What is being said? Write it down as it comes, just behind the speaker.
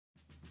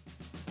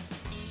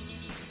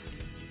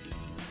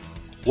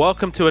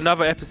Welcome to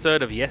another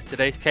episode of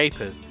Yesterday's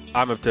Capers.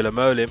 I'm Abdullah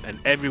Molim, and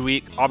every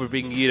week I'll be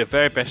bringing you the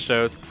very best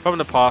shows from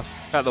the past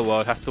that the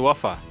world has to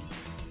offer.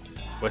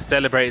 We're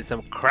celebrating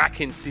some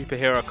cracking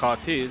superhero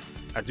cartoons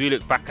as we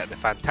look back at the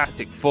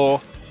Fantastic Four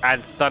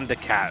and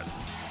Thundercats.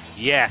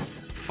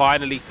 Yes,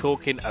 finally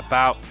talking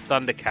about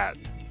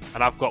Thundercats,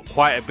 and I've got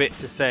quite a bit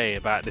to say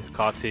about this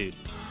cartoon.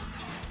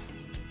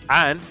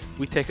 And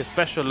we take a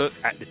special look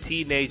at the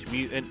Teenage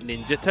Mutant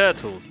Ninja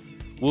Turtles.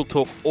 We'll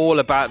talk all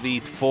about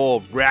these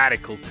four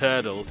radical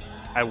turtles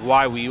and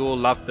why we all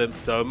love them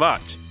so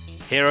much.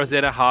 Heroes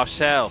in a half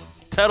shell.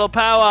 Turtle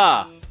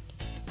power!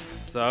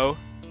 So,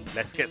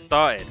 let's get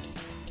started.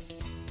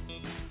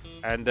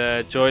 And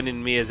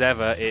joining me as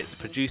ever, it's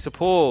producer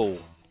Paul.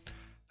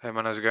 Hey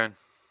man, how's it going?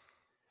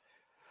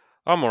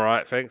 I'm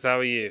alright, thanks. How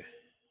are you?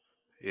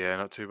 Yeah,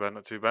 not too bad,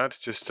 not too bad.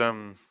 Just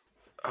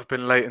I've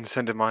been late in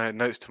sending my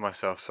notes to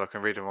myself so I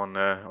can read them on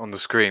the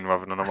screen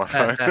rather than on my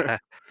phone.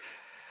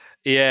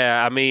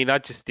 Yeah, I mean,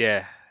 it's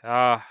been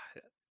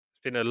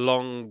a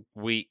long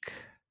week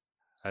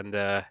and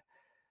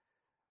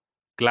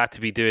glad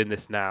to be doing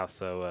this now.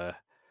 So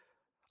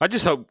I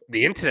just hope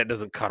the internet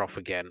doesn't cut off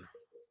again.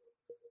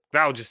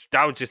 That would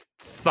just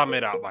sum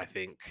it up, I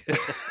think.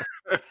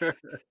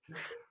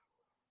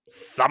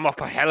 Sum up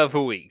a hell of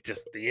a week,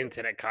 just the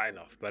internet cutting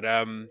off. But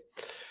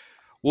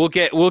we'll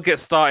get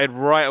started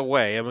right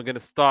away, and we're gonna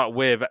start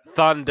with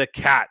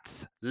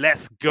Thundercats.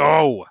 Let's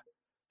go.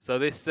 So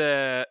this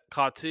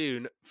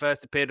cartoon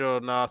first appeared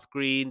on our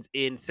screens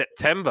in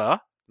September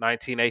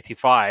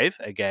 1985.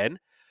 Again,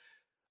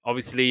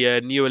 obviously,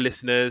 newer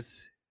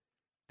listeners,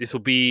 this will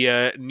be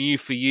new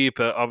for you,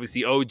 but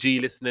obviously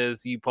OG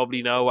listeners, you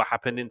probably know what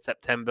happened in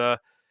September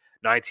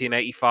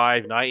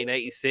 1985,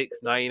 1986,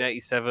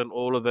 1987,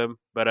 all of them.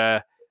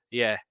 But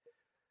yeah,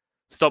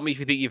 stop me if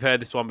you think you've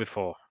heard this one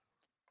before.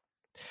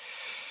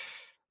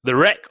 The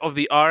wreck of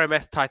the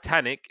RMS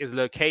Titanic is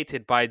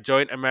located by a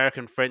joint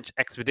American-French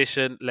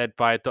expedition led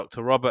by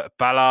Dr. Robert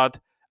Ballard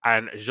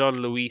and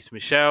Jean-Louis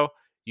Michel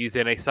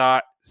using a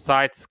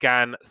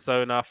side-scan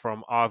sonar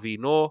from RV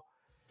Nord.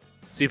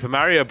 Super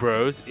Mario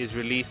Bros. Is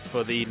released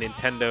for the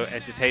Nintendo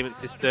Entertainment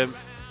System.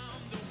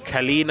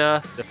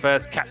 Kalina, the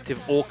first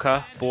captive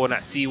orca born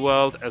at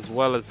SeaWorld, as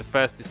well as the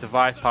first to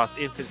survive past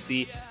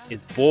infancy,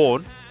 is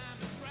born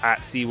at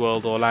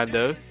SeaWorld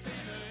Orlando.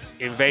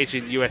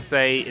 Invasion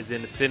USA is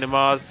in the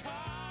cinemas.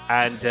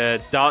 And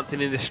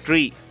Dancing in the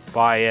Street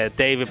by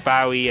David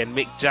Bowie and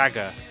Mick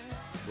Jagger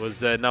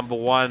was number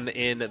one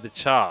in the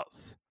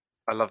charts.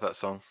 I love that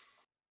song.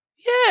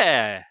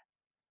 Yeah,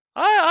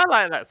 I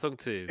like that song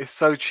too. It's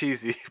so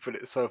cheesy, but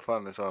it's so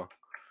fun as well.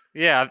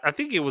 Yeah, I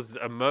think it was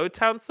a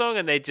Motown song,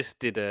 and they just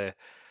did a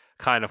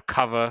kind of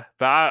cover.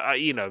 But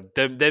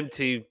them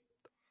two,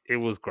 it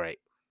was great,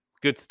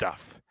 good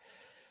stuff.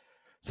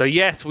 So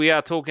yes, we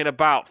are talking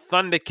about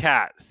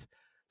Thundercats.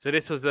 So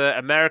this was an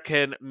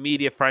American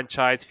media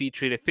franchise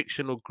featuring a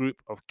fictional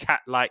group of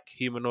cat-like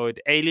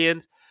humanoid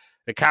aliens.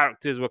 The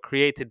characters were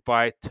created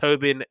by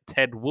Tobin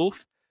Ted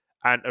Wolfe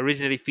and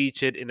originally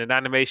featured in an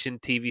animation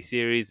TV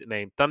series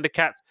named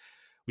Thundercats,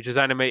 which was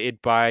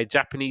animated by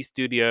Japanese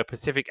studio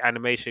Pacific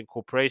Animation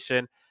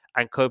Corporation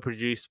and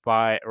co-produced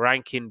by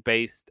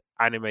Rankin-based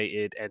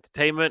Animated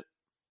Entertainment.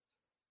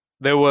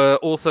 There were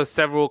also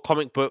several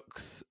comic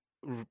books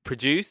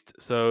produced.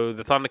 So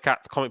the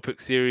Thundercats comic book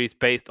series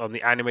based on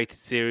the animated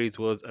series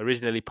was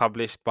originally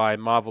published by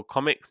Marvel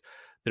Comics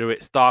through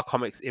its Star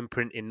Comics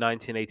imprint in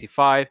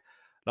 1985,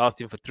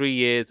 lasting for 3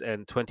 years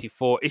and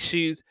 24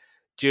 issues.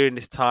 During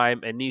this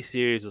time, a new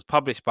series was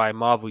published by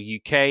Marvel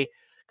UK,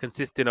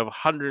 consisting of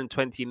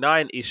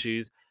 129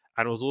 issues,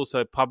 and was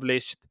also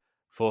published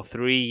for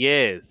 3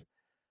 years.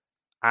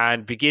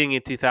 And beginning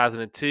in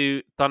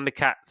 2002,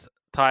 Thundercats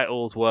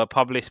titles were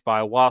published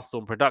by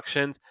Wildstorm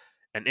Productions,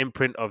 an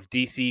imprint of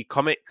DC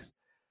Comics,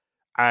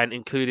 and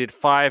included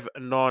 5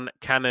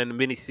 non-canon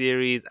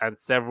miniseries and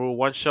several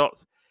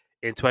one-shots.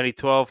 In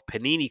 2012,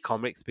 Panini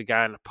Comics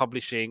began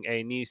publishing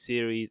a new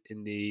series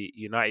in the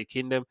United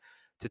Kingdom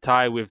to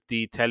tie with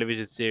the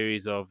television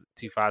series of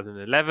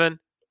 2011.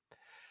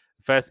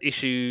 The first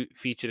issue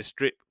featured a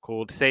strip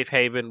called Safe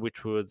Haven,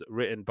 which was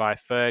written by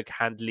Ferg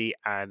Handley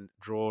and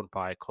drawn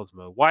by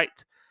Cosmo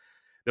White.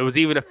 There was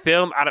even a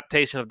film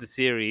adaptation of the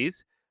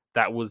series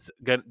that was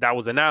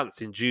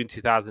announced in June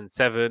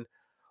 2007.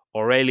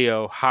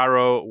 Aurelio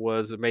Haro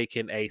was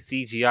making a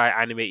CGI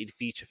animated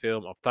feature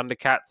film of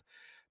Thundercats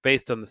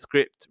based on the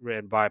script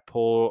written by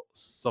Paul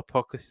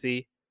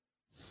Soposi,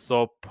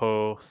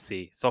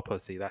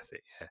 that's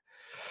it, yeah.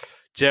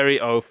 Jerry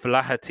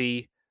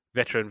O'Flaherty,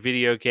 veteran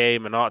video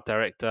game and art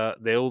director,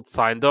 they all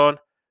signed on.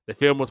 The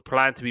film was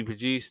planned to be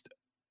produced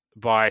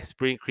by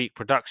Spring Creek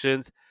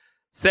Productions,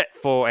 set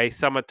for a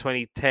summer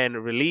 2010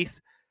 release,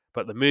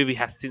 but the movie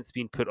has since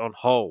been put on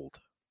hold.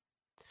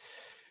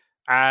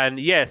 And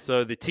yeah,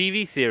 so the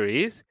TV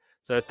series,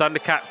 so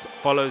Thundercats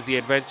follows the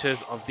adventures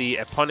of the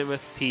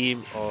eponymous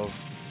team of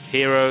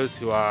heroes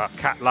who are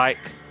cat-like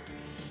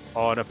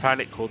on a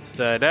planet called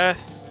Third Earth.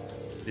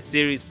 The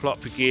series plot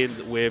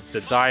begins with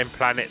the dying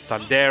planet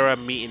Thundera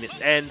meeting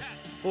its end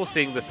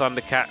forcing the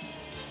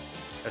Thundercats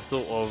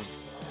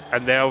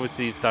and they're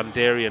obviously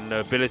Thunderian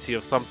nobility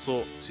of some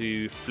sort,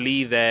 to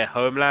flee their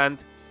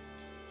homeland.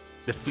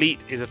 The fleet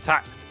is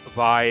attacked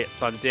by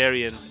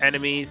Thunderian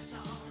enemies,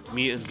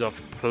 mutants of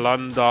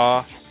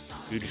Plundar,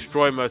 who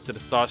destroy most of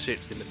the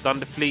starships in the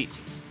Thunder Fleet,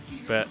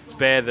 but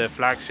spare the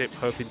flagship,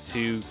 hoping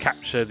to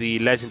capture the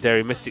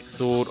legendary Mystic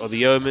Sword of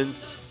the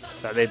Omens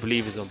that they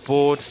believe is on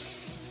board.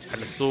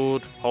 And the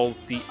sword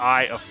holds the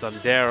Eye of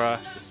Thundera,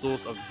 the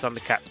source of the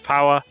Thundercats'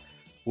 power,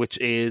 which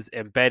is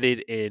embedded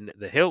in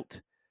the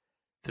hilt.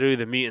 Through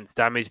the mutants'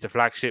 damage the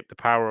flagship, the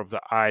power of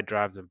the Eye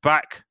drives them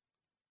back.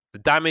 The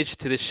damage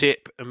to the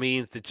ship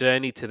means the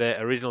journey to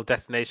their original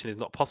destination is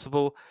not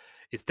possible,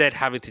 instead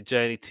having to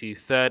journey to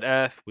Third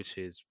Earth, which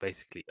is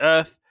basically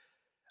Earth,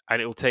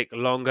 and it will take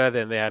longer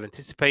than they had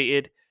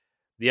anticipated.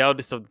 The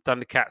eldest of the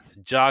Thundercats,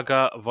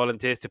 Jaga,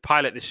 volunteers to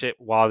pilot the ship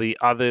while the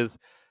others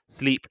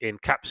sleep in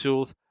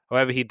capsules.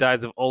 However, he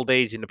dies of old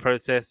age in the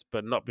process,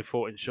 but not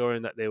before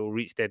ensuring that they will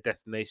reach their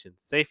destination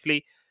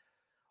safely.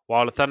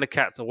 While the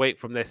Thundercats awake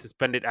from their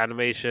suspended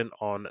animation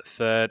on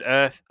Third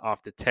Earth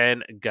after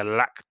 10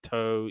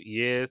 galacto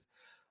years,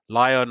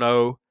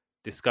 Lion-O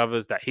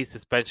discovers that his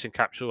suspension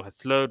capsule has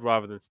slowed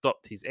rather than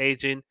stopped his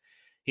aging.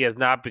 He has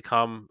now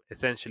become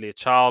essentially a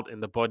child in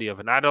the body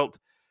of an adult.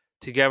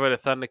 Together, the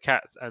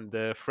Thundercats and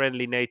the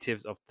friendly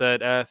natives of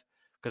Third Earth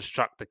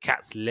construct the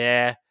Cat's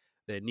Lair,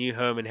 their new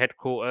home and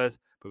headquarters.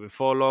 But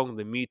before long,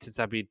 the mutants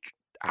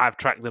have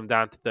tracked them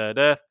down to Third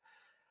Earth,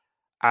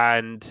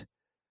 and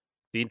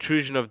the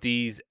intrusion of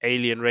these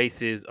alien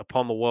races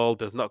upon the world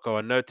does not go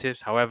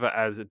unnoticed. However,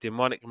 as a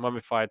demonic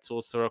mummified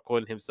sorcerer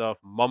calling himself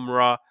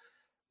Mumra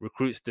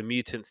recruits the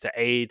mutants to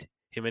aid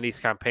him in his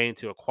campaign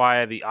to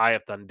acquire the Eye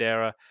of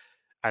Thundera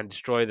and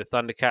destroy the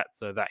Thundercats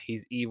so that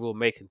his evil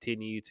may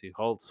continue to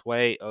hold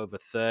sway over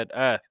Third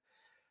Earth.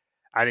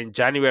 And in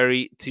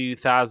January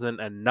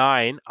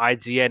 2009,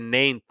 IGN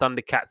named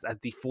Thundercats as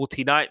the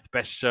 49th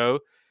best show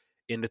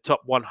in the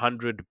top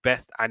 100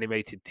 best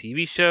animated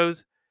TV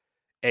shows.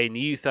 A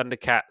new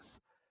Thundercats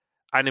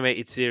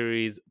animated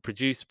series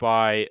produced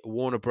by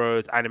Warner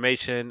Bros.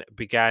 Animation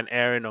began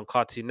airing on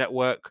Cartoon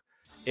Network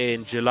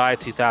in July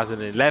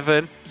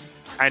 2011.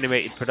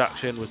 Animated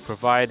production was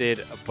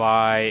provided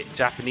by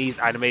Japanese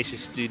animation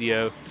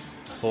studio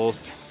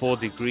Force 4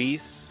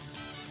 Degrees.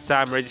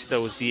 Sam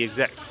Register was the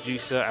exec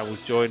producer and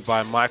was joined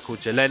by Michael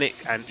Jelenic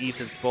and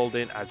Ethan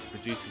Spalding as the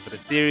producer for the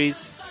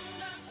series.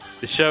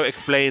 The show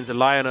explains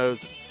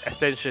Lion-O's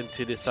ascension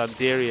to the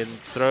Thunderian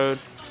throne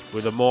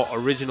with a more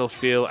original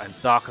feel and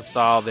darker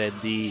style than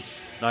the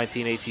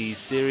 1980s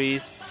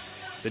series.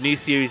 The new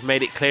series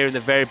made it clear in the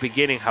very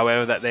beginning,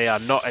 however, that they are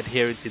not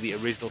adhering to the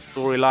original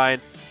storyline.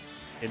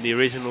 In the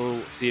original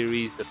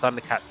series, the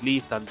Thundercats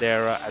leave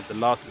Thundera as the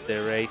last of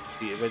their race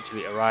to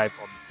eventually arrive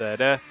on the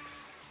Third Earth.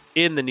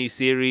 In the new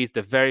series,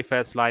 the very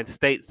first line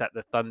states that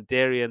the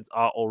Thunderians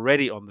are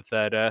already on the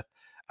Third Earth.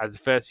 As the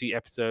first few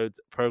episodes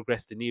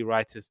progress the new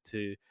writers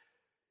to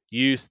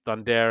use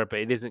Thundera, but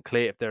it isn't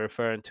clear if they're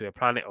referring to a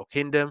planet or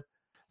kingdom.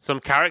 Some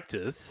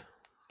characters.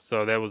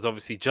 So there was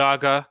obviously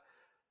Jaga,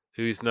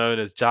 who's known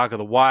as Jaga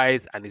the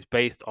Wise and is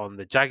based on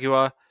the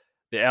Jaguar.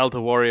 The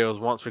Elder Warrior was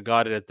once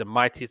regarded as the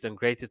mightiest and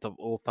greatest of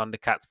all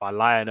Thundercats by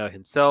Lion-O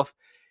himself.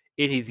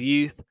 In his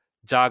youth,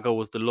 Jaga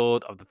was the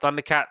Lord of the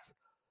Thundercats.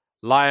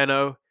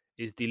 Lion-O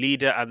is the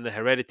leader and the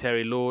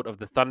hereditary Lord of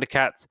the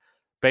Thundercats.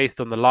 Based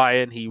on the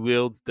lion, he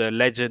wields the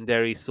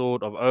legendary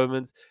Sword of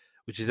Omens,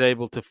 which is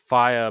able to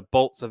fire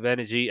bolts of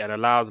energy and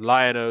allows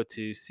Lion-O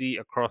to see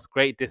across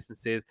great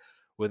distances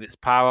with its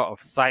power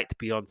of sight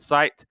beyond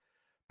sight.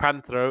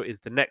 Panthro is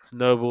the next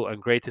noble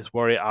and greatest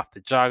warrior after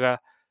Jaga,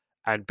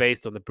 and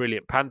based on the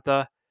Brilliant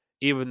Panther.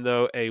 Even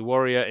though a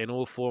warrior in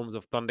all forms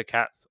of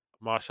Thundercats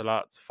martial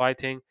arts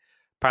fighting,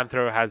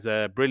 Panthro has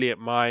a brilliant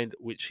mind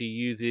which he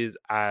uses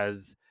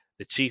as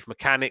the chief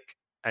mechanic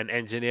and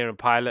engineer and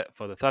pilot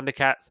for the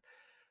Thundercats.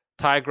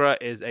 Tigra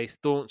is a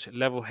staunch,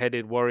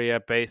 level-headed warrior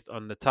based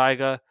on the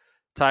tiger.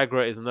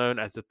 Tigra is known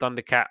as the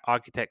Thundercat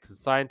architect and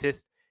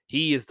scientist.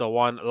 He is the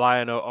one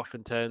Lion-O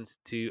often turns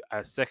to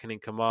as second in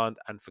command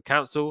and for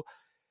counsel.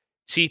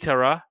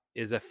 Cheetara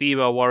is a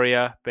female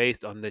warrior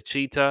based on the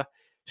cheetah.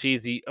 She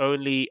is the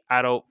only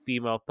adult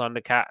female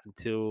Thundercat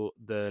until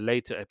the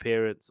later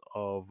appearance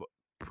of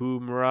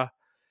Pumra.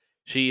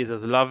 She is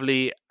as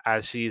lovely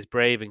as she is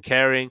brave and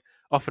caring,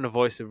 often a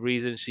voice of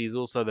reason. She is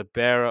also the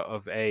bearer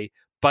of a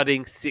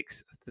budding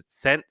sixth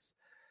sense,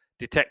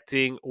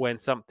 detecting when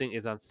something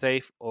is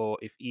unsafe or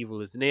if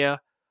evil is near.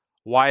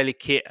 Wily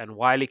Kit and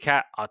Wily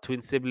Cat are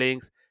twin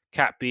siblings,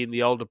 Cat being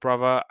the older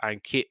brother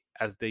and Kit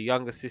as the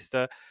younger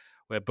sister,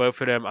 where both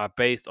of them are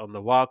based on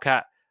the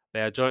Wildcat.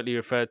 They are jointly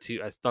referred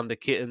to as Thunder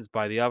Kittens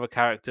by the other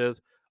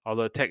characters,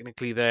 although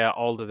technically they are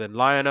older than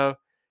Lion-O.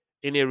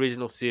 In the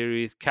original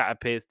series, Cat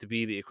appears to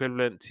be the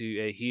equivalent to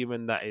a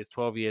human that is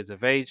 12 years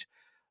of age.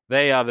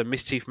 They are the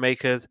mischief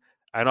makers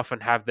and often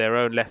have their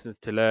own lessons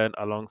to learn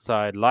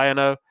alongside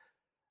Lion-O.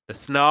 The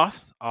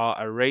Snarfs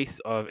are a race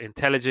of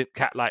intelligent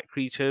cat-like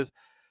creatures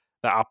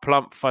that are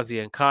plump, fuzzy,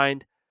 and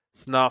kind.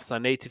 Snarfs are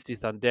native to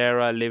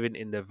Thundera, living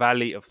in the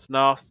Valley of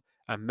Snarfs,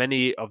 and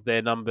many of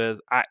their numbers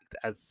act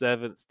as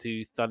servants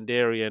to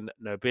Thunderian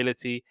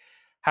nobility,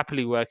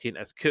 happily working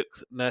as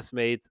cooks,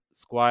 nursemaids,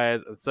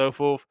 squires, and so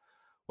forth.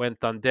 When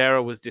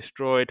Thundera was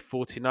destroyed,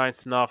 49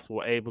 Snarfs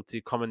were able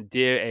to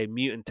commandeer a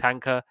mutant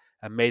tanker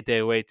and made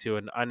their way to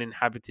an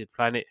uninhabited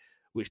planet,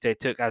 which they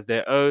took as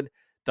their own,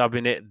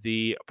 dubbing it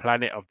the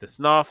Planet of the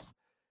Snarfs.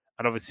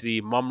 And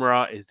obviously,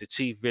 Mumra is the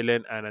chief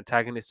villain and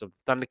antagonist of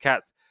the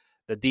Thundercats.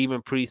 The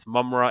demon priest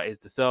Mumra is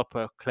the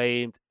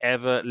self-proclaimed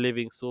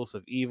ever-living source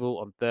of evil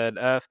on Third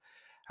Earth,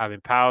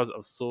 having powers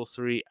of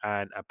sorcery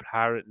and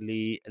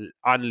apparently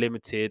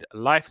unlimited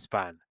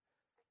lifespan.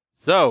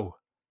 So,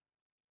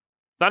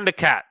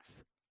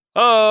 Thundercats.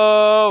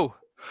 Oh,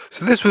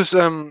 So this was,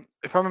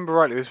 if I remember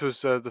rightly, this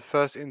was the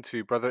first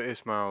into Brother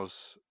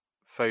Ismail's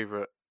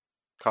favorite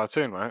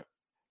cartoon, right?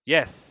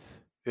 yes.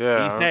 He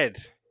Yeah. said,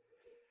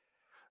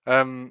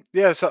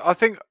 Yeah. So I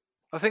think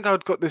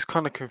I'd got this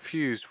kind of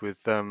confused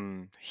with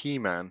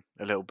He-Man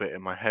a little bit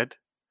in my head.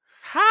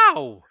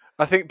 how?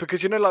 I think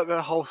because like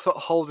the whole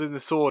holding the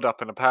sword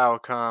up and the power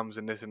comes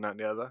and this and that and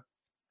the other.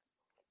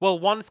 Well,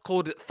 one's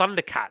called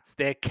Thundercats.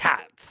 They're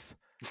cats.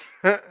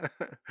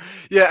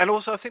 Yeah, and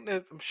also I think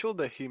I'm sure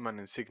the He-Man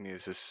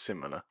insignias are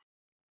similar.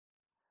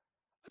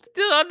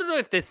 I don't know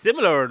if they're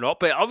similar or not,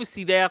 but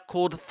obviously they are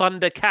called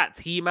Thundercats.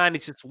 He-Man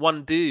is just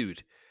one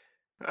dude.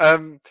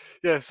 Um,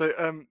 yeah, so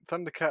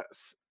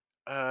Thundercats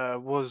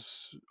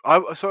was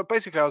so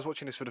basically I was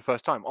watching this for the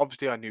first time.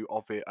 Obviously, I knew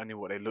of it. I knew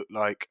what they looked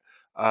like.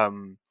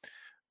 Um,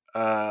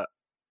 uh,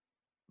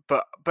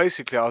 but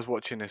basically, I was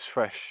watching this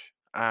fresh,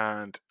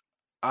 and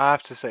I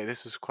have to say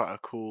this was quite a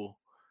cool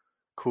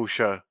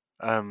show.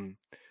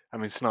 I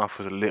mean, Snarf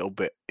was a little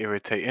bit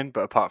irritating,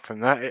 but apart from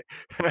that, it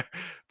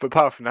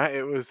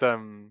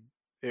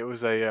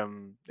was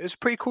a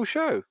pretty cool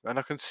show, and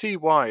I can see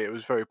why it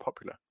was very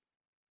popular.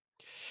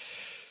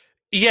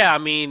 Yeah, I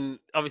mean,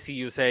 obviously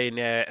you were saying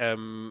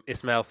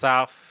Ismail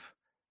South.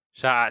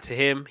 Shout out to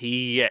him.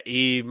 He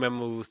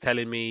remember was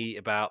telling me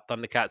about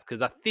Thundercats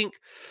because I think,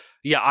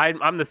 yeah,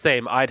 I'm the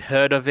same. I'd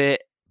heard of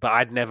it, but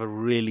I'd never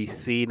really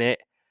seen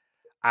it.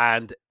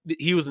 And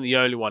he wasn't the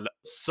only one.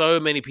 So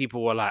many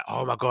people were like,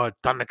 "Oh my god,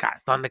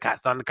 Thundercats,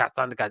 Thundercats, Thundercats,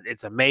 Thundercats!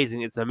 It's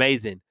amazing! It's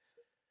amazing!"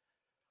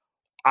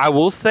 I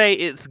will say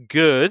it's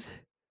good,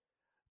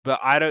 but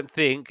I don't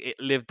think it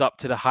lived up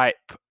to the hype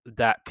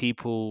that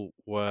people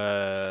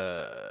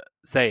were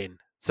saying.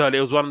 So it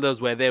was one of those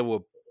where they were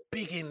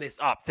bigging this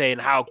up, saying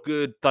how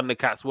good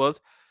Thundercats was.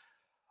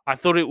 I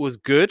thought it was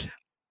good.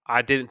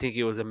 I didn't think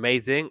it was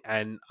amazing,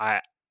 and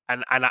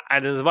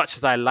as much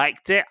as I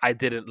liked it, I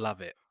didn't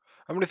love it.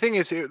 I mean, the thing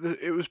is,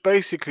 it was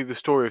basically the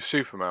story of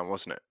Superman,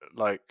 wasn't it?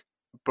 Like,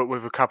 but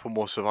with a couple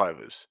more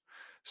survivors.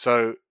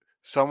 So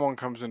someone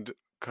comes to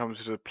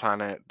the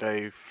planet,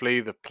 they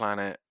flee the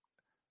planet,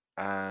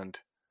 and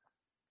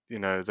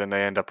then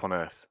they end up on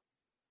Earth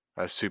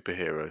as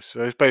superheroes.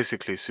 So it's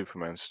basically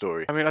Superman's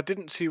story. I mean, I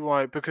didn't see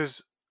why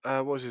because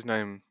what was his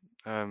name?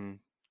 Um,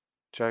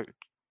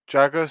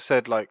 Jagger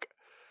said like,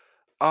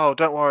 "Oh,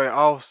 don't worry,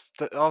 I'll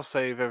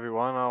save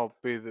everyone. I'll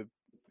be the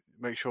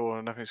make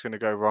sure nothing's going to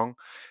go wrong."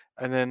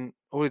 And then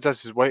all he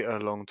does is wait a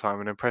long time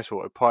and then press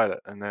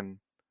autopilot and then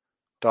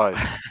dies.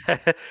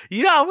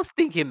 I was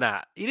thinking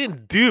that he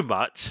didn't do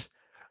much.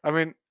 I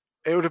mean,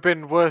 it would have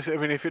been worse. I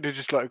mean, if it had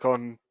just like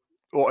gone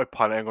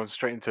autopilot and gone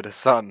straight into the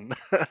sun,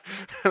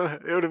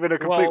 it would have been a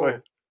complete way.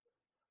 Well,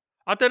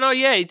 I don't know.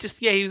 Yeah, he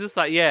was just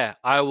like, yeah,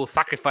 I will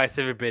sacrifice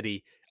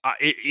everybody.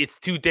 It's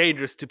too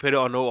dangerous to put it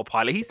on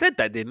autopilot. He said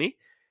that, didn't he?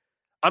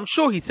 I'm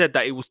sure he said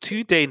that it was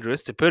too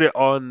dangerous to put it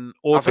on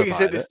I think he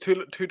said autopilot.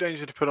 it's too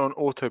dangerous to put on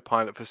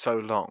autopilot for so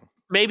long.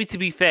 Maybe to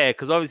be fair,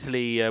 because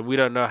obviously we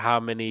don't know how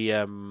many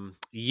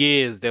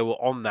years they were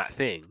on that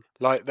thing.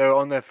 Like they were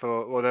on there they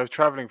were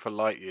traveling for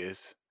light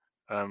years.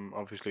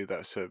 Obviously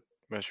that's a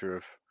measure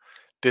of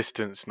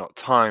distance, not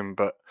time,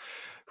 but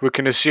we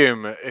can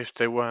assume that if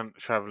they weren't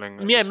traveling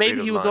at the Yeah, speed maybe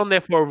of he was light, on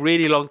there for a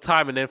really long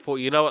time and then thought,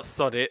 you know what,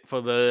 sod it. For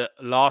the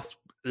last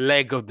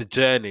leg of the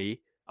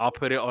journey, I'll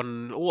put it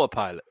on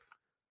autopilot.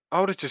 I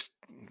would have just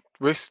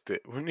risked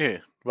it, wouldn't you?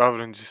 Rather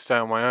than just stay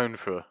on my own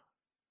for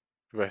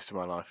the rest of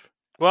my life.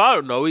 Well, I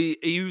don't know.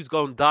 He was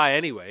going to die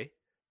anyway.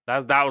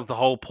 That was the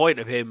whole point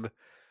of him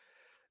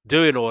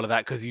doing all of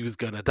that because he was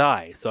going to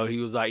die. So he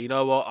was like, you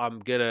know what, I'm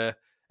gonna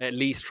at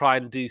least try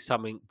and do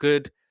something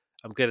good.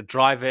 I'm gonna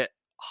drive it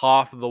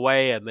half of the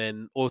way, and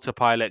then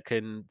autopilot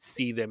can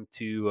see them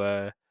to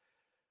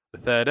the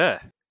third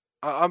Earth.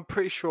 I'm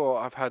pretty sure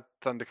I've had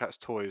Thundercats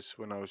toys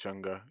when I was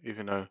younger,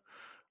 even though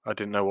I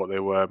didn't know what they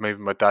were. Maybe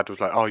my dad was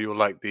like, "Oh, you'll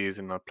like these,"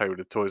 and I'd play with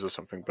the toys or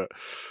something. But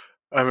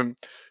I mean,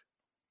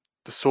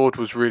 the sword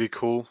was really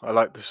cool. I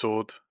liked the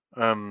sword.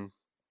 Um,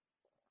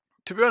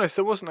 to be honest,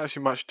 there wasn't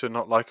actually much to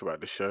not like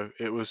about the show.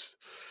 It was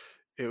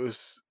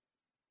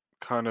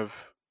kind of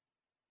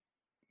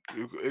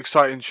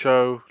exciting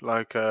show,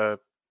 like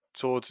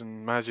swords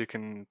and magic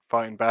and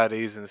fighting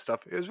baddies and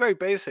stuff. It was very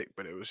basic,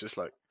 but it was just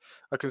like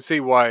I can see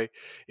why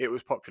it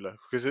was popular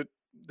because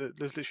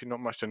there's literally not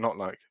much to not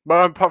like.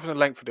 But apart from the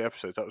length of the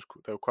episodes,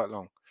 they were quite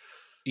long.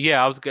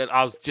 Yeah, I was good.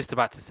 I was just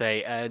about to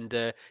say,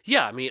 and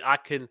yeah, I mean, I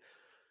can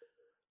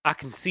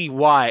see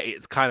why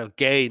it's kind of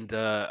gained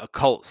a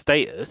cult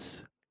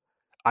status.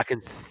 I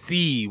can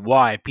see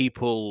why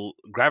people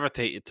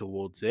gravitated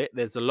towards it.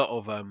 There's a lot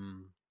of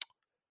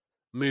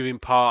moving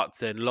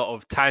parts and a lot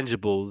of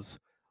tangibles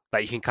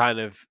that you can kind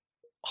of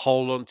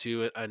hold on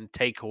to and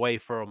take away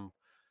from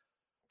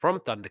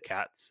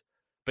Thundercats.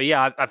 But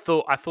yeah, I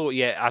thought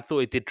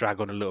it did drag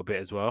on a little bit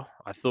as well.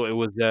 I thought it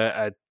was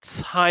a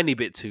tiny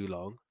bit too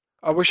long.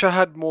 I wish I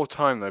had more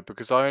time though,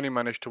 because I only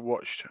managed to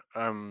watch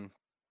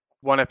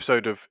one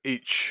episode of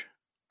each.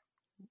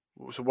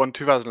 So one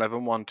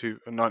 2011, one to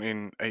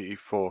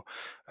 1984,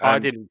 I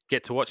and didn't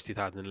get to watch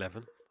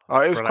 2011. it was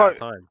Run out of quite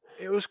time.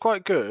 it was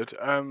quite good.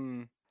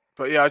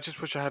 But yeah, I just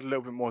wish I had a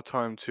little bit more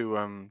time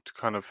to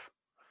kind of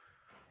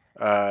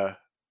uh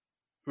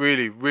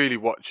really really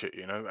watch it,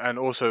 and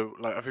also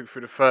like I think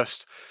through the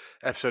first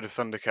episode of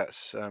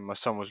Thundercats, my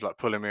son was like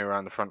pulling me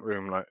around the front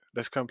room like,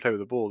 let's go and play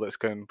with the ball, let's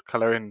go and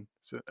color in,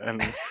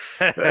 and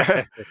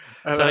and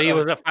So he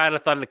was a fan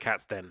of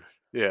Thundercats then.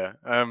 yeah,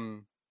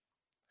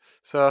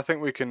 so I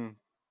think we could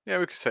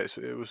say it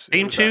Theme was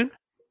that. tune?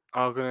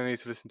 I'm gonna need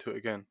to listen to it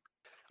again.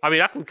 I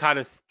mean, I can kind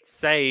of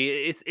say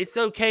it's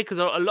okay because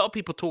a lot of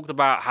people talked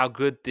about how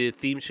good the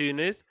theme tune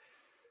is,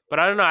 but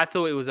I don't know. I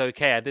thought it was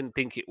okay. I didn't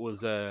think it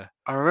was. I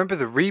remember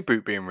the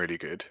reboot being really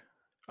good.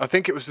 I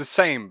think it was the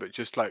same but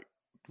just like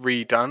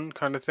redone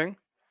kind of thing.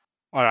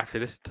 I'd actually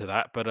listen to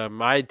that, but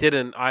I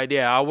didn't.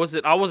 I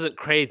wasn't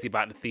crazy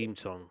about the theme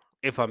song.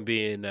 If I'm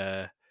being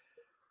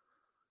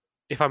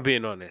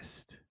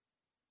honest,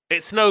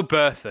 it's no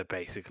Bertha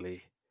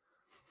basically.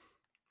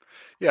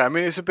 Yeah, I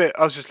mean it's a bit.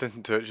 I was just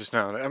listening to it just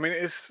now. I mean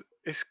it's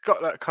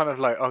got that kind of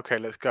like, okay,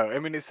 let's go. I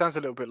mean it sounds a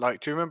little bit like.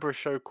 Do you remember a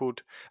show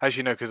called, as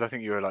you know, because I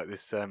think you were like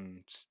this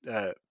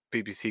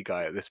BBC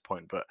guy at this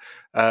point, but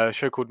a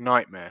show called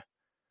Nightmare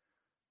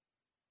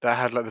that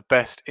had like the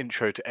best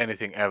intro to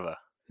anything ever.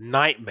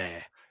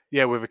 Nightmare.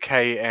 Yeah, with a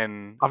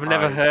K-N-I. I've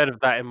never heard of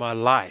that in my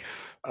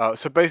life.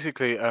 So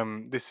basically,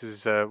 this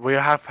is we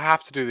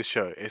have to do the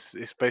show. It's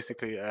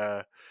basically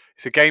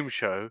it's a game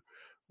show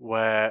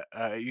where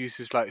it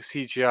uses like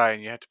CGI,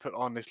 and you had to put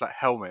on this like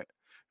helmet.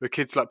 The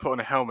kids like put on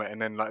a helmet,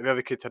 and then like the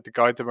other kids had to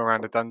guide them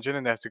around a dungeon,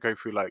 and they had to go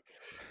through like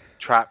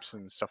traps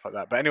and stuff like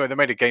that. But anyway, they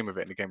made a game of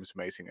it, and the game was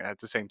amazing. It had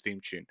the same theme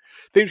tune.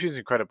 Theme tune's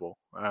incredible.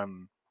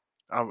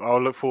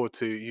 I'll look forward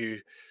to you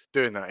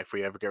doing that if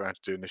we ever get around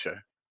to doing the show.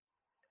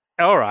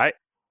 All right,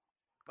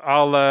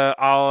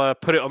 I'll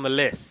put it on the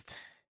list.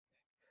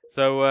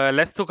 So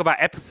let's talk about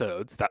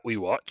episodes that we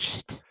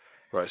watched.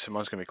 Right, so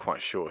mine's going to be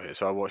quite short here.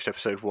 So I watched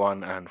episode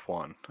 1 and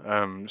 1.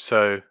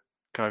 So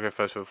can I go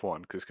first with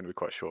 1 because it's going to be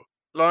quite short?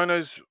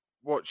 Lino's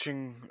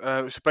watching.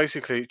 So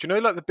basically, do you know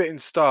like the bit in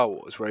Star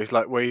Wars where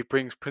he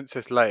brings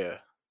Princess Leia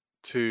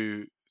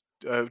to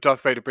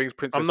Darth Vader brings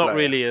Princess I'm not Leia.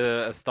 really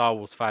a Star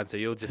Wars fan, so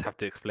you'll just have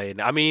to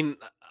explain it. I mean,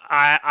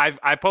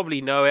 I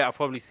probably know it. I've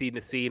probably seen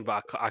the scene,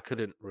 but I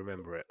couldn't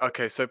remember it.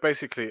 Okay, so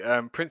basically,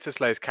 Princess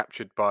Leia is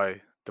captured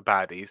by the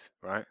baddies,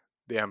 right?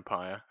 The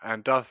Empire,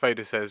 and Darth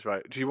Vader says,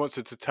 right, he wants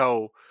her to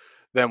tell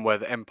them where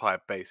the Empire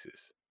base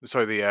is.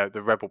 Sorry,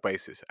 the Rebel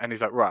base is, and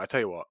he's like, right, I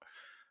tell you what,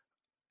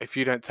 if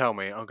you don't tell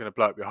me, I'm going to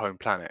blow up your home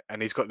planet.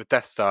 And he's got the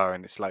Death Star,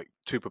 and it's like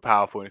super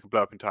powerful, and it can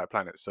blow up entire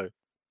planets. So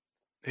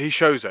he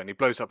shows her, and he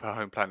blows up her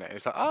home planet, and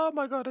it's like, oh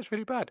my god, that's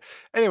really bad.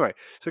 Anyway,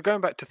 so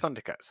going back to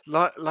Thundercats,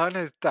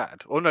 Lino's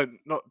dad, or no,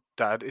 not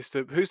dad,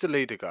 who's the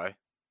leader guy?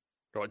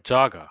 What,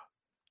 Jaga?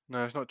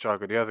 No, it's not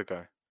Jargo, the other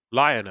guy.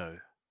 Lion-O?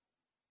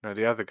 No,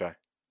 the other guy.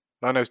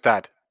 Lino's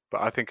dad,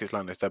 but I think it's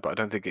Lino's dad, but I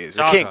don't think it is.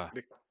 The king, Jaga?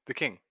 the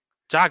king.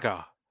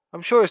 Jaga?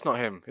 I'm sure it's not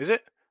him, is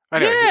it?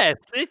 Anyway, Yes,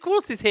 of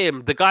course it's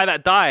him. The guy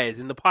that dies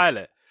in the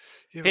pilot.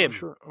 yeah,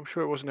 Him. I'm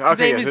sure it wasn't him. His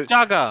Okay, name yeah. is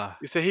Jaga.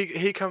 So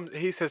he comes.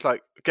 He says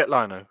like, "Get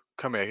Lino,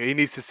 come here." He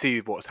needs to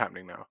see what's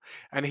happening now,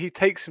 and he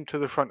takes him to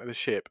the front of the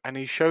ship, and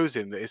he shows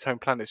him that his home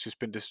planet's just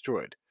been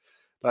destroyed.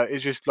 Like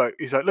it's just like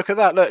he's like, "Look at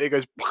that! Look!" He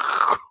goes,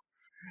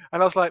 and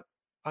I was like,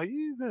 Are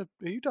you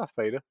Darth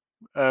Vader?"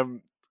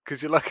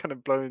 Because you're like kind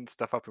of blowing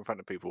stuff up in front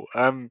of people.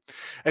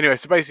 Anyway,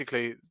 so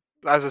basically,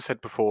 as I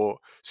said before,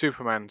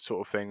 Superman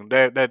sort of thing.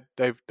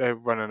 They're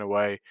running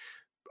away.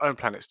 Own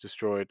planet's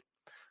destroyed.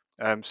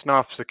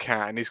 Snarf's the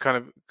cat, and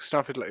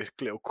Snarf is like this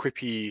little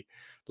quippy,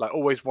 like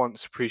always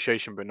wants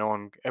appreciation, but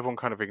everyone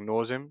kind of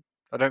ignores him.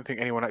 I don't think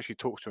anyone actually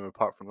talks to him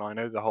apart from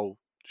Lino the whole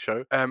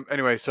show.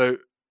 Anyway, so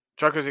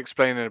Drago's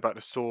explaining about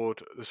the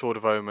sword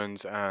of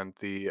omens, and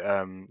the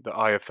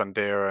eye of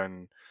Thundera,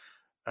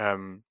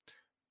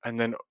 and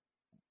then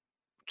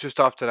just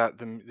after that,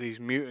 these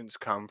mutants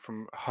come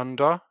from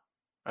Hundar,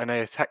 and they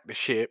attack the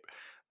ship,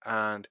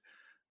 and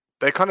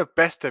they kind of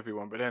best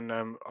everyone, but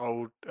then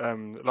old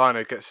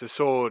Lino gets the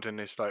sword, and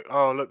it's like,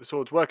 oh look, the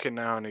sword's working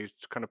now, and he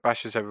kind of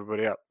bashes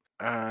everybody up,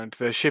 and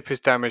the ship is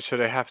damaged, so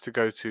they have to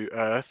go to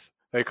Earth.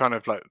 They kind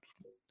of like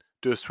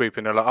do a sweep,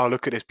 and they're like, oh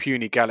look at this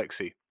puny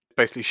galaxy,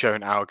 basically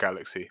showing our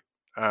galaxy.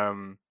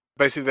 But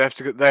basically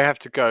they have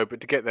to go,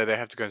 but to get there they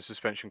have to go in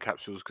suspension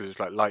capsules because it's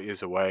like light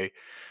years away.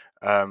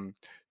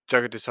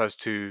 Jughead decides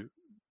to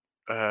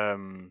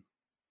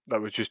that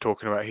was just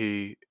talking about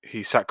he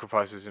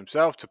sacrifices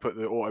himself to put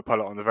the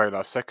autopilot on the very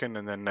last second,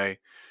 and then they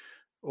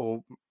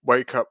all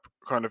wake up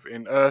kind of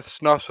in Earth.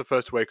 Snuff's the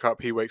first to wake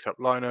up. He wakes up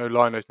Lino.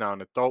 Lino's now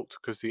an adult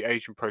because the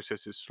aging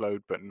process is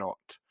slowed but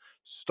not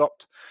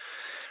stopped.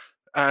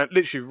 And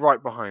literally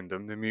right behind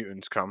them, the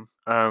mutants come,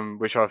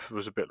 which I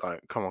was a bit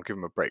like, come on, give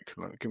them a break,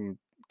 like, give them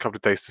a couple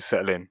of days to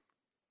settle in.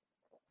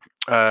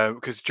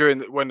 Because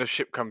when the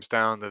ship comes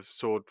down, the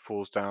sword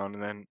falls down,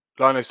 and then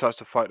Lino starts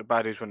to fight the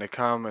baddies when they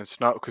come, and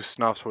because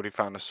Snuff's already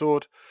found the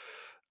sword.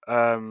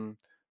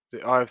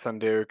 The Eye of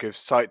Thundera gives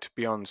sight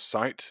beyond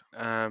sight.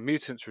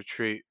 Mutants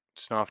retreat.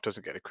 Snuff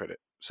doesn't get the credit.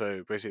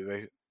 So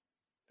basically,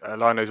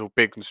 Lino's all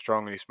big and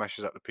strong, and he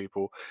smashes up the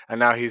people. And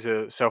now he's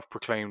a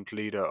self-proclaimed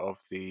leader of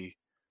the.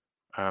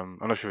 I'm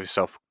not sure if he's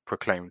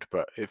self-proclaimed,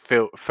 but it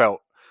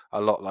felt a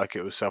lot like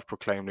it was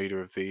self-proclaimed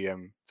leader of the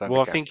Thundercat.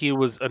 Well, I think he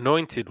was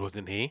anointed,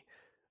 wasn't he?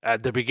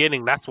 At the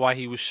beginning, that's why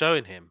he was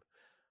showing him.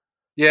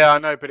 Yeah, I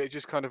know, but it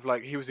just kind of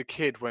like he was a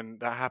kid when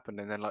that happened,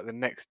 and then like the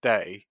next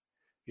day,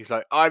 he's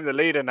like, "I'm the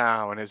leader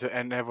now," and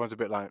everyone's a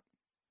bit like,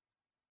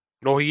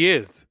 No, he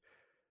is.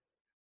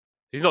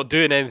 He's not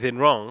doing anything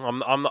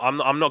wrong.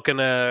 I'm not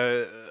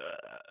gonna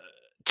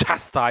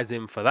chastise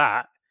him for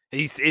that.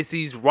 It's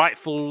his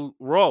rightful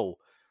role.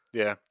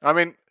 "Yeah." I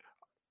mean,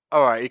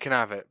 all right, he can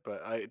have it,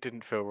 but it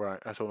didn't feel right.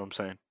 That's all I'm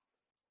saying.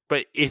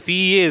 But if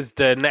he is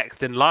the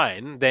next in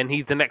line, then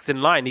he's the next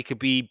in line. He could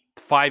be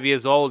 5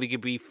 years old. He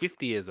could be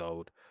 50 years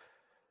old.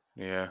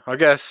 Yeah, I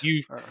guess.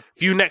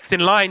 If you next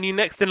in line, you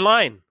next in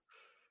line.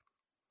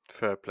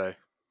 Fair play.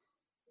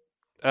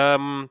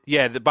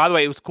 Yeah. By the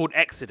way, it was called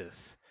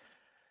Exodus,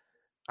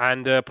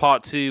 and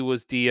part 2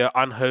 was the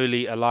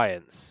Unholy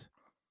Alliance.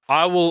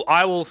 I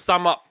will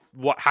sum up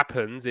what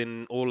happens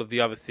in all of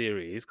the other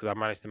series because I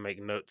managed to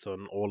make notes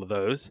on all of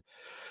those.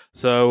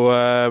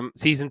 So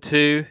season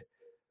 2,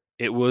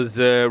 it was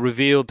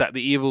revealed that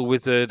the evil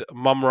wizard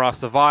Mumra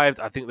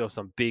survived. I think there was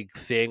some big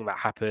thing that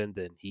happened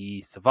and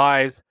he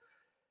survives.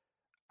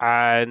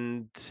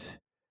 And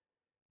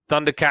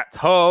Thundercats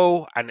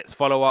Ho and its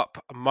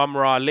follow-up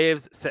Mumra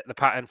Lives set the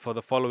pattern for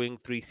the following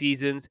 3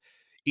 seasons,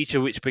 each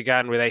of which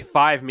began with a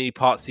 5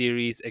 mini-part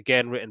series,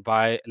 again written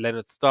by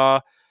Leonard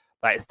Starr,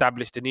 that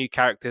established the new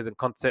characters and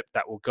concept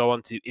that will go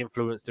on to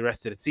influence the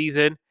rest of the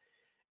season.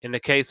 In the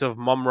case of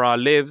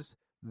Mumra Lives,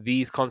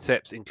 these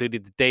concepts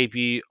included the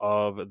debut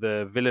of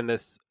the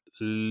villainous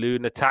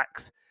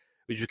Lunatics,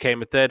 which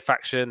became a third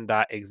faction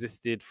that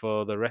existed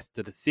for the rest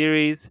of the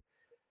series,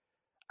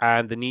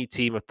 and the new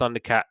team of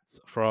Thundercats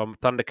from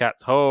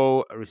Thundercats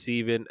Ho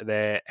receiving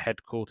their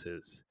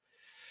headquarters.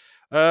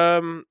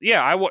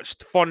 Yeah, I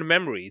watched Fond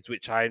Memories,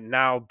 which I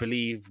now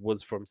believe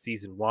was from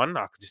season 1.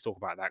 I could just talk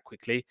about that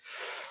quickly.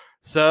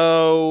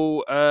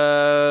 So,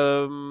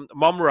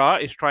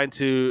 Mumra is trying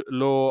to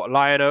lure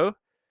Lion-O,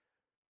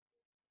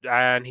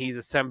 and he's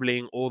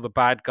assembling all the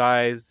bad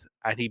guys,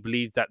 and he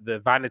believes that the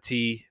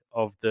vanity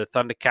of the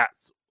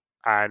Thundercats,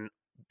 and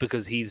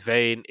because he's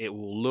vain, it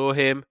will lure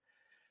him.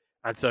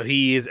 And so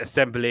he is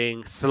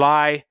assembling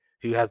Sly,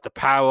 who has the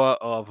power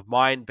of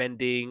mind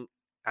bending,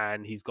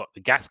 and he's got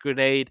the gas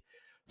grenade.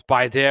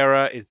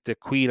 Spidera is the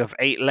queen of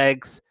 8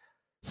 legs.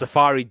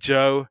 Safari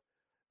Joe,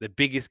 the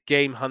biggest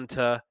game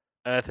hunter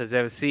Earth has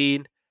ever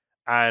seen.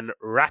 And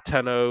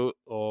Ratano,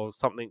 or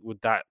something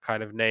with that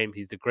kind of name,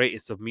 he's the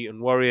greatest of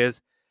mutant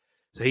warriors.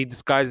 So he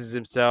disguises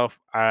himself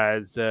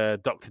as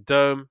Dr.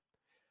 Dome,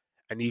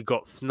 and you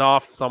got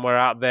Snarf somewhere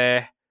out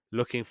there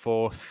looking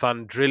for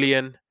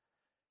Thundrillion.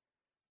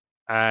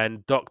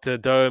 And Dr.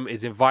 Dome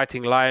is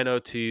inviting Lion-O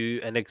to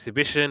an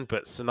exhibition,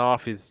 but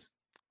Snarf is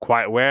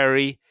quite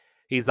wary.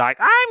 He's like,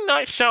 I'm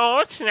not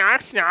sure,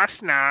 Snarf, Snarf,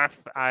 Snarf.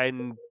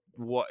 And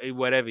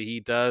whatever he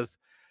does,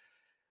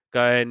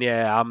 going,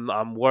 yeah,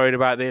 I'm worried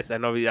about this.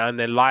 And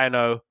then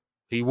Lion-O,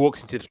 he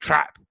walks into the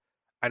trap,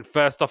 and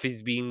first off,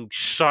 he's being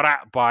shot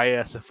at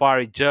by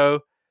Safari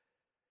Joe.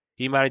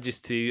 He manages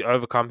to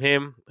overcome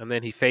him, and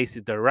then he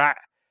faces the rat,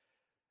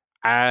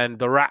 and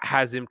the rat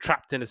has him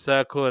trapped in a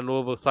circle, and all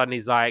of a sudden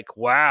he's like,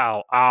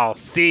 wow, I'll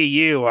see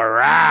you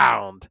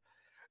around.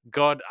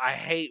 God, I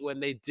hate when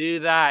they do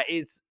that.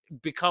 It's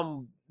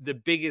become the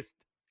biggest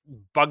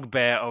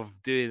bugbear of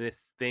doing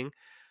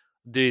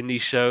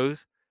these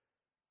shows.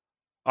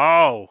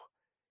 Oh,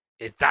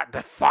 is that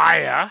the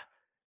fire?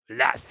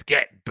 Let's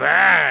get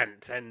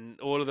burnt. And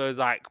all of those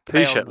like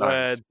play on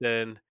words,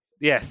 and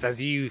yes,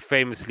 as you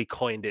famously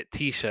coined it,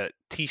 t-shirt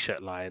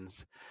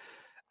lines.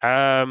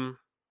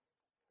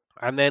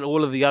 And then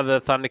all of the other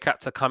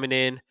Thundercats are coming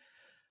in,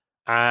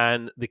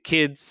 and the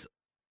kids,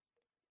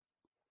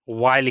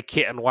 Wily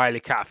Kit and Wily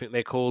Cat, I think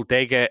they're called,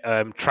 they get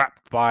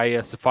trapped by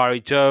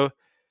Safari Joe.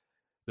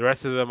 The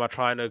rest of them are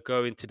trying to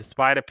go into the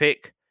Spider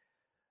Pick,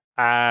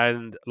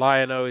 and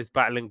Lion-O is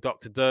battling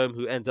Dr. Dome,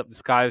 who ends up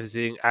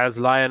disguising as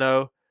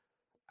Lion-O,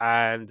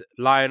 and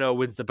Lion-O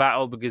wins the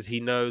battle because he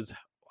knows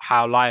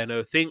how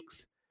Lion-O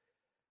thinks,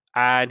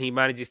 and he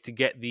manages to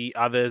get the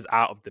others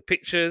out of the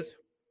pictures.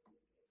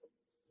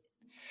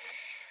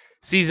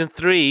 Season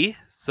 3,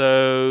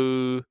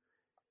 so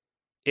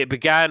it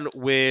began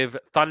with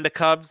Thunder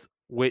Cubs,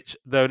 which,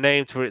 though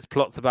named for its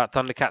plots about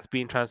Thundercats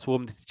being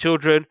transformed into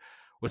children,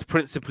 was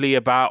principally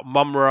about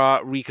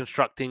Mumra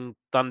reconstructing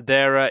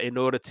Thundera in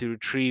order to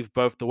retrieve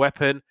both the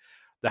weapon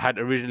that had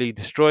originally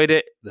destroyed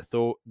it,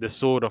 the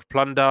Sword of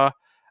Plunder,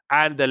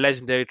 and the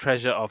legendary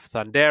treasure of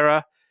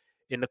Thundera.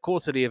 In the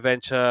course of the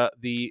adventure,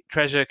 the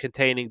treasure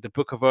containing the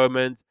Book of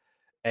Omens,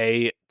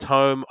 a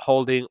tome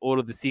holding all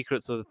of the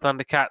secrets of the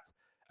Thundercats,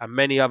 and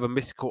many other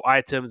mystical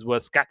items were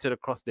scattered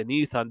across the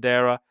new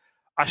Thundera,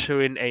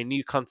 ushering a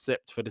new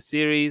concept for the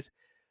series,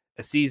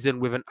 a season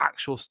with an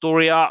actual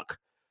story arc.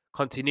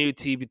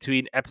 Continuity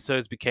between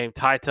episodes became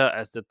tighter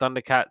as the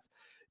Thundercats,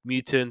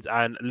 Mutants,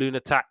 and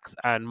Lunatics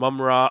and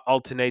Mumra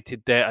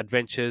alternated their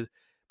adventures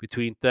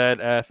between Third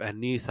Earth and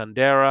New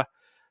Thundera,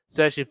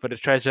 searching for the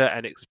treasure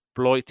and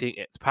exploiting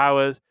its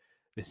powers.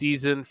 The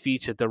season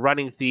featured the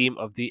running theme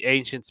of the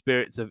ancient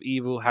spirits of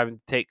evil having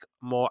to take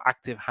a more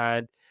active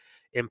hand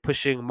in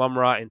pushing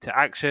Mumra into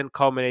action,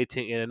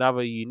 culminating in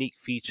another unique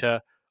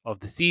feature of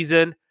the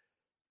season,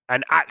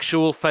 an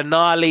actual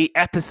finale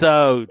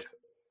episode.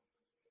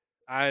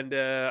 And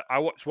I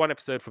watched one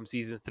episode from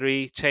season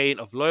 3, Chain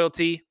of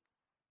Loyalty.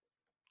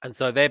 And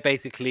so they're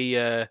basically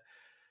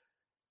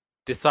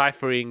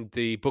deciphering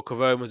the Book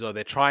of Omens, or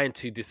they're trying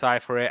to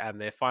decipher it,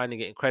 and they're finding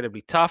it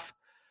incredibly tough.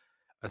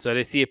 And so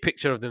they see a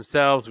picture of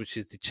themselves, which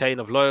is the Chain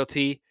of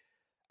Loyalty.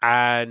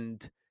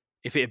 And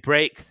if it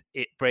breaks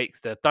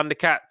the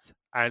Thundercats.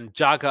 And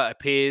Jaga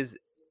appears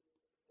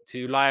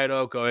to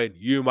Lion-O going,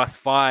 "You must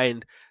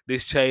find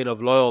this Chain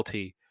of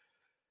Loyalty."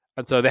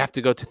 And so they have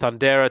to go to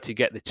Thundera to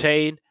get the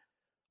chain.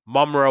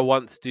 Mumra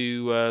wants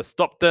to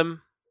stop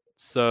them.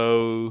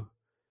 So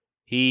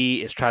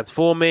he is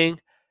transforming.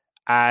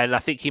 And I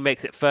think he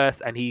makes it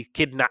first, and he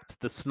kidnaps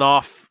the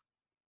Snarf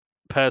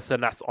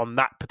person that's on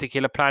that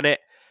particular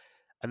planet.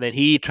 And then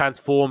he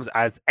transforms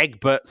as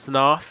Egbert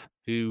Snarf,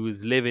 who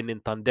was living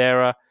in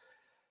Thundera.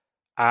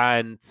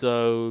 And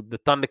so the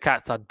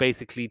Thundercats are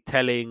basically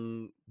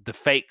telling the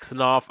fake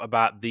Snarf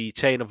about the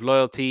Chain of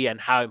Loyalty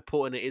and how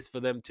important it is for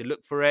them to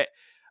look for it.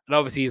 And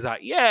obviously he's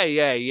like,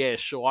 yeah,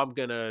 sure, I'm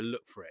going to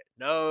look for it.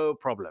 No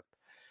problem.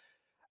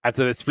 And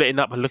so they're splitting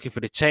up and looking for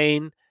the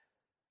chain.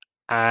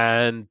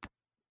 And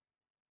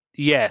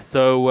yeah,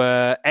 so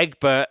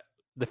Egbert,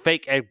 the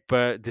fake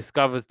Egbert,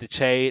 discovers the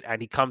chain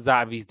and he comes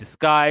out of his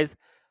disguise.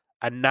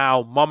 And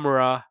now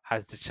Mumra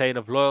has the Chain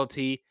of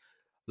Loyalty.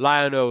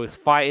 Lion-O is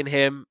fighting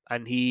him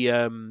and he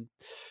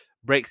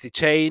breaks the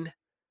chain.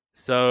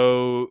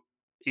 So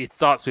it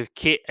starts with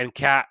Kit and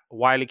Cat,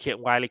 Wily Kit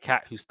and Wily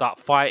Cat, who start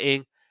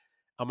fighting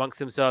amongst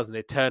themselves, and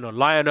they turn on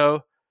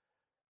Lion-O.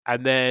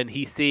 And then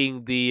he's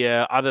seeing the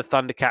other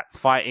Thundercats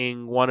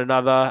fighting one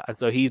another, and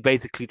so he's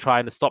basically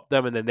trying to stop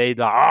them. And then they're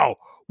like, "Oh,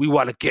 we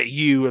want to get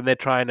you," and they're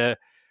trying to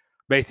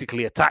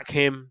basically attack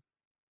him.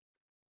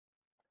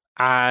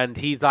 And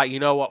he's like, "You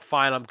know what?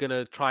 Fine, I'm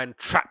gonna try and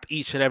trap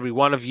each and every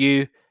one of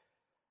you."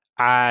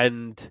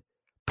 And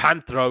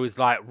Panthro is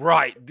like,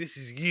 "Right, this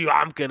is you.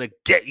 I'm gonna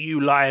get you,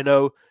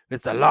 Lion-O.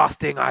 It's the last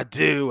thing I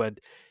do." And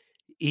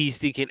he's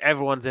thinking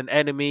everyone's an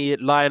enemy.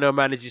 Lion-O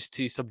manages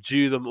to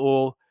subdue them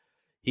all.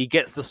 He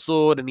gets the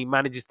sword and he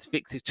manages to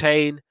fix his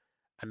chain.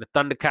 And the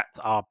Thundercats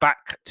are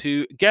back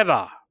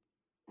together.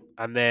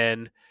 And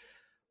then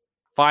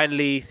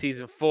finally,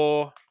 season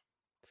 4,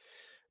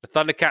 the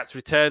Thundercats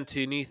return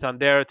to New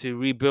Thundera to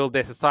rebuild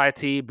their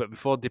society. But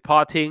before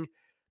departing,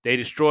 they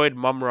destroyed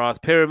Mumra's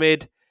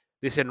pyramid.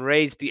 This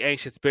enraged the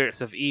ancient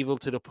spirits of evil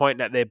to the point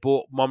that they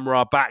brought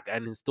Mumra back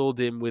and installed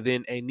him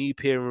within a new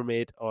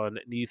pyramid on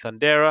New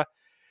Thundera.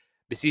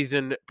 The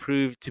season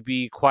proved to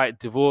be quite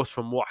divorced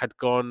from what had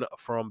gone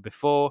from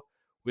before,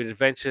 with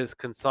adventures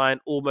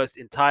consigned almost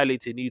entirely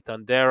to New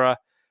Thundera,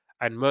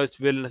 and most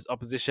villainous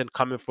opposition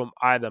coming from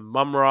either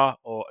Mumra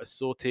or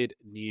assorted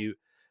new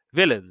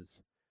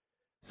villains.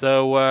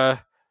 So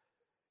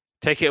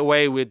take it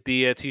away with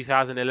the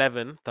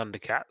 2011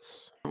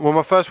 Thundercats. Well,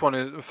 my first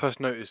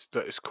note is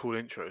that it's a cool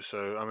intro,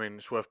 so I mean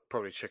it's worth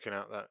probably checking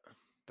out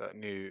that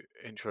new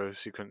intro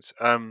sequence.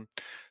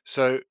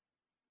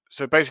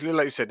 So basically,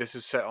 like you said, this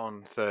is set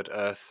on Third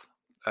Earth,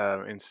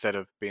 instead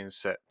of being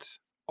set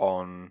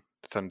on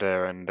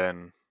Thundera and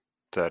then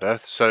Third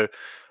Earth. So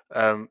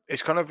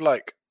it's kind of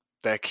like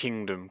their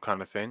kingdom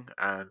kind of thing,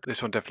 and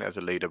this one definitely has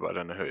a leader, but I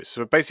don't know who it is.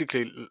 So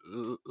basically,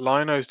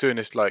 Lion-O's doing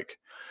this like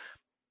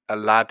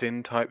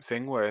Aladdin type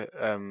thing where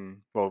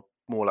well,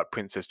 more like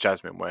Princess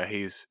Jasmine, where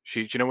do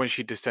you know when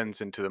she descends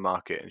into the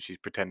market and she's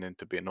pretending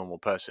to be a normal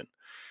person?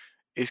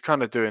 He's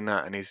kind of doing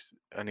that, and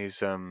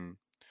he's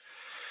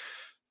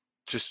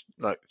just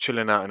like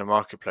chilling out in a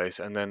marketplace,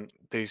 and then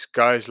these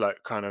guys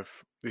like kind of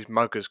these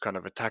muggers kind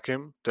of attack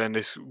him. Then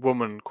this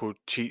woman called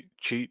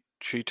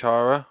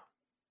Chitara,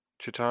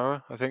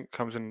 I think,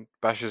 comes and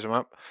bashes him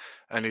up,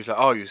 and he's like,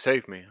 "Oh, you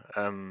saved me."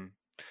 And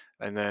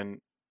then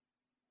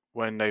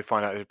when they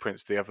find out he's a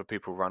prince, the other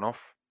people run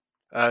off.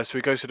 So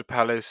he goes to the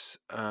palace,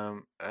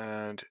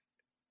 and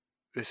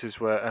this is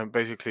where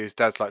basically his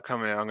dad's like,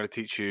 "Come in, I'm going to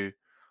teach you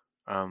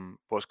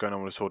what's going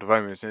on with the Sword of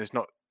Omens." And it's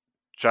not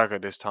Jagger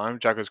this time.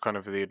 Jagger's kind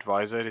of the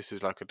advisor. This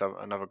is like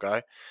another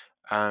guy,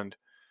 and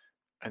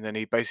then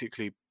he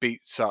basically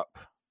beats up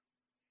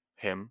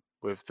him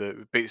with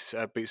the beats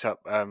up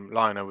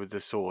Lionel with the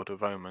sword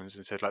of omens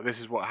and says like, this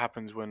is what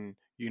happens when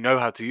you know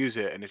how to use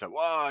it. And he's like,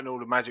 wow, and all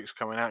the magic's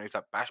coming out. And he's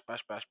like, bash,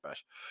 bash, bash,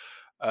 bash.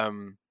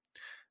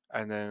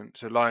 And then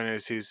so Lionel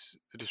sees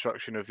the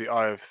destruction of the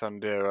Eye of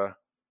Thundera.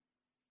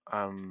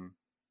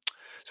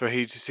 So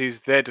he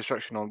sees their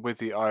destruction on with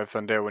the Eye of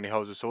Thundera when he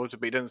holds the sword,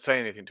 but he doesn't say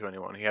anything to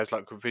anyone. He has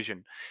like a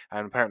vision,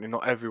 and apparently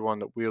not everyone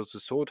that wields the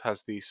sword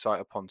has the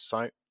sight upon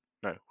sight.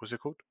 No, what's it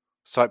called?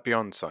 Sight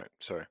beyond sight.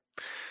 Sorry.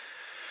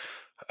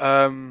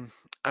 And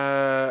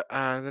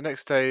the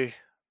next day,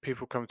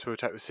 people come to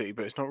attack the city,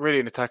 but it's not really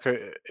an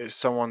attacker. It's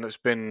someone that's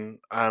been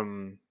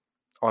on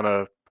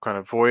a kind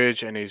of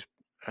voyage, and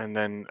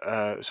then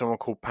someone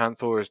called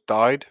Panther has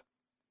died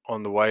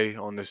on the way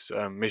on this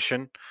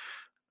mission,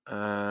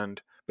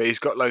 but he's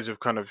got loads of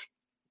kind of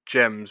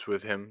gems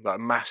with him, like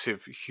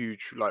massive,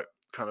 huge, like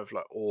kind of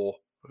like ore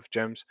of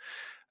gems.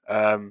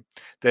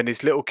 Then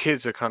his little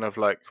kids are kind of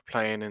like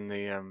playing in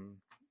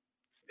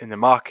the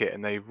market,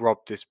 and they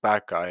robbed this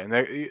bad guy, and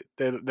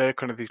they're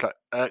kind of these like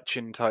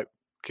urchin type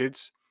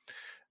kids,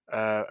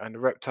 and the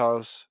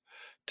reptiles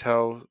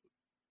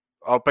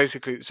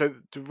basically, so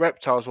the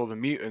reptiles or the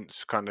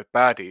mutants kind of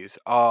baddies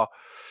are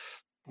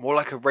more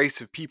like a race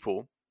of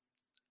people,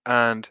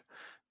 and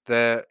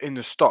they're in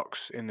the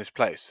stocks in this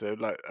place. So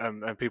like,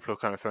 and people are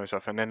kind of throwing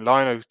stuff, and then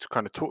Lino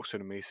kind of talks to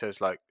them, and he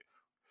says like,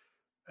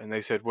 and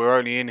they said, we're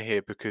only in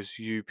here because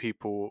you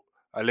people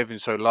are living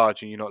so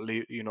large, and you're not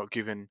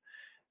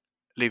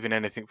leaving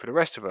anything for the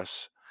rest of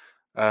us.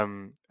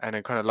 And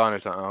then kind of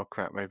Lino's like, oh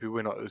crap, maybe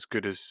we're not as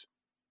good as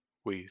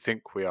we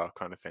think we are,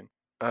 kind of thing.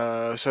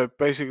 So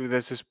basically,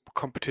 there's this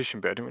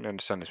competition bit. I didn't really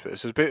understand this bit.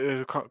 So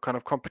there's a kind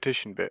of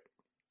competition bit,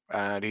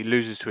 and he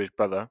loses to his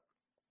brother.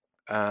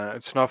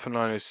 Snarf and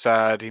Lino is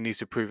sad. He needs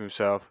to prove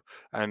himself,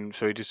 and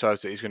so he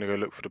decides that he's going to go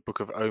look for the Book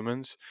of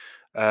Omens.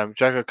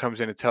 Jagger comes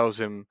in and tells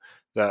him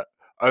that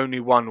only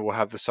one will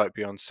have the sight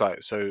beyond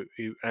sight. So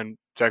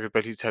Jagger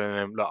basically telling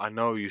him, look, I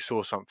know you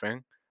saw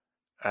something,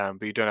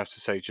 but you don't have to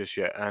say just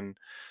yet. And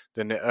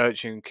then the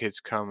urchin kids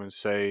come and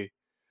say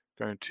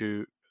they're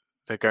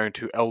going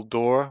to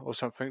Eldora or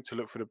something to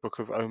look for the Book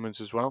of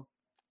Omens as well.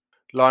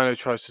 Lino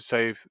tries to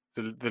save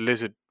the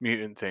lizard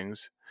mutant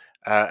things,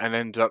 and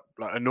ends up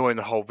like annoying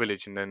the whole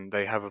village, and then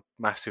they have a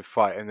massive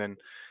fight, and then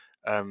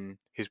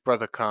his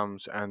brother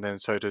comes, and then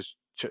so does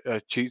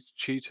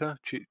Cheetah,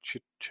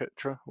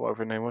 whatever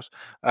her name was.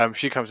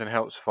 She comes and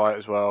helps fight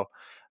as well.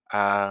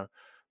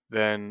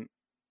 Then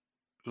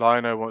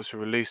Lino wants to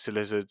release the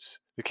lizards.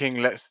 The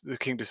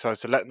king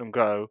decides to let them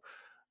go,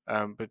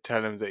 but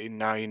tell him that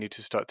now you need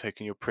to start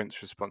taking your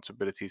prince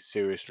responsibilities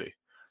seriously.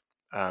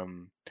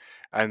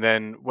 And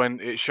then when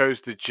it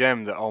shows the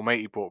gem that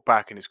Almighty brought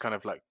back, and it's kind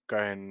of like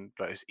going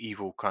like this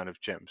evil kind of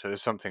gem. So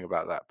there's something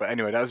about that. But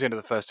anyway, that was the end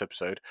of the first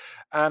episode,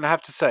 and I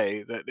have to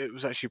say that it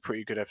was actually a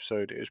pretty good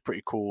episode. It was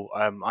pretty cool.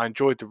 I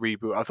enjoyed the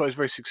reboot. I thought it was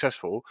very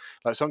successful.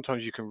 Like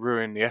sometimes you can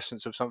ruin the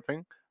essence of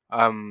something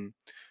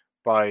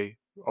by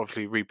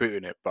obviously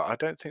rebooting it, but I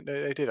don't think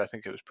they did. I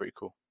think it was pretty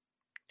cool.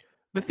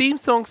 The theme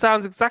song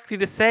sounds exactly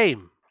the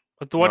same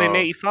as the one in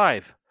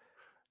 '85.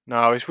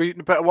 No, it's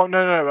but well,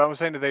 no. I'm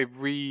saying that they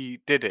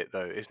redid it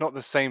though. It's not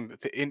the same.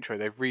 The intro,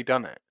 they've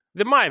redone it.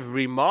 They might have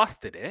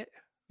remastered it.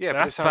 Yeah, but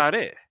that's about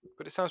it.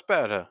 But it sounds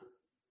better.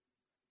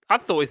 I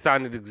thought it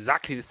sounded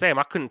exactly the same.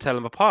 I couldn't tell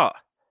them apart.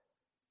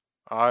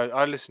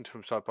 I listened to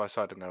them side by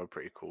side, and they were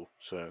pretty cool.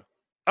 So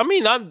I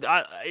mean,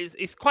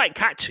 it's quite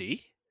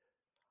catchy,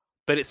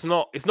 but it's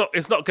not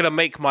gonna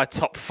make my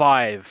top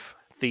 5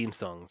 theme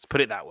songs.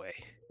 Put it that way.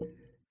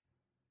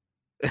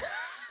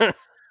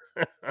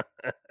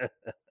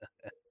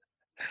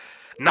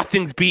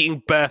 Nothing's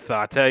beating Bertha,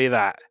 I tell you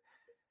that.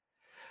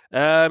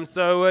 Yeah,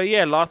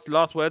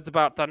 last words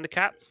about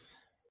Thundercats.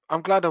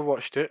 I'm glad I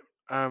watched it.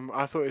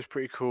 I thought it was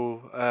pretty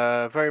cool.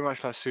 Very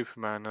much like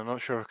Superman. I'm not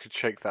sure I could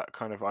shake that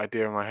kind of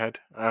idea in my head.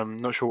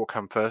 Not sure what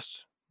came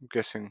first. I'm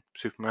guessing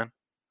Superman.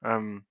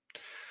 But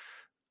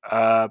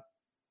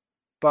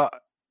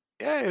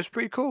yeah, it was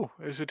pretty cool.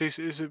 It's a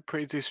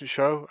pretty decent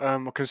show. I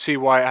can see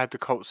why it had the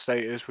cult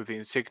status with the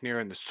insignia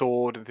and the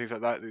sword and things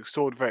like that. The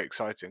sword very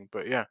exciting,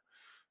 but yeah,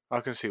 I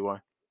can see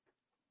why.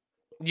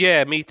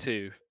 Yeah, me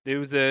too. It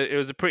was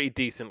a pretty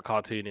decent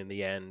cartoon in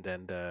the end,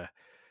 and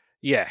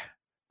yeah,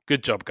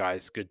 good job,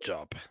 guys. Good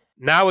job.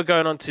 Now we're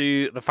going on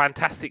to the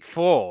Fantastic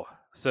Four.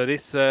 So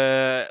this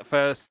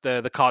first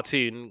the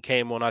cartoon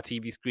came on our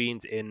TV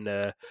screens in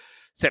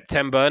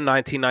September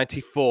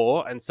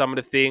 1994, and some of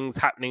the things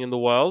happening in the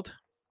world.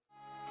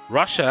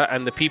 Russia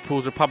and the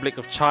People's Republic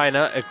of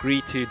China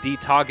agree to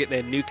de-target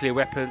their nuclear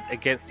weapons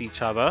against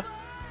each other.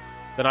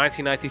 The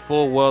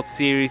 1994 World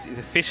Series is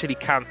officially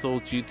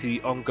cancelled due to the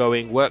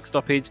ongoing work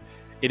stoppage.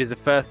 It is the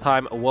first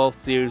time a World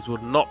Series will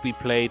not be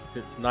played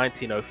since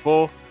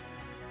 1904.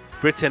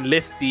 Britain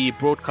lifts the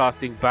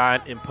broadcasting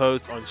ban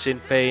imposed on Sinn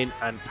Féin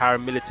and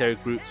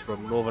paramilitary groups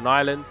from Northern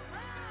Ireland.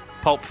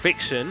 Pulp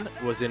Fiction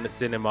was in the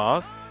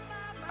cinemas.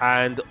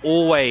 And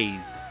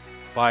Always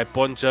by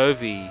Bon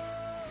Jovi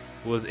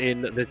was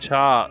in the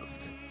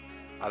charts.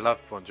 I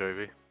love Bon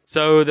Jovi.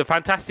 So the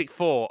Fantastic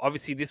Four,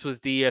 obviously this was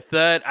the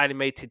third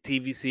animated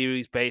TV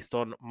series based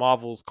on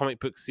Marvel's comic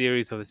book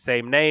series of the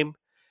same name.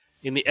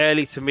 In the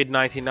early to mid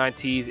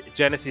 1990s,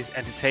 Genesis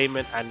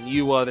Entertainment and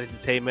New World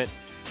Entertainment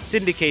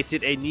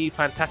syndicated a new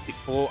Fantastic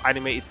Four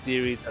animated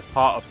series as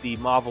part of the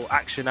Marvel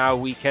Action Hour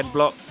weekend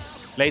block,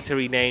 later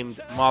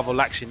renamed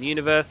Marvel Action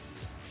Universe,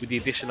 with the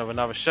addition of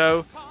another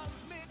show.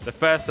 The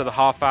first of the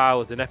half hour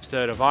was an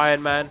episode of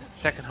Iron Man,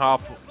 second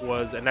half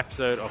was an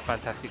episode of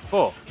Fantastic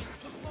Four.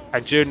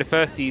 And during the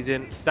first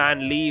season,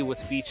 Stan Lee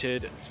was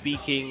featured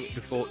speaking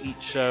before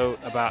each show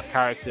about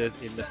characters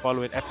in the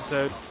following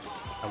episode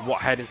and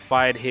what had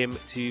inspired him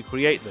to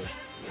create them.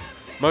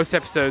 Most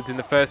episodes in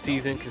the first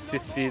season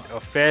consisted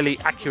of fairly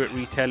accurate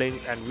retelling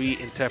and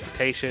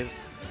reinterpretations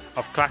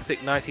of classic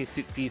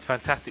 1960s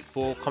Fantastic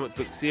Four comic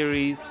book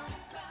series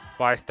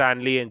by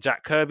Stan Lee and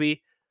Jack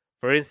Kirby.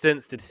 For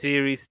instance, the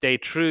series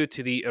stayed true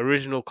to the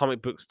original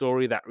comic book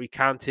story that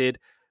recounted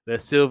the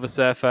Silver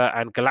Surfer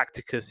and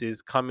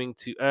Galactus's coming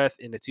to Earth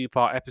in a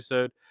two-part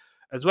episode,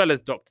 as well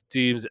as Doctor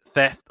Doom's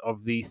theft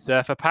of the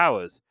Surfer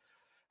powers.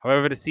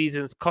 However, the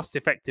season's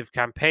cost-effective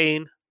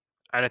campaign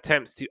and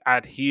attempts to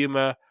add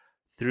humor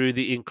through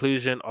the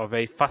inclusion of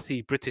a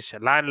fussy British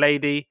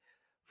landlady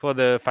for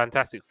the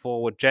Fantastic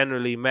Four were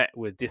generally met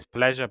with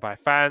displeasure by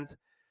fans,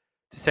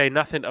 to say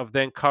nothing of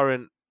then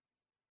current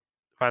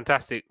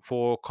Fantastic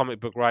Four comic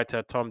book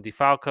writer Tom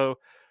DeFalco,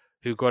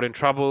 who got in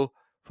trouble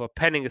for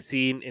penning a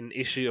scene in an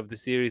issue of the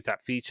series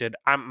that featured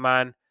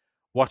Ant-Man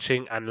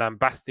watching and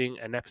lambasting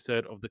an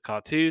episode of the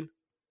cartoon.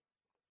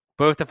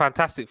 Both the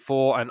Fantastic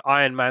Four and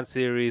Iron Man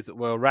series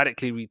were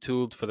radically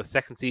retooled for the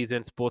second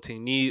season,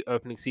 sporting new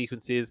opening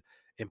sequences,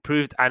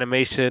 improved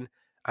animation,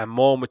 and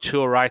more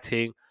mature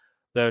writing,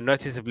 though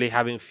noticeably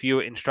having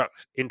fewer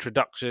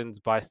introductions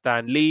by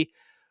Stan Lee,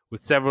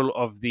 with several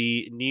of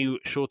the new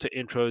shorter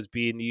intros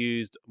being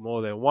used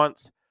more than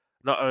once.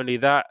 Not only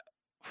that,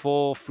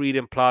 4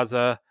 Freedom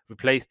Plaza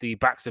replaced the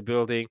Baxter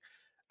Building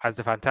as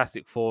the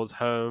Fantastic Four's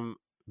home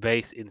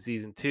base in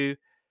season 2.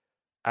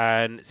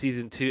 And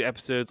season 2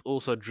 episodes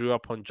also drew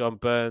upon John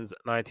Byrne's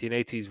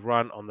 1980s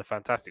run on the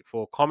Fantastic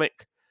Four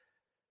comic.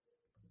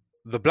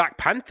 The Black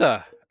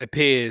Panther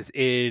appears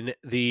in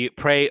the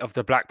Prey of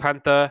the Black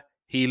Panther.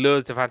 He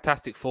lures the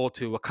Fantastic Four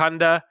to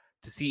Wakanda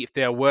to see if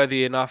they are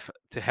worthy enough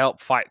to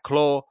help fight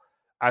Klaw.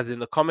 As in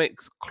the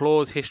comics,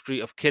 Klaw's history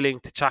of killing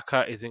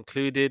T'Chaka is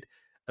included,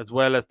 as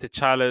well as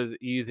T'Challa's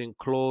using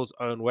Klaw's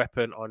own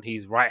weapon on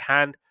his right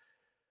hand.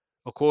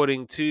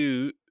 According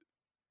to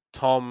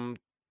Tom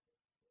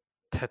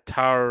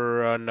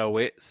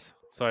Tataranowitz,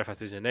 sorry if I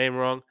said your name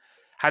wrong,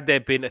 had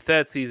there been a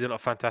third season of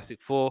Fantastic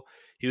Four,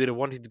 he would have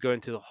wanted to go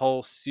into the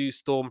whole Sue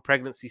Storm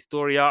pregnancy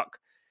story arc.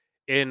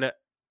 In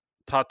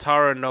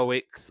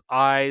Tataraноwicz's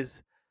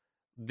eyes,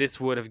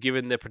 this would have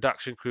given the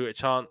production crew a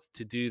chance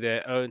to do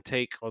their own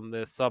take on the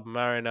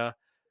Submariner,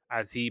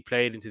 as he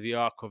played into the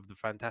arc of the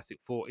Fantastic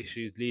Four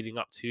issues leading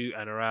up to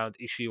and around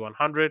issue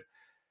 100.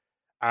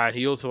 And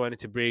he also wanted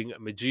to bring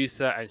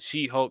Medusa and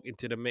She-Hulk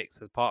into the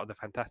mix as part of the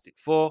Fantastic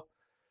Four.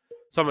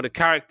 Some of the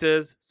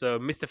characters, so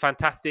Mr.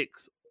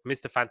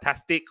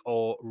 Fantastic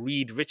or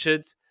Reed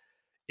Richards.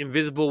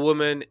 Invisible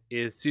Woman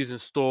is Susan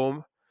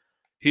Storm.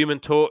 Human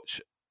Torch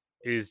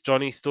is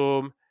Johnny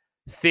Storm.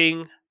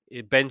 Thing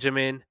is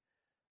Benjamin.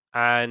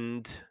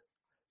 And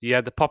you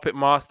had the Puppet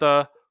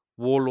Master,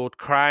 Warlord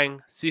Krang,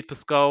 Super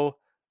Skull,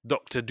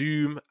 Doctor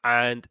Doom,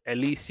 and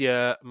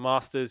Alicia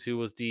Masters, who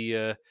was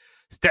the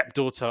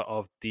stepdaughter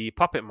of the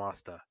Puppet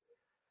Master.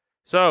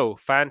 So,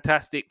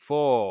 Fantastic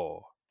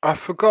Four. I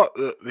forgot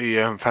that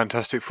the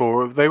Fantastic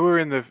Four, they were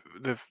in the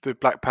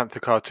Black Panther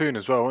cartoon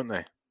as well, weren't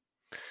they?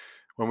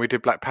 When we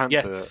did Black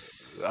Panther,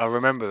 Yes. I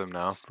remember them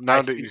now. Now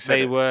I that you think said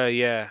they it. were,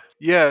 yeah.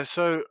 Yeah,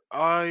 so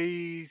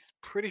I'm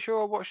pretty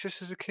sure I watched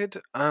this as a kid.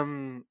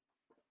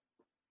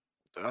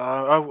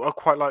 I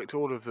quite liked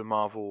all of the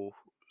Marvel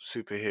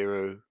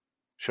superhero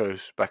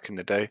shows back in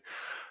the day.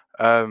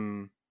 I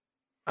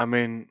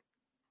mean,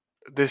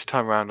 this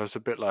time around, I was a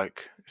bit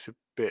like, it's a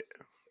bit.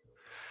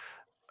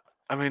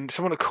 I mean,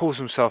 someone that calls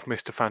himself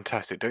Mr.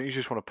 Fantastic, don't you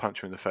just want to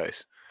punch him in the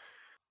face?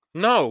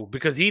 No,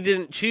 because he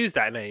didn't choose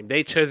that name.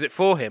 They chose it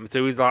for him.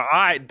 So he's like, all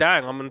right,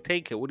 dang, I'm going to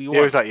take it. What do you He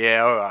was want? like,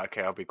 yeah, all right,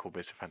 okay, I'll be called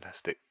Mr.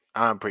 Fantastic.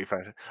 I'm pretty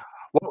fantastic.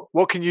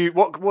 What's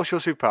your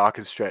superpower? I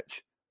can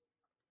stretch.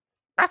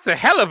 That's a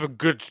hell of a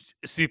good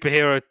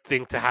superhero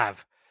thing to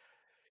have.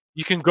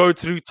 You can go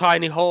through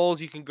tiny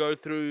holes. You can go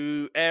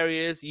through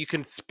areas. You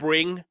can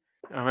spring.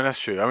 I mean, that's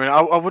true. I mean,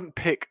 I wouldn't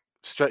pick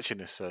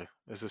stretchiness though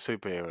as a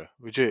superhero.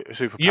 Would you? A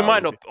superpower? You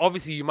might would not,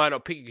 obviously, you might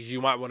not pick because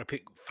you might want to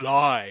pick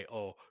fly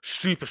or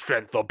super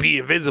strength or be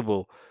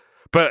invisible.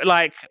 But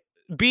like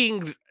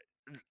being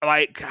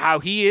like how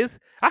he is,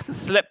 that's a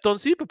slept on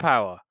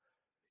superpower.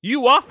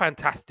 You are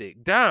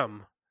fantastic.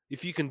 Damn.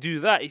 If you can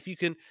do that, if you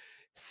can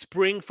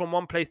spring from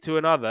one place to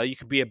another, you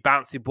could be a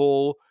bouncy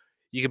ball.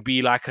 You can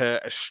be like a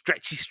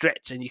stretchy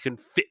stretch and you can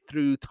fit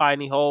through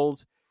tiny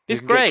holes. You It's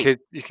can get great.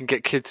 You can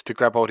get kids to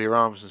grab hold of your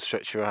arms and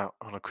stretch you out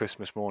on a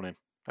Christmas morning.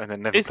 and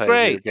then never It's play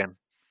with you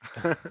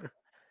great. again.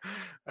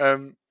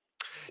 um,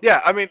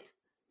 yeah, I mean,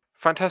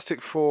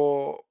 Fantastic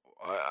Four.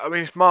 I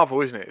mean, it's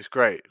Marvel, isn't it? It's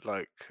great.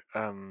 But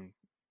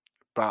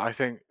I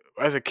think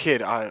as a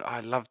kid,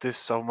 I loved this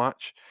so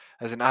much.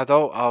 As an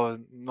adult, I was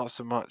not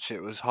so much.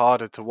 It was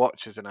harder to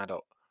watch as an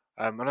adult.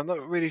 And I'm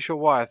not really sure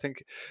why. I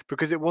think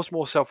because it was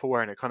more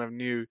self-aware and it kind of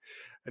knew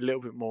a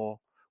little bit more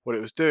what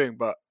it was doing.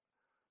 But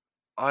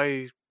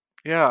I,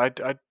 yeah,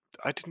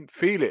 I didn't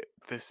feel it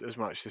this as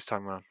much this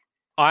time around.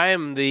 I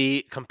am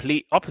the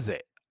complete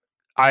opposite.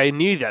 I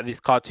knew that this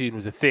cartoon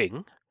was a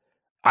thing.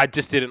 I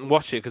just didn't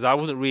watch it because I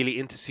wasn't really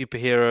into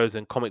superheroes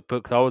and comic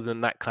books. I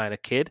wasn't that kind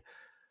of kid.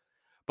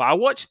 But I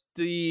watched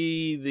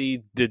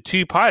the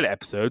two pilot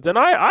episodes, and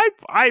I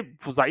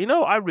was like,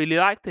 I really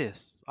like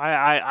this.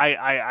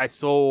 I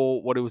saw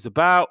what it was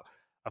about.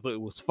 I thought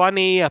it was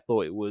funny. I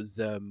thought it was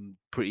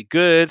pretty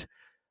good.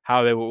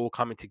 How they were all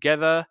coming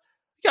together.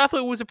 Yeah, I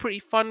thought it was a pretty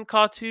fun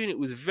cartoon. It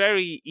was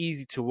very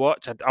easy to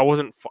watch.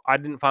 I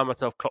didn't find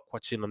myself clock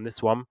watching on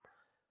this one.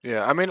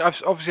 Yeah, I mean,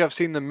 I've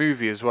seen the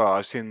movie as well.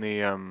 I've seen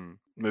the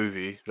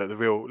movie, like the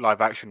real live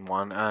action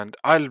one, and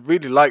I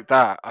really like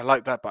that. I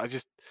like that, but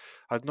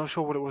I'm not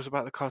sure what it was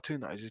about the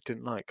cartoon that I just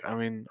didn't like. I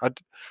mean,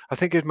 I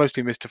think it's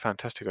mostly Mr.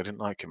 Fantastic. I didn't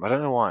like him. I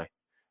don't know why.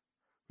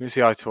 We didn't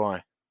see eye to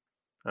eye.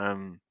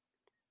 Um,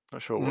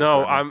 Not sure what's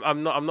No, going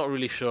on. I'm not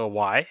really sure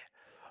why.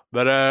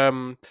 But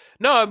no,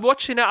 I'm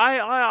watching it.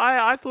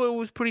 I thought it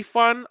was pretty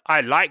fun.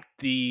 I liked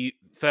the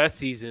first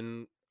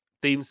season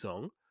theme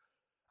song.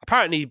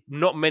 Apparently,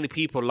 not many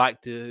people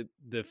liked the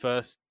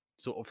first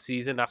sort of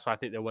season. That's why I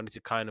think they wanted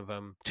to kind of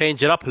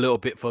change it up a little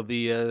bit for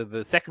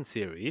the second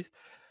series.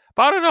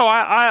 But I don't know.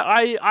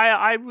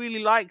 I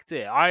really liked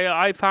it.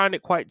 I found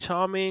it quite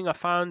charming. I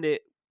found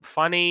it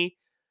funny.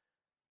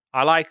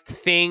 I liked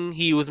Thing.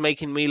 He was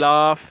making me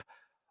laugh.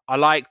 I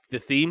liked the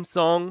theme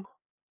song.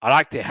 I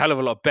liked it a hell of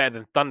a lot better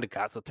than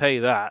Thundercats. I'll tell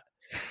you that.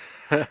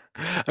 I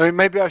mean,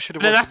 maybe I should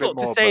have But then watched a that's bit not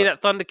to more, say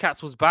but that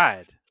Thundercats was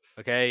bad.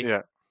 Okay.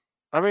 yeah.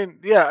 I mean,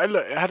 yeah.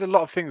 Look, it had a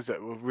lot of things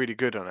that were really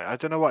good on it. I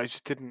don't know why I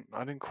just didn't.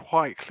 I didn't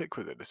quite click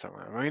with it this time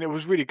around. I mean, it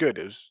was really good.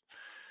 It was.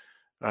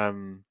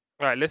 Um,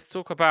 All right. Let's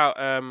talk about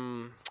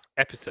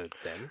episodes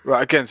then.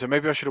 Right, again, so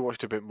maybe I should have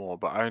watched a bit more,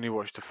 but I only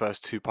watched the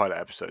first two pilot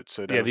episodes.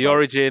 So there Yeah, was the like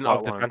origin part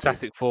of the one and two.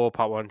 Fantastic Four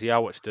Part One. Yeah, I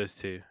watched those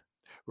two.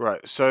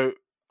 Right. So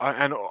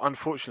and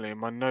unfortunately, in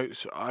my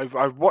notes,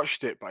 I've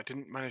watched it, but I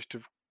didn't manage to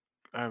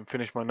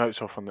finish my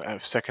notes off on the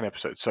second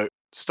episode. So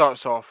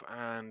starts off,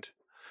 and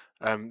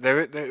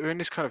they're in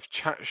this kind of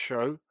chat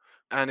show,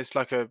 and it's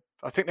like I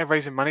think they're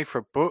raising money for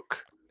a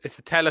book. It's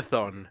a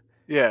telethon.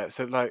 Yeah.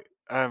 So like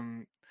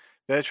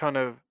they're trying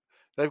to.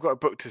 They've got a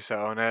book to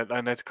sell,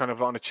 and they're kind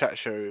of on a chat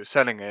show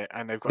selling it,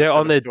 and they've got to They're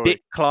tell on a the story.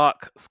 Dick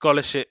Clark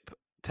Scholarship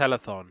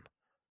Telethon.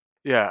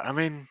 Yeah, I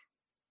mean,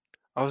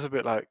 I was a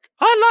bit like,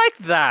 I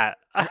like that.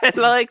 I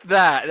like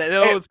that.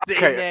 They're all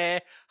sitting okay,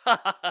 there.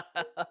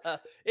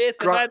 It's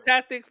the gra-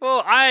 Fantastic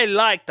Four. I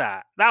like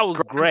that. That was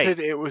great. granted,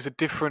 it was a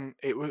different.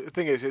 It was the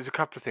thing is, it's a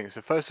couple of things.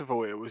 So first of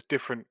all, it was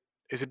different.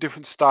 It's a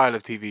different style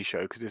of TV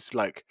show because it's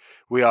like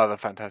we are the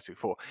Fantastic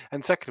Four,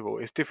 and second of all,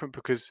 it's different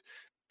because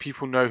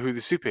people know who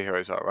the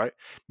superheroes are, right?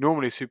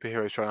 Normally,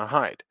 superheroes trying to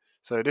hide.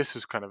 So this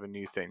was kind of a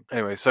new thing.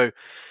 Anyway, so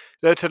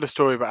they tell a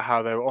story about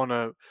how they were on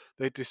a.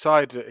 They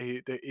decide that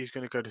he's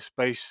going to go to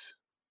space.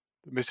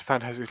 Mr.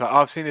 Fantastic's like,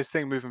 I've seen this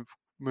thing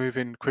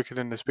moving quicker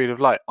than the speed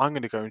of light. I'm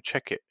going to go and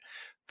check it.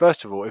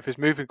 First of all, if it's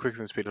moving quicker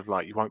than the speed of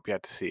light, you won't be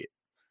able to see it,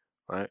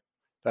 right?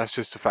 That's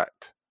just a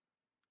fact.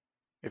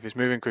 If it's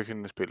moving quicker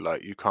than the speed of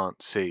light, you can't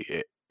see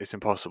it. It's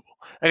impossible.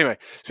 Anyway,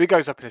 so he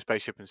goes up in a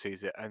spaceship and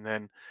sees it, and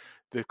then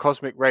the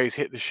cosmic rays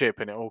hit the ship,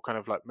 and it all kind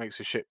of like makes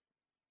the ship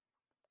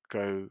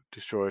go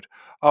destroyed.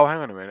 Oh, hang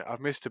on a minute.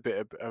 I've missed a bit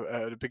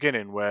at the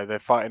beginning where they're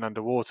fighting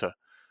underwater.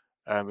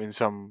 In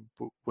some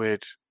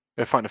weird.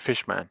 They find a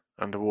fish man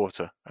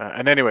underwater,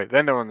 and anyway,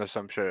 then they're on the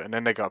some show, and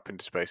then they go up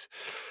into space.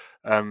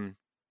 The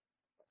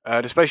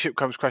spaceship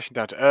comes crashing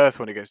down to Earth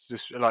when it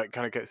gets kind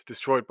of gets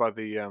destroyed by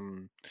the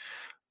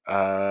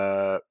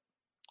uh,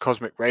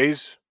 cosmic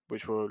rays,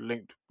 which were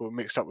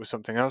mixed up with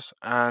something else,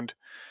 and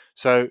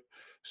so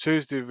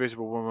Sue's the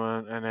Invisible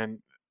Woman, and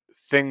then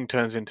Thing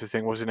turns into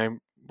Thing. What's his name?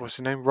 What's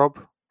his name? Rob?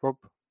 Rob?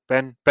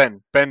 Ben?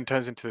 Ben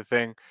turns into the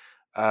Thing.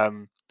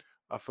 Um,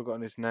 I've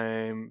forgotten his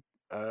name.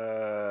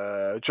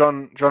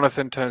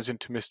 Jonathan turns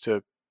into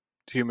Mr.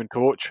 Human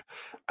Torch,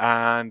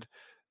 and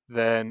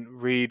then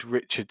Reed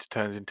Richards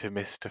turns into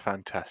Mr.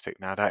 Fantastic.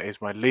 Now that is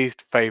my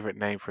least favorite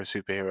name for a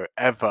superhero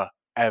ever,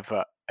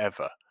 ever,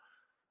 ever.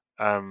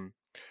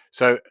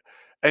 So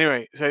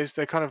anyway, so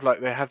they kind of like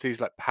they have these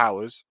like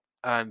powers,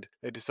 and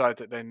they decide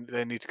that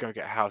they need to go and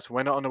get a house.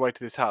 When they're on the way to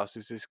this house,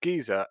 there's this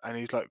geezer, and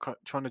he's like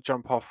trying to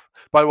jump off.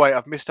 By the way,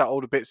 I've missed out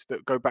all the bits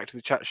that go back to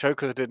the chat show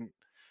because I didn't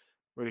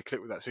really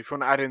click with that. So if you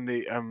want to add in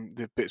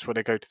the bits where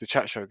they go to the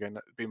chat show again,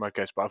 that'd be my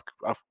guess. But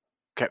I've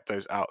kept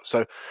those out.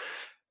 So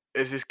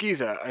there's this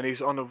geezer, and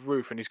he's on the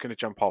roof, and he's going to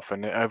jump off,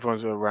 and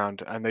everyone's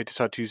around, and they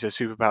decide to use their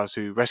superpowers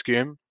to rescue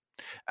him.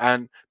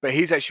 But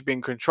he's actually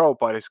being controlled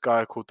by this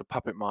guy called the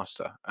Puppet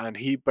Master, and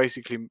he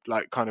basically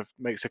like kind of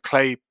makes a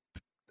clay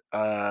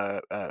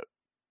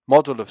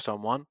model of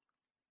someone,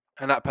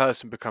 and that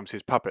person becomes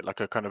his puppet, like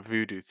a kind of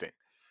voodoo thing.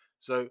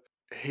 So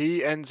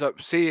he ends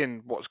up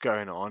seeing what's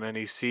going on, and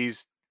he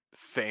sees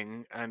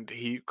Thing, and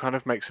he kind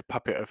of makes a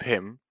puppet of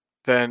him.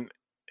 Then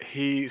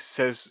he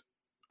says,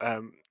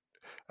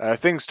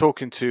 Thing's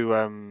talking to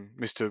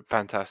Mr.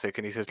 Fantastic,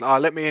 and he says,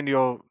 let me in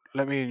your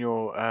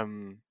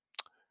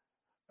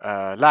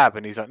lab."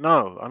 And he's like,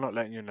 "No, I'm not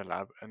letting you in the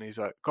lab." And he's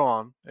like, "Go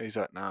on." And he's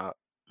like, "No,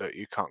 look,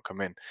 you can't come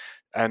in."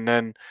 And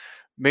then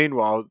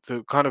meanwhile,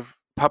 the kind of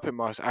puppet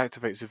master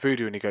activates the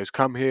voodoo, and he goes,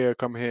 "Come here,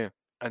 come here."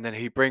 And then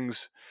he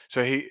brings,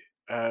 so he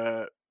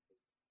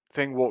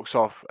Thing walks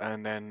off,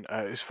 and then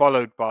is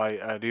followed by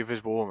the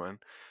Invisible Woman,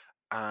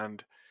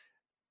 and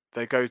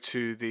they go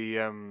to the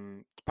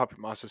puppet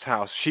master's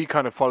house. She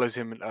kind of follows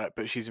him,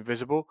 but she's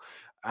invisible.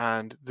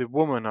 And the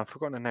woman, I've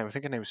forgotten her name. I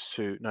think her name's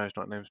Sue. No, it's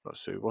not. Name's not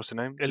Sue. What's her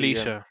name? The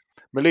Alicia.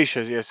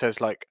 Militia. Yeah, says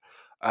like,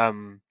 I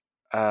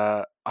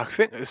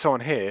think there's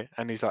someone here,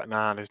 and he's like,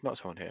 "Nah, there's not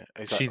someone here." And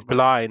he's like, She's "But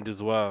blind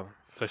as well,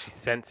 so she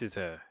senses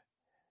her.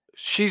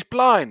 she's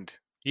blind."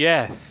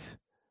 Yes.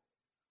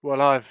 Well,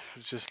 I've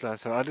just learned,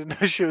 so I didn't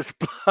know she was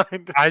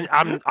blind.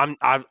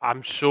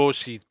 I'm sure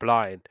she's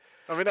blind.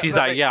 I mean, She's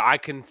that like, makes, yeah, I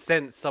can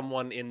sense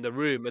someone in the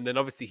room, and then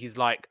obviously he's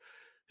like,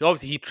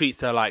 obviously he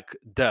treats her like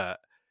dirt.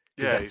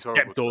 She's yeah, a he's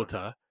horrible to her.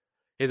 stepdaughter.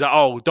 He's like,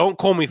 oh, don't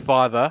call me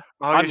father.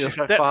 Oh yeah, I'm your she's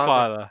like, "Father."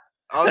 stepfather.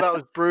 Oh, that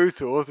was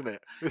brutal, wasn't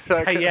it? It's He's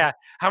like, like, yeah.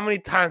 How many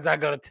times I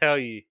gotta tell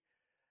you?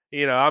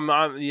 You know,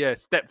 I'm yeah,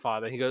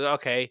 stepfather. He goes,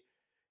 okay.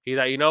 He's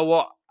like, you know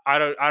what? I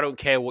don't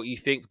care what you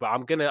think, but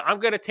I'm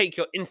gonna take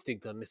your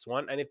instinct on this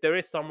one. And if there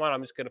is someone,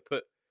 I'm just gonna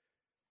put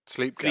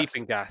sleep gas.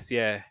 sleeping gas.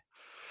 Yeah.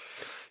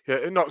 Yeah,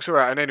 it knocks her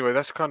out. And anyway,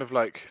 that's kind of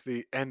like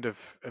the end of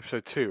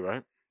episode 2,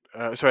 right?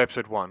 Sorry,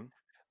 episode 1.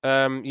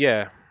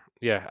 Yeah.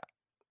 Yeah.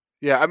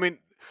 Yeah, I mean,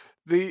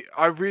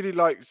 I really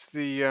liked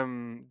the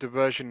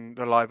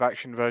live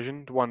action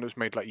version, the one that was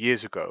made like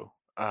years ago.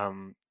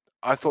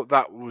 I thought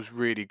that was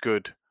really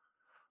good.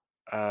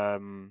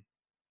 Um,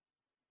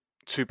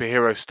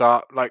 Superhero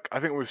start. Like I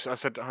think I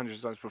said hundreds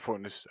of times before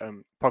in this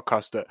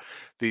podcast that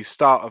the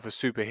start of a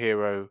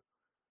superhero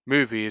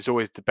movie is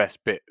always the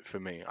best bit for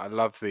me. I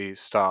love the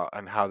start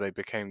and how they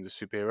became the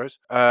superheroes.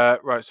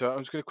 Right, so I'm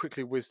just going to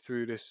quickly whiz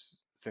through this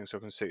thing so I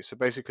can see. So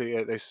basically,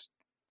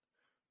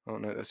 oh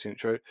no, that's the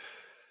intro.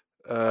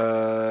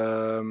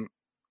 Um,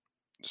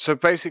 so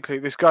basically,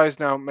 this guy's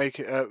now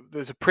making.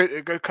 There's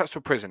it cuts to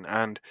a prison,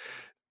 and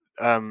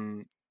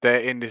they're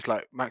in this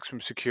like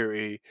maximum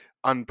security,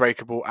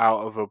 unbreakable,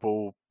 out of a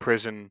ball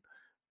prison,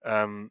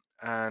 and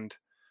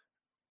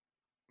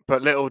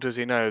but little does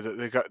he know that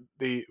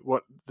the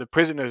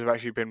prisoners have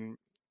actually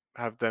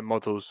have their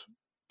models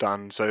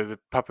done. So the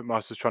puppet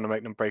master's trying to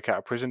make them break out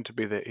of prison to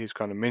be his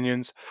kind of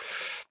minions.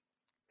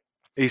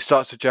 He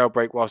starts a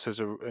jailbreak whilst there's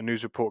a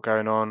news report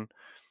going on.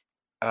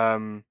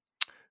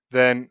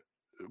 Then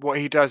what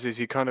he does is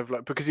he kind of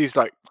like, because he's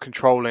like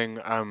controlling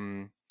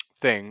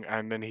Thing,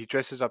 and then he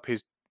dresses up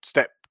his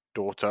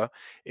stepdaughter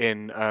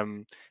in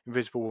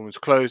Invisible Woman's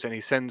clothes, and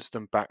he sends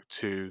them back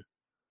to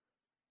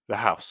the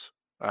house,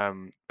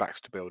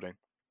 Baxter Building.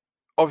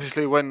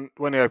 Obviously, when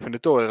they open the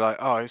door, they're like,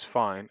 "Oh, it's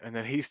fine," and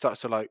then he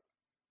starts to like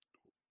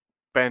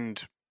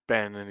bend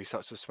Ben, and he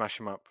starts to smash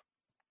him up,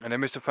 and then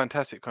Mr.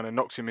 Fantastic kind of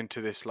knocks him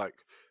into this like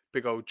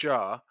big old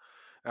jar,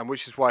 and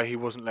which is why he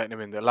wasn't letting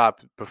him in the lab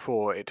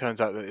before. It turns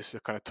out that it's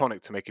a kind of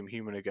tonic to make him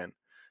human again.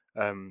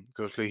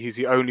 Because he's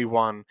the only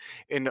one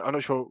I'm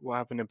not sure what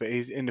happened, but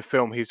he's in the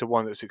film. He's the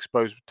one that's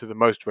exposed to the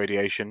most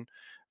radiation,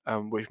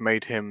 which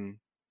made him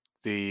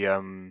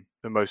the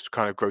most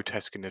kind of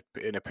grotesque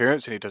in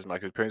appearance, and he doesn't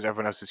like his appearance.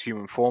 Everyone else is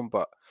human form,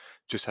 but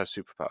just has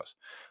superpowers.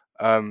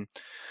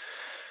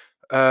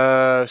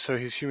 So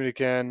he's human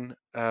again.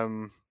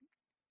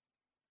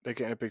 They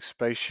get in a big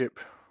spaceship.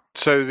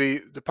 So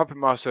the puppet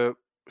master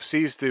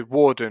sees the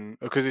warden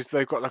because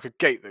they've got like a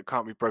gate that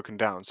can't be broken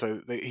down. So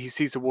he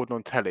sees the warden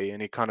on telly,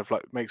 and he kind of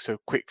like makes a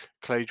quick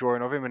clay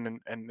drawing of him, and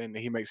then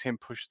he makes him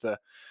push the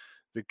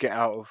get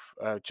out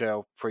of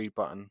jail free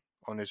button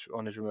on his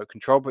remote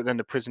control. But then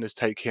the prisoners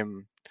take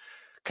him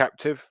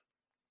captive.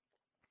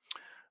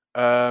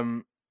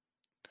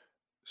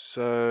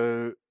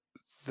 So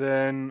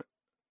then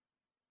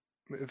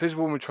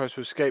Invisible Woman tries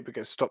to escape but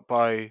gets stopped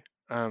by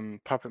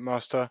Puppet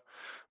Master.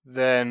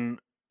 Then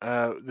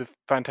the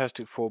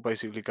Fantastic Four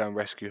basically go and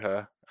rescue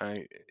her.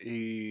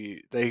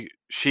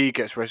 She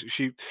gets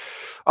rescued.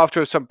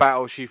 After some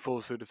battle, she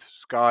falls through the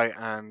sky,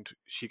 and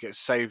she gets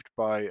saved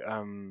by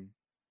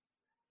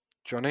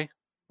Johnny.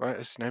 Right,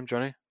 that's his name,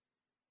 Johnny.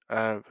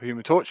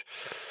 Human Torch.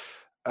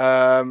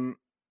 Then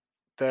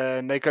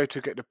they go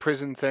to get the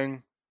prison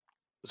thing.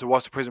 So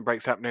whilst the prison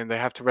break's happening, they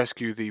have to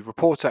rescue the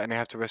reporter, and they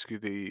have to rescue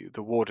the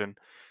warden.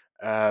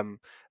 And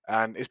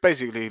it's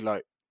basically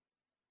like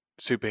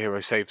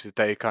superhero saves the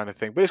day kind of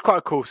thing. But it's quite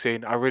a cool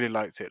scene. I really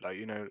liked it. Like,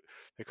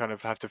 they kind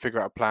of have to figure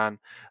out a plan.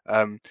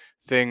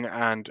 Thing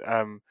and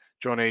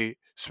Johnny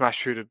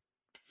smash through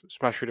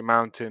smash through the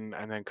mountain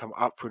and then come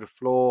up through the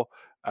floor,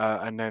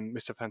 and then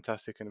Mr.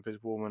 Fantastic and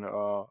Invisible Woman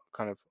are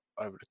kind of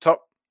over the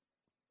top.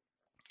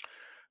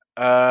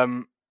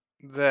 Um,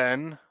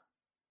 then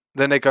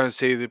they go and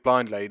see the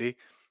blind lady,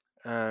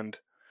 and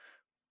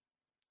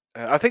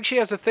I think she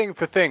has a thing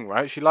for Thing,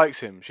 right? She likes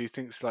him. She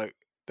thinks like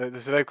so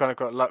they've kind of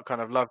got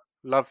kind of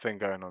love thing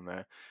going on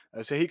there.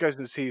 So he goes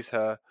and sees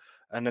her,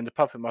 and then the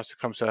puppet master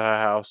comes to her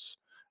house,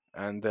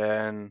 and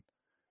then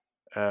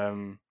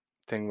um,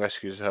 Thing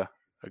rescues her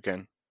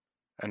again,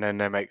 and then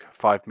they make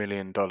 $5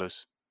 million.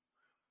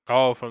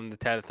 Oh, from the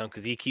telethon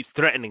because he keeps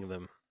threatening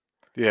them.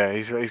 Yeah,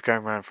 he's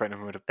going around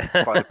threatening them with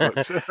a by the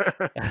books.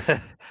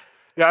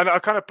 Yeah, and I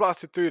kind of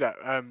blasted through that.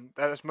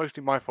 That's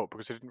mostly my fault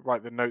because I didn't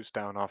write the notes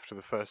down after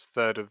the first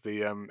third of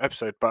the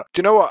episode. But do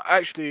you know what?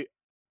 Actually,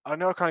 I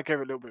know I kind of gave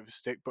it a little bit of a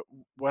stick, but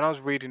when I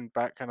was reading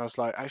back and I was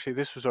like, actually,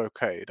 this was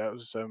okay. That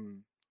was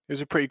it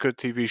was a pretty good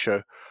TV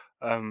show.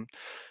 Um,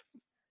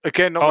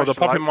 Again, not Oh, much the to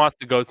puppet like.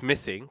 master goes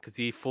missing because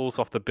he falls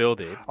off the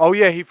building. Oh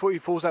yeah, he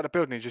falls out of the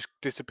building. He just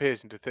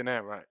disappears into thin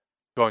air. Right.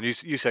 Go on. You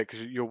say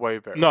because you're way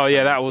better No, at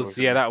yeah, telling that stories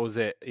was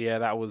than me. it. Yeah,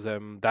 that was I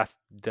think that's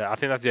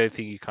the only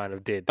thing you kind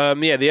of did.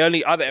 Yeah, the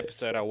only other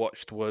episode I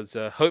watched was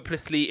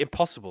Hopelessly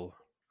Impossible,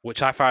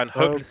 which I found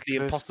hopelessly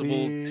impossible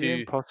Hopelessly to.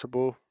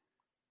 impossible.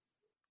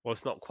 Well,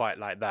 it's not quite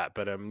like that,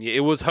 but yeah, it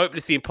was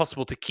hopelessly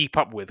impossible to keep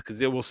up with because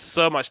there was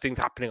so much things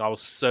happening. I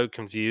was so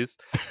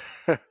confused.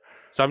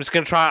 So I'm just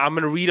gonna try. I'm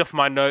gonna read off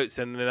my notes,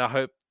 and then I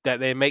hope that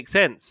they make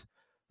sense.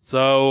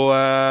 So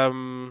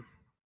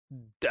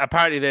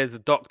apparently, there's a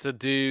Doctor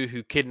Do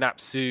who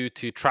kidnaps Sue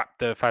to trap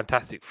the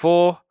Fantastic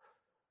Four,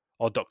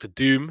 or Doctor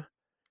Doom.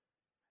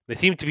 They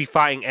seem to be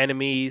fighting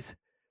enemies.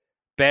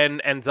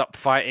 Ben ends up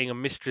fighting a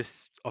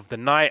Mistress of the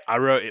Night. I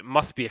wrote it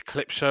must be a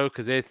clip show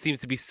because there seems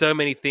to be so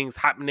many things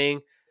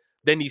happening.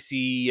 Then you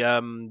see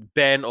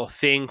Ben or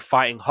Thing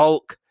fighting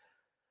Hulk,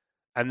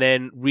 and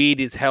then Reed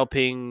is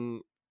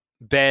helping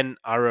Ben.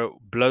 I wrote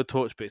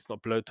Blowtorch, but it's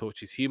not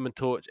Blowtorch, it's Human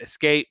Torch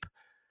escape.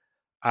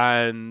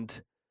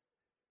 And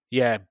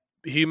yeah,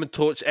 Human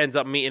Torch ends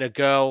up meeting a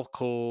girl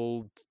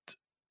called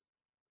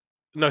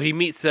no, he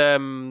meets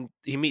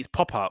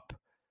Pop Up,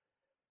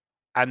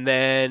 and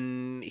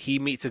then he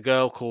meets a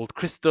girl called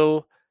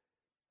Crystal,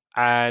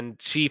 and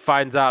she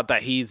finds out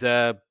that he's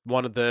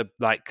one of the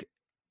like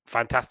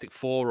Fantastic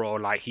Four, or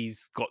like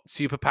he's got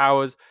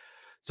superpowers.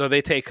 So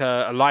they take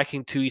a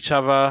liking to each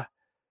other,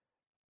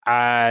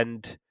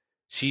 and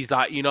she's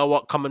like, you know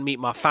what, come and meet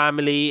my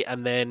family.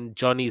 And then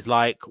Johnny's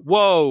like,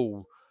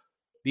 whoa,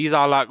 these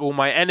are like all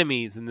my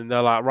enemies. And then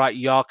they're like, right,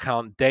 y'all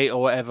can't date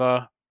or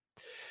whatever.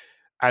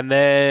 And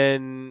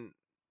then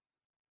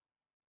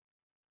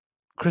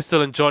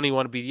Crystal and Johnny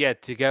want to be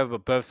together,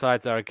 but both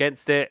sides are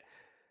against it.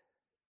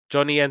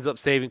 Johnny ends up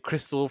saving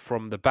Crystal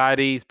from the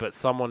baddies, but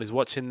someone is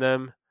watching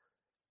them,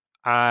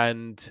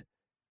 and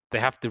they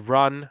have to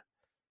run.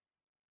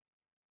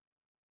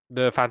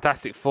 The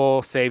Fantastic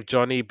Four save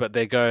Johnny, but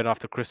they're going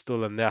after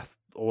Crystal, and that's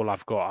all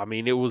I've got. I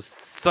mean, it was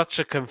such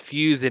a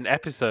confusing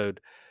episode.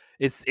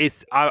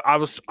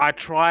 I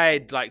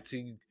tried like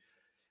to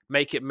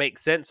make it make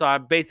sense. So I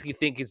basically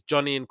think it's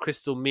Johnny and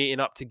Crystal meeting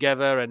up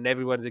together, and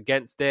everyone's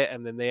against it,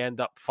 and then they end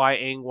up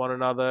fighting one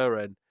another,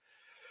 and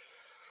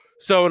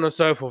so on and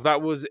so forth.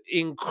 That was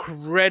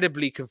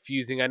incredibly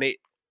confusing, and it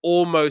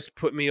almost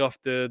put me off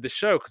the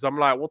show because I'm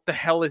like, what the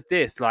hell is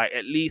this? Like,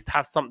 at least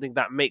have something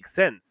that makes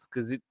sense,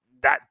 because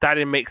that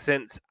didn't make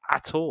sense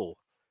at all.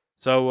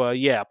 So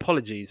yeah,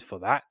 apologies for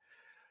that.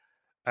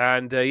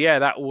 And yeah,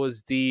 that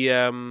was the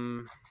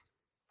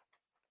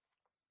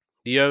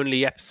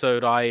only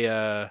episode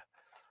I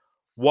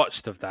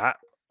watched of that.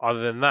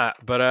 Other than that,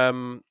 but I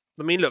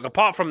mean, look,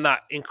 apart from that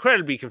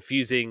incredibly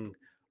confusing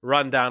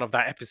rundown of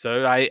that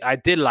episode, I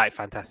did like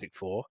Fantastic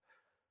Four.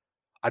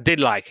 I did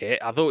like it.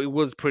 I thought it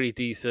was pretty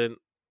decent.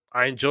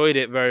 I enjoyed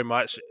it very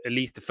much, at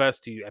least the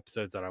first two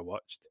episodes that I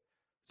watched.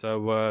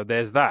 So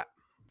there's that.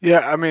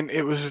 Yeah, I mean,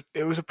 it was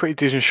a pretty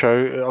decent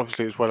show.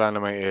 Obviously, it's well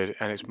animated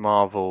and it's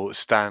Marvel,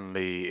 Stan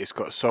Lee. It's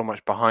got so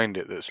much behind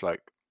it that's like,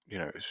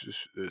 it's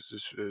just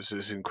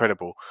it's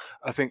incredible.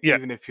 I think Yeah.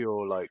 even if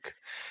you're like,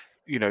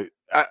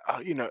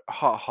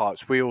 heart of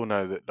hearts, we all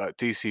know that like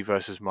DC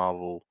versus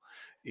Marvel,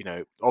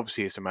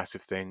 obviously it's a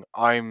massive thing.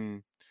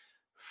 I'm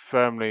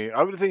firmly.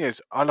 The thing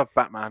is, I love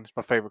Batman. It's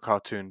my favorite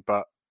cartoon,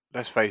 but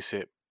let's face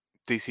it,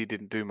 DC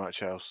didn't do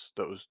much else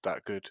that was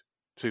that good.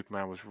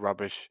 Superman was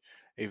rubbish.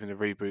 Even the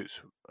reboots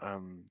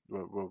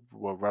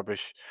were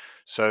rubbish.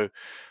 So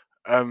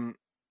um,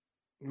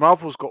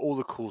 Marvel's got all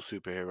the cool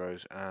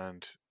superheroes,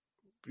 and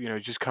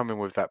just coming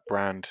with that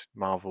brand,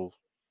 Marvel,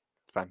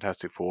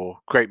 Fantastic Four,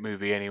 great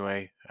movie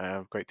anyway,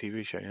 great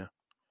TV show. Yeah.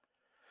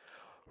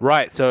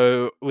 Right.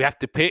 So we have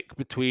to pick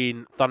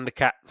between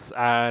Thundercats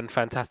and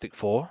Fantastic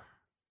Four.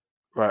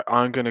 Right,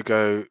 I'm gonna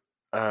go.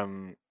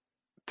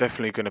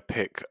 Definitely gonna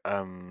pick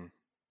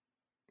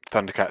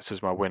Thundercats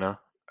as my winner.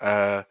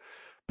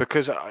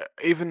 Because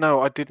even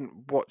though I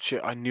didn't watch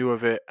it, I knew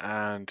of it,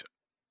 and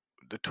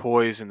the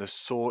toys and the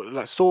sword,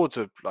 like swords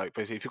are like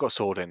basically if you've got a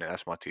sword in it,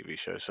 that's my TV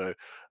show. So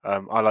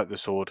I like the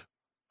sword.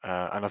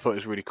 and I thought it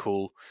was really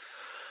cool.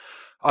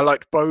 I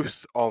liked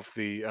both of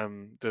the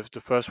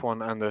first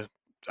one and the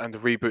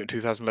reboot in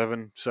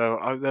 2011.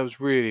 So there was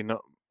really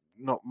not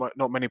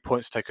many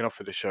points taken off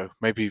for the show.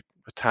 Maybe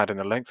a tad in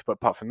the length, but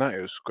apart from that,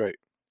 it was great.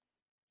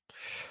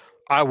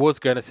 I was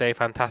going to say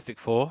Fantastic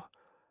Four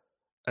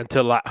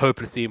until that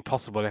Hopelessly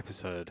Impossible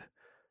episode,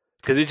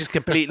 because it just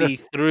completely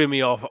threw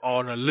me off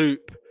on a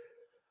loop.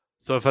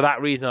 So for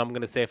that reason, I'm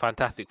going to say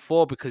Fantastic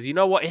Four, because you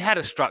know what? It had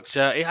a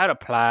structure, it had a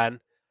plan.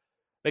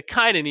 They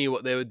kind of knew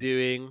what they were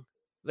doing.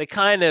 They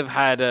kind of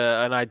had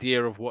an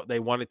idea of what they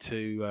wanted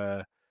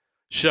to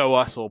show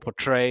us or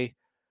portray.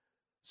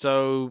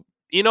 So,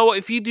 you know what?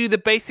 If you do the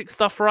basic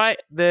stuff right,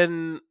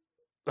 then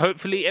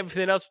hopefully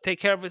everything else will take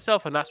care of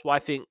itself. And that's why I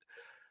think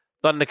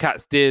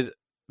Thundercats did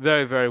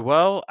very, very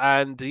well.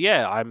 And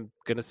yeah, I'm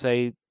going to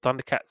say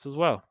Thundercats as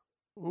well.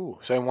 Ooh,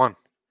 same one.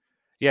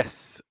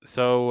 Yes.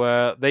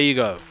 So there you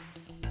go.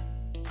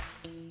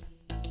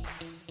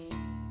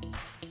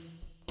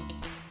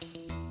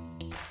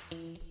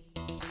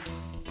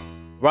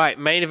 Right,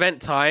 main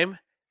event time.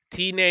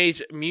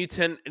 Teenage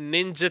Mutant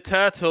Ninja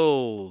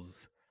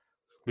Turtles.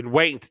 Been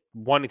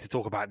wanting to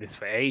talk about this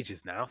for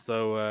ages now,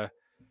 so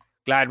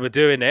glad we're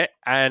doing it.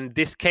 And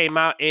this came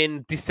out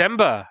in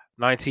December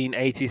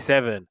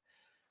 1987.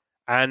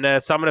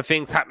 And some of the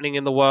things happening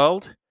in the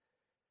world.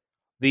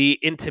 The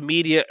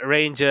Intermediate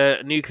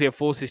Ranger Nuclear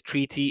Forces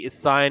Treaty is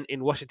signed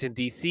in Washington,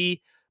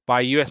 D.C. by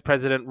US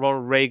President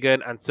Ronald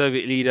Reagan and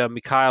Soviet leader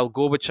Mikhail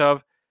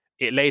Gorbachev.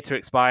 It later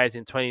expires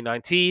in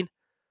 2019.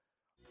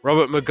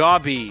 Robert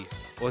Mugabe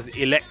was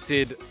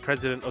elected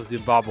president of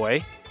Zimbabwe.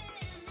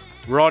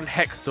 Ron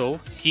Hextall,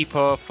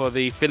 keeper for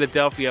the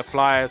Philadelphia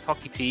Flyers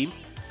hockey team,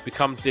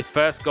 becomes the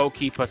first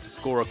goalkeeper to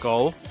score a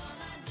goal.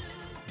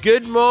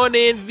 Good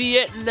Morning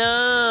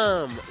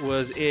Vietnam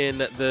was in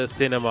the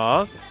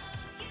cinemas.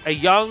 A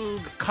young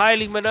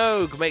Kylie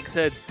Minogue makes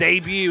her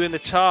debut in the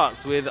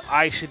charts with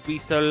I Should Be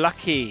So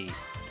Lucky.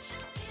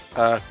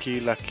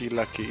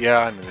 Lucky. Yeah,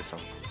 I know this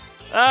song.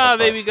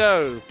 There we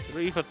go.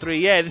 3 for 3.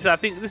 Yeah, I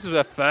think this was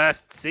her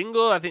first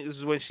single. I think this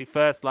was when she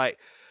first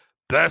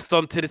burst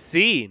onto the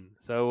scene.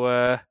 So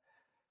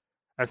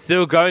and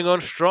still going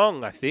on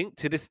strong, I think,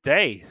 to this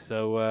day.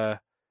 So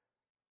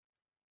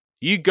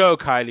you go,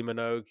 Kylie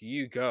Minogue.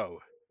 You go.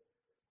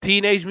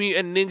 Teenage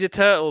Mutant Ninja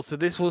Turtles. So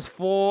this was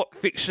 4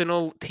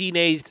 fictional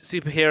teenage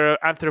superhero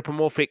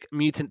anthropomorphic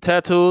mutant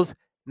turtles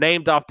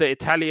named after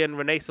Italian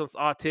Renaissance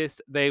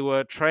artists. They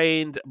were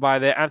trained by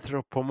their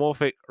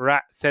anthropomorphic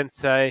rat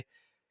sensei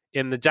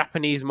in the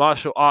Japanese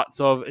martial arts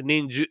of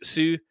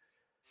ninjutsu.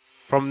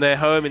 From their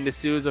home in the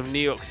sewers of New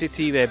York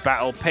City, they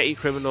battle petty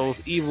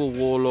criminals, evil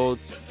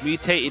warlords,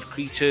 mutated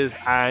creatures,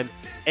 and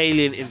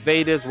alien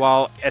invaders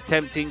while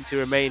attempting to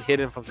remain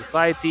hidden from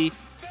society.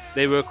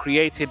 They were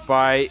created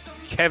by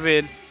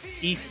Kevin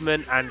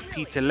Eastman and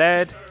Peter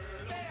Laird.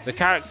 The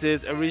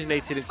characters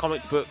originated in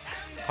comic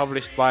books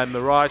published by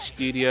Mirage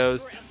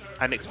Studios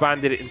and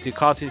expanded into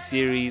cartoon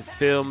series,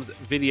 films,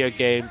 video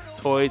games,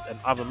 toys, and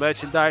other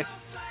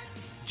merchandise.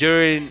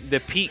 During the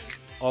peak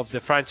of the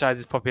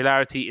franchise's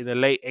popularity in the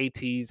late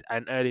 80s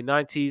and early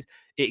 90s,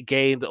 it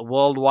gained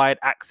worldwide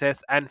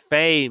access and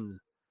fame.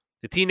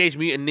 The Teenage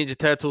Mutant Ninja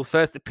Turtles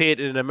first appeared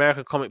in an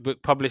American comic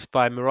book published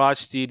by Mirage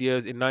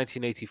Studios in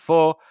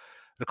 1984.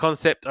 The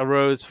concept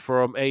arose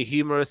from a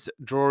humorous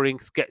drawing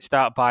sketched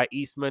out by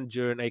Eastman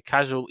during a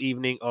casual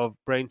evening of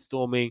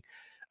brainstorming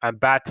and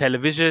bad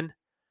television.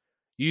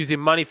 Using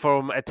money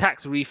from a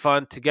tax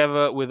refund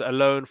together with a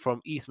loan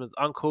from Eastman's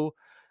uncle,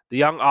 the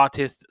young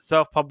artist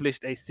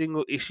self-published a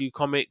single-issue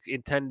comic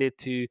intended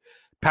to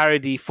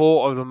parody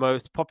 4 of the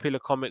most popular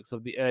comics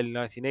of the early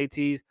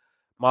 1980s,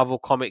 Marvel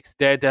Comics'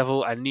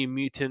 Daredevil and New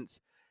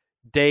Mutants,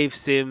 Dave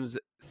Sims'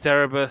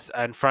 Cerebus,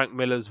 and Frank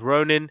Miller's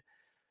Ronin.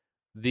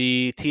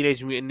 The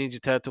Teenage Mutant Ninja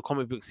Turtle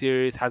comic book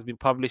series has been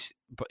published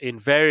in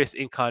various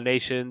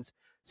incarnations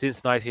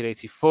since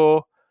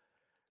 1984.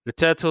 The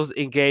Turtles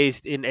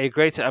engaged in a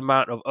greater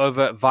amount of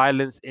overt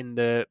violence in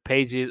the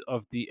pages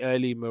of the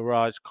early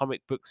Mirage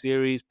comic book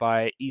series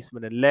by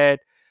Eastman and Laird.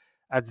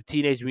 As the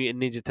Teenage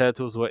Mutant Ninja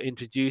Turtles were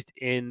introduced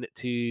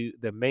into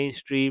the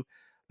mainstream,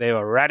 they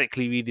were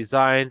radically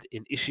redesigned.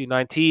 In issue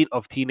 19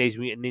 of Teenage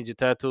Mutant Ninja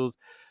Turtles,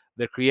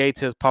 the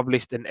creators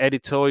published an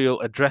editorial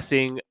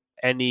addressing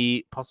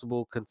any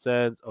possible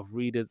concerns of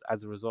readers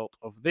as a result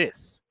of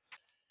this.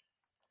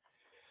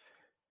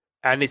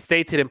 And it's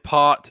stated in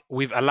part,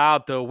 we've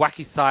allowed the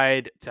wacky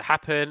side to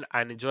happen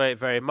and enjoy it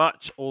very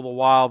much. All the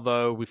while,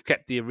 though, we've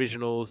kept the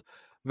originals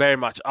very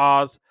much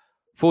ours.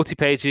 40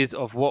 pages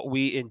of what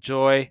we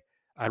enjoy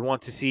and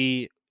want to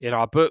see in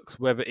our books,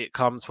 whether it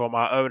comes from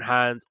our own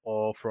hands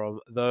or from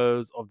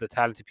those of the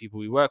talented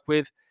people we work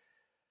with.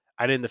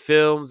 And in the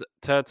films,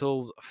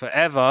 Turtles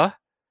Forever,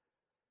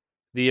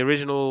 the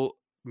original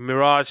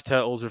Mirage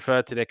Turtles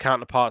referred to their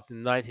counterparts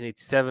in the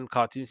 1987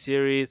 cartoon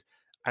series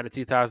and the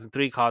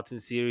 2003 cartoon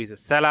series as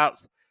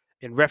sellouts.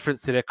 In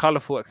reference to their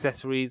colorful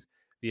accessories,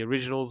 the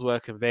originals were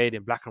conveyed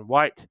in black and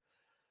white.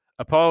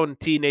 Upon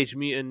Teenage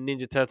Mutant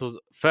Ninja Turtles'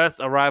 first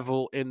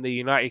arrival in the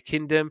United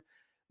Kingdom,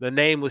 the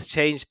name was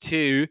changed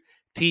to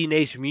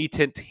Teenage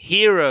Mutant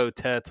Hero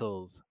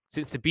Turtles.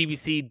 Since the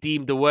BBC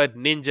deemed the word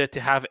ninja to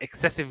have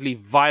excessively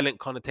violent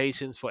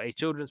connotations for a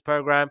children's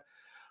program,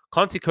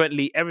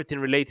 consequently, everything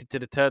related to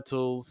the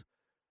Turtles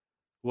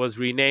was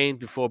renamed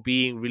before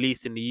being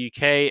released in the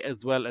UK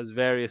as well as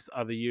various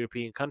other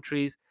European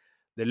countries.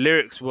 The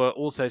lyrics were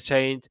also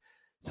changed,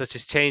 such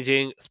as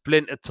changing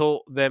Splinter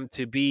taught them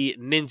to be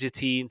ninja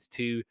teens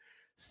to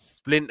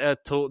Splinter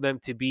taught them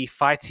to be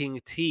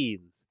fighting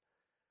teens.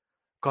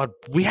 God,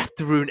 we have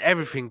to ruin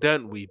everything,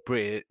 don't we,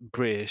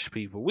 British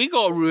people? We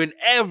gotta ruin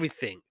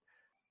everything.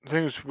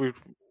 Things we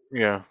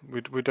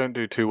don't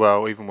do too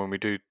well even when we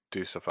do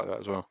stuff like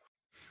that as well.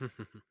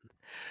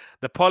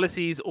 The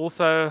policies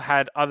also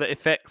had other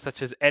effects,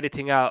 such as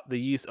editing out the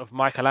use of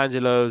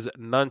Michelangelo's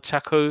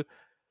nunchaku,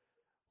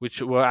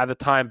 which were at the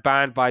time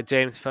banned by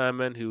James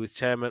Furman, who was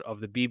chairman of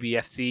the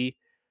BBFC,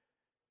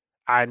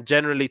 and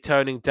generally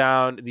toning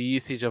down the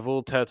usage of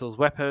all Turtles'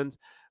 weapons.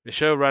 The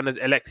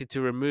showrunners elected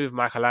to remove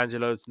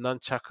Michelangelo's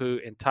nunchaku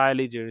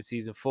entirely during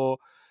season 4,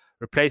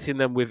 replacing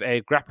them with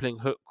a grappling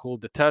hook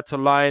called the Turtle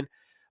Line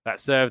that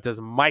served as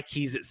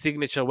Mikey's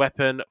signature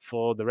weapon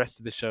for the rest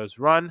of the show's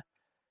run.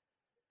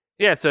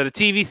 Yeah, so the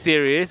TV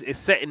series is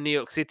set in New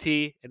York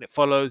City and it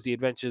follows the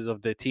adventures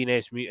of the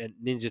Teenage Mutant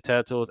Ninja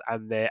Turtles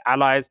and their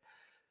allies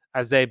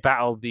as they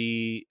battle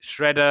the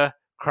Shredder,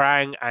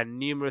 Krang, and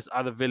numerous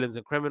other villains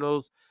and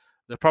criminals.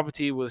 The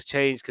property was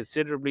changed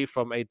considerably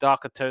from a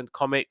darker toned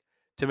comic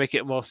to make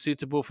it more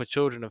suitable for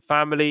children and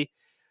family.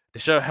 The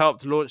show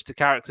helped launch the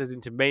characters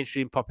into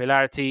mainstream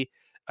popularity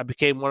and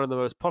became one of the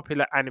most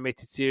popular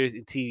animated series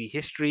in TV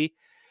history.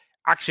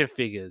 Action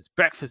figures,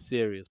 breakfast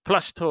cereals,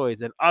 plush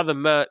toys, and other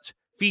merch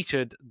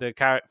featuring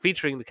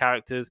the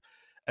characters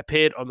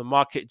appeared on the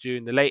market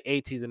during the late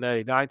 80s and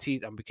early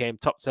 90s and became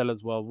top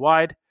sellers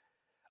worldwide.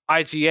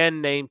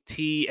 IGN named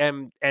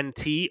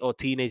TMNT, or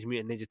Teenage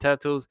Mutant Ninja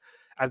Turtles,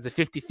 as the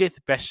 55th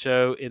best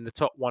show in the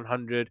top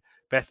 100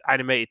 best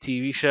animated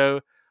TV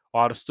show,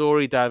 while the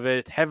story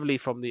diverged heavily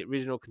from the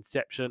original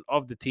conception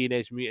of the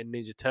Teenage Mutant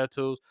Ninja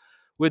Turtles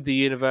with the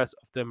universe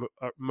of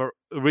the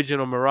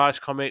original Mirage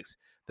comics.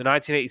 The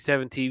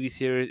 1987 TV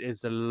series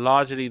is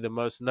largely the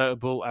most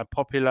notable and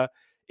popular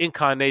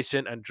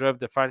incarnation and drove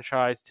the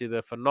franchise to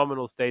the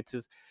phenomenal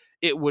status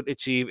it would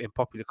achieve in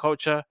popular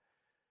culture.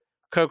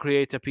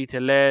 Co-creator Peter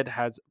Laird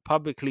has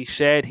publicly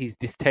shared his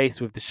distaste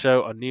with the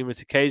show on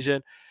numerous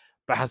occasions,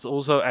 but has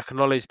also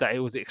acknowledged that it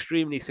was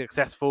extremely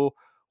successful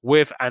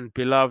with and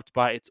beloved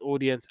by its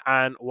audience,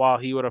 and while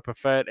he would have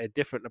preferred a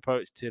different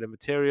approach to the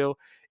material,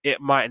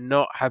 it might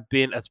not have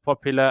been as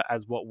popular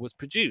as what was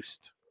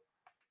produced.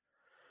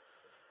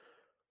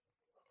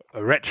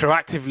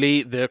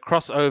 Retroactively, the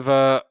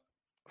crossover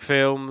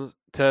films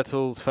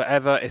Turtles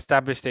Forever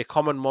established a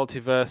common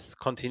multiverse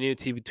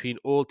continuity between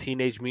all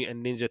Teenage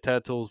Mutant Ninja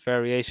Turtles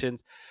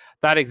variations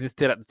that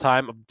existed at the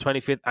time of the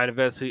 25th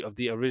anniversary of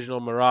the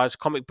original Mirage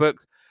comic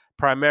books,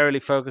 primarily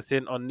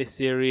focusing on this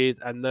series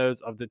and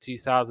those of the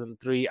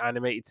 2003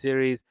 animated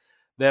series.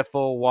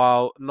 Therefore,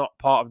 while not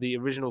part of the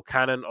original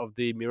canon of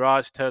the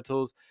Mirage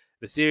Turtles,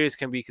 the series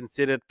can be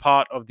considered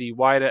part of the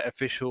wider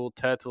official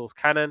Turtles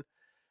canon.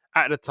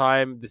 At the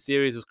time, the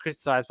series was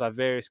criticized by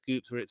various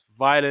groups for its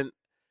violent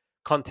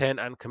content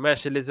and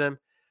commercialism.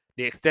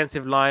 The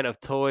extensive line of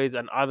toys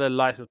and other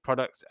licensed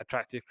products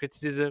attracted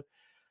criticism.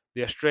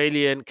 The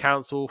Australian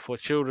Council for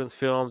Children's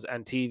Films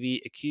and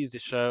TV accused the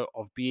show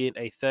of being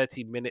a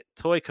 30-minute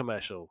toy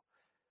commercial.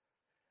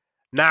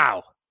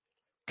 Now,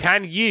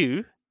 can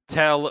you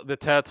tell the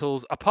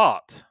Turtles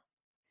apart?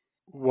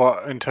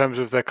 What, in terms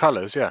of their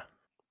colours? Yeah.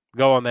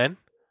 Go on then.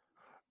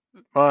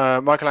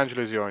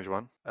 Michelangelo's the orange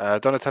one.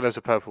 Donatello's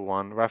the purple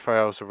one.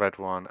 Raphael's the red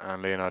one,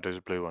 and Leonardo's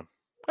the blue one.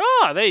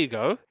 Ah, there you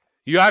go.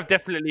 You have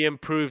definitely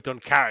improved on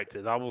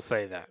characters. I will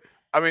say that.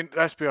 I mean,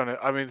 let's be honest.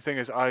 I mean, the thing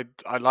is, I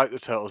liked the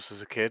Turtles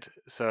as a kid.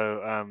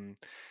 So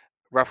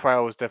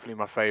Raphael was definitely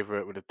my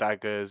favorite with the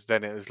daggers.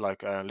 Then it was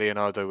like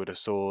Leonardo with the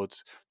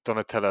swords.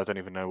 Donatello, I don't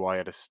even know why he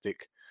had a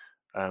stick.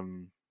 Yeah,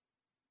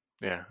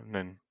 and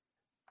then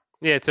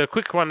Yeah, so a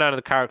quick rundown of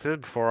the characters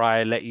before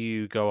I let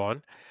you go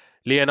on.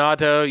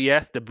 Leonardo,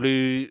 yes, the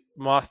blue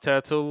masked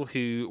turtle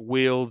who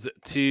wields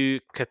two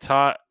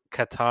katana.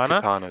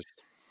 katanas.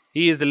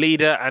 He is the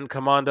leader and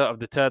commander of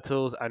the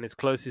Turtles and is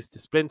closest to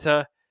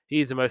Splinter. He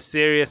is the most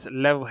serious,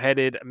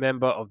 level-headed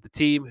member of the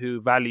team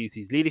who values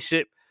his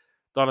leadership.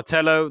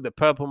 Donatello, the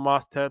purple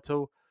masked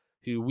turtle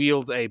who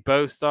wields a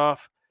bow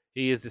staff.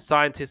 He is the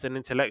scientist and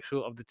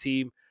intellectual of the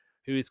team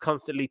who is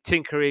constantly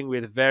tinkering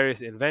with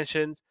various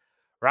inventions.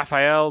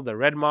 Raphael, the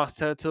red masked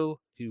turtle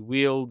who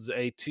wields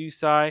a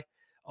tusai.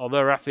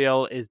 Although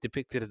Raphael is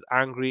depicted as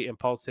angry,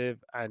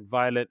 impulsive, and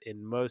violent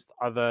in most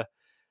other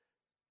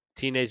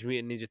Teenage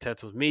Mutant Ninja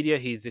Turtles media,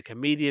 he's the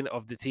comedian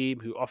of the team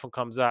who often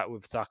comes out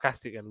with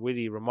sarcastic and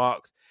witty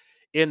remarks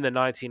in the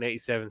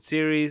 1987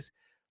 series.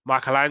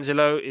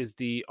 Michelangelo is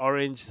the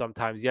orange,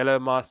 sometimes yellow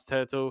masked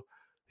turtle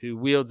who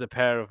wields a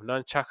pair of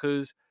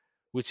nunchakus,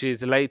 which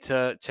is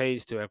later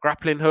changed to a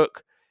grappling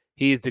hook.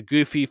 He is the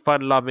goofy,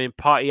 fun loving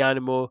party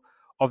animal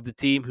of the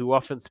team who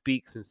often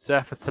speaks in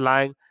surfer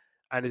slang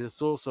and is a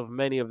source of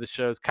many of the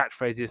show's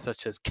catchphrases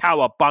such as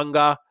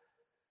Kawabunga,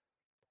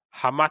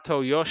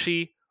 Hamato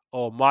Yoshi,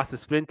 or Master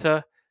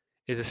Splinter,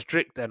 is a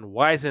strict and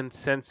wizened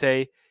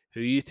sensei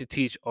who used to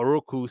teach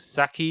Oroku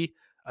Saki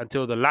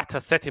until the latter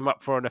set him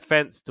up for an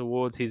offense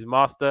towards his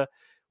master,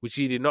 which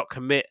he did not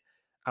commit,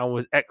 and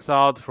was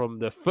exiled from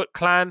the Foot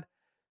Clan.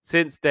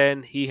 Since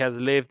then, he has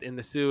lived in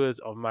the sewers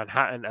of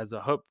Manhattan as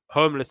a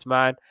homeless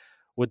man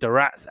with the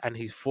rats and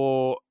his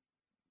 4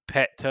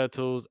 pet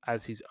turtles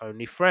as his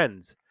only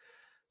friends.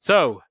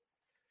 So,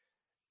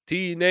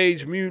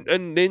 Teenage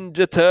Mutant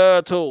Ninja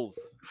Turtles.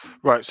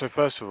 Right, so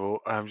first of all,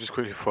 just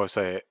quickly before I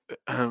say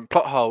it,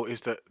 plot hole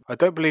is that I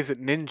don't believe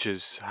that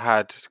ninjas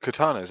had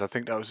katanas. I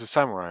think that was the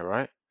samurai,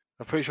 right?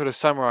 I'm pretty sure the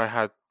samurai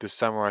had the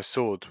samurai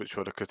swords, which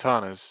were the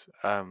katanas,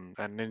 and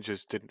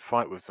ninjas didn't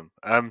fight with them.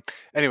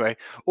 Anyway,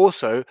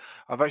 also,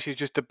 I've actually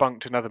just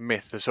debunked another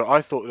myth. So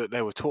I thought that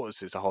they were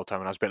tortoises the whole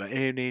time, and I was a bit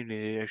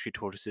like, actually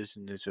tortoises.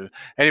 And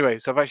anyway,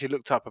 so I've actually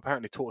looked up.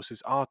 Apparently,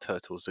 tortoises are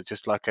turtles. They're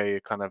just like a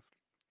kind of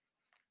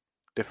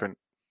different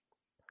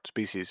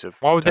species of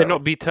Why would they turtle.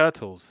 not be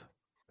turtles?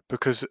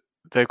 Because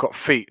they've got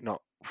feet,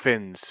 not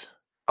fins.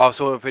 I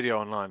saw a video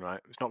online, right?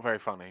 It's not very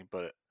funny,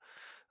 but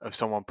of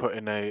someone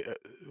putting it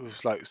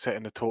was like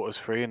setting a tortoise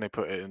free, and they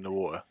put it in the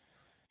water,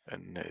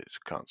 and it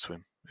just can't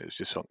swim. It was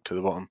just sunk to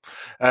the bottom.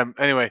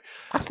 Anyway,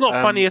 That's not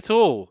funny at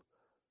all.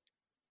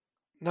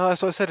 no,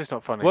 that's what I said. It's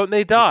not funny. Won't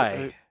they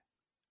die?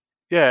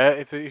 Yeah,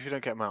 if you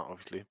don't get them out,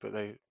 obviously. But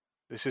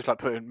it's just like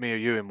putting me or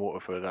you in water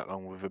for that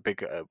long with a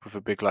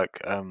big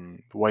like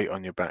weight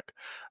on your back.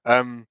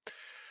 The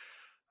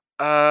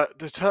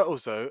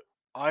turtles though,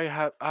 I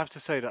have to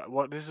say that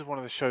this is one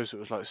of the shows that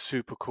was like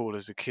super cool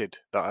as a kid.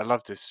 That I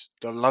loved this.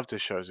 I loved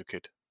this show as a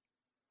kid.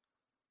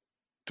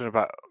 Don't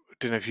know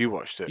if you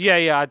watched it.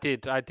 Yeah, I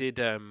did. I did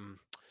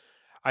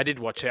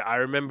watch it. I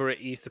remember it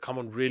used to come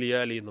on really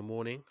early in the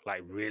morning,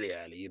 like really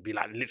early. It'd be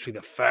like literally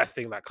the first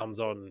thing that comes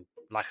on,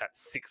 like at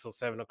 6 or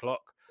 7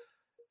 o'clock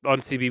on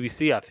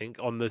CBBC. I think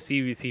on the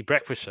CBBC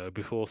breakfast show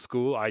before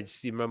school. I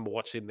just remember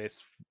watching this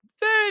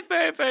very,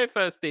 very, very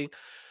first thing.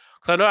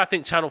 Because I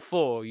think Channel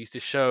 4 used to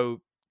show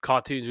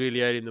cartoons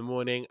really early in the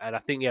morning, and I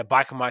think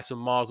Biker Mice on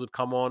Mars would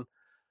come on.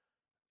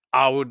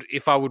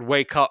 If I would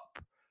wake up,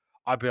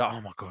 I'd be like,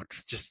 oh my god,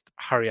 just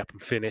hurry up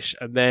and finish,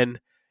 and then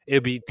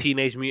it'd be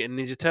Teenage Mutant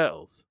Ninja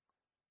Turtles.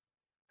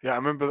 Yeah, I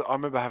remember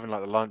having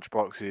like the lunch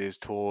boxes,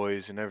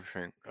 toys, and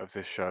everything of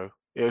this show.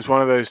 It was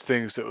one of those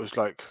things that was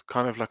like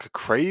kind of like a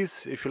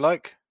craze, if you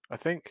like. I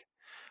think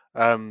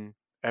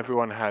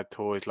everyone had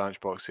toys, lunch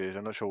boxes.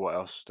 I'm not sure what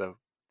else there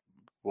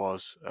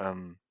was.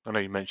 I know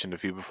you mentioned a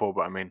few before,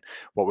 but I mean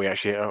what we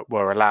actually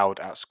were allowed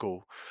at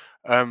school.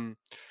 Um,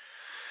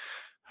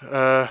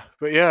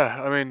 but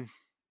yeah, I mean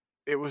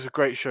it was a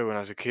great show when I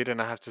was a kid,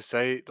 and I have to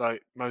say,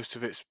 like most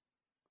of it's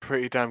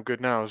pretty damn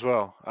good now as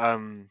well.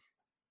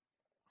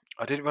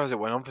 I didn't realize it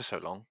went on for so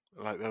long.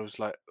 Like there was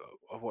like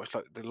I watched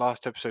like the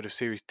last episode of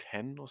series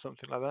 10 or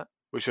something like that,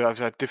 which had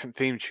a different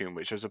theme tune,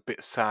 which I was a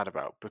bit sad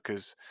about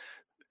because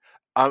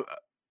um,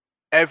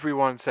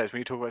 everyone says when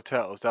you talk about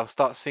turtles, they'll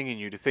start singing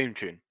you the theme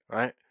tune,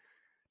 right?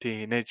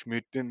 Teenage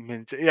Mutant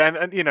Ninja. Yeah,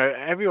 and you know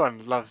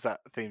everyone loves that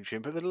theme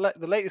tune, but the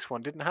latest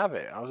one didn't have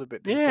it. I was a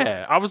bit disappointed.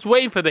 Yeah, I was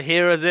waiting for the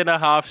heroes in a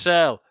half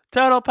shell.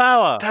 Turtle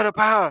power. Turtle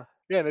power.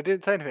 Yeah, and they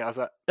didn't say anything. I was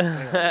like, hang on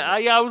a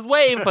minute. Yeah, I was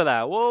waiting for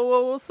that.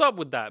 What's up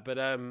with that? But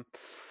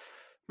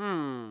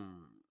hmm.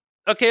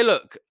 Okay,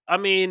 look. I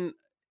mean,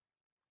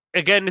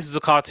 again, this is a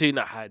cartoon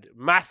that had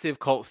massive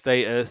cult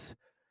status.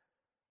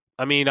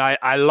 I mean,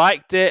 I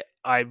liked it.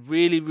 I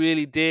really,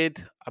 really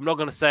did. I'm not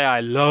gonna say I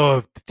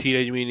loved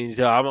Teenage Mutant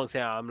Ninja. I'm not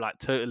saying I'm like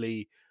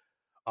totally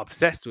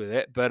obsessed with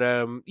it, but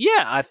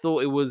yeah, I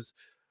thought it was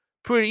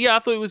pretty. Yeah, I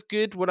thought it was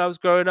good when I was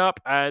growing up,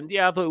 and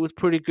yeah, I thought it was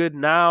pretty good.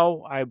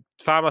 Now I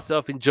found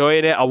myself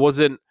enjoying it. I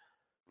wasn't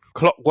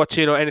clock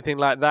watching or anything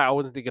like that. I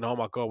wasn't thinking, oh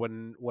my god,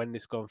 when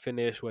this gonna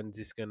finish? When's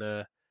this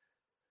gonna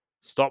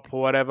stop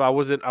or whatever? I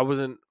wasn't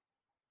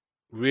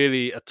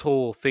really at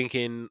all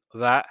thinking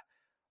that.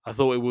 I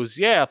thought it was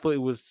I thought it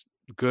was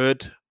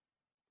good.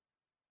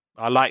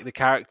 I like the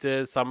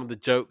characters. Some of the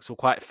jokes were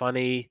quite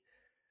funny.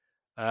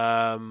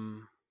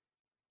 Um,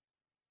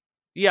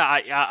 yeah,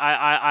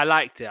 I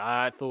liked it.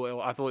 I thought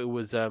it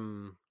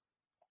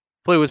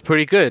was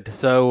pretty good.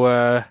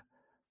 So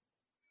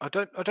I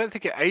don't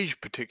think it aged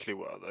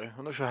particularly well though.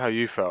 I'm not sure how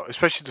you felt,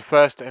 especially the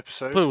first I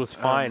episode. thought it was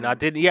fine. I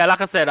didn't. Yeah,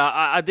 like I said,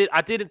 I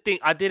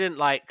didn't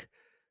like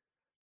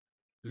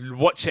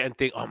watch it and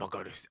think, oh my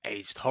god, it's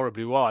aged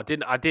horribly well. I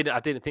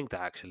didn't think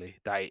that actually.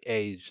 That it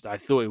aged. I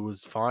thought it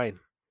was fine.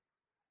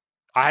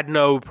 I had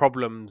no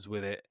problems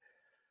with it.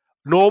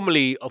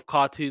 Normally, of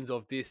cartoons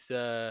of this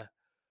ilk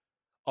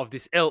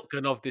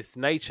and of this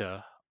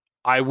nature,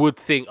 I would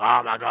think,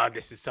 "Oh my god,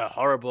 this is so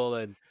horrible."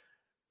 And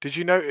Did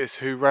you notice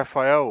who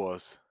Raphael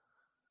was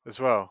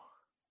as well?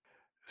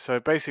 So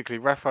basically,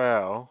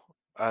 Raphael,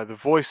 the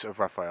voice of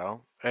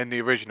Raphael in the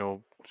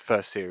original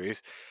first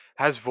series,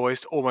 has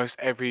voiced almost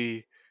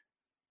every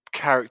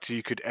character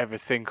you could ever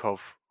think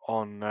of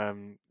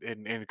on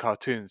in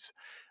cartoons.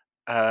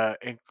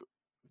 In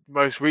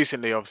most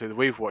recently, obviously, that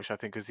we've watched, I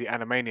think, is the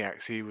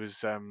Animaniacs.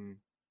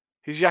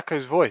 He's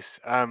Yakko's voice.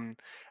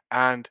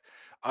 And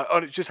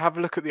just have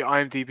a look at the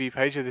IMDb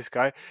page of this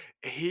guy.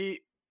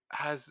 He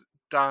has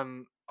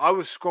done. I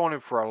was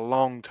scrolling for a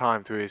long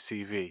time through his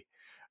CV,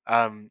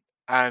 um,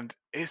 and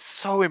it's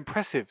so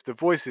impressive the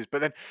voices.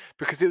 But then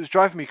because it was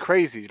driving me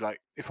crazy, like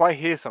if I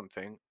hear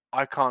something,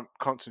 I can't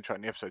concentrate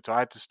on the episode, so I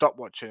had to stop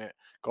watching it,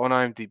 go on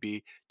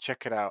IMDb,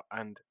 check it out,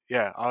 and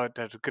yeah, I had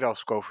a good old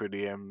scroll through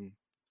the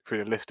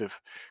list of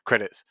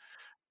credits.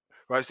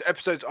 Right, so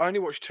episodes. I only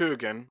watched two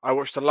again. I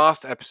watched the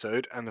last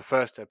episode and the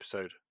first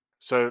episode.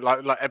 So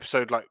like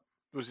episode like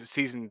was it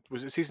season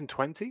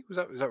 20? Was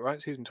that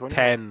right? Season 20 or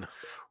 10.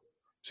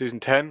 season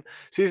 10?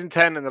 Season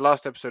 10 and the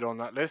last episode on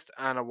that list,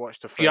 and I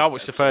watched the Yeah, I first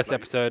watched the episode. first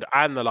Like episode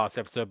and the last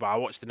episode, but I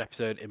watched an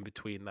episode in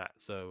between that.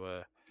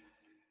 So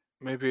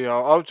maybe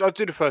I'll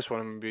do the first one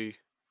and maybe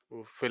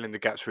we'll fill in the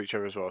gaps for each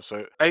other as well.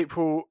 So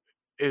April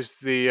is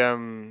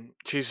the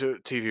she's a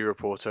TV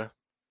reporter,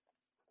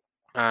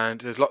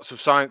 and there's lots of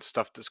science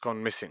stuff that's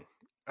gone missing.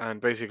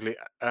 And basically,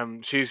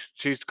 she's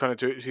kind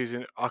of she's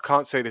in. I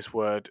can't say this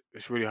word.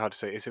 It's really hard to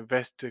say. It's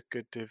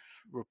investigative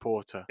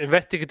reporter.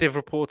 investigative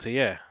reporter,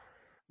 yeah.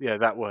 Yeah,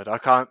 that word. I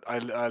can't. I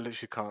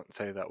literally can't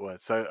say that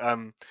word.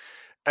 So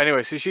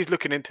anyway, so she's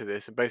looking into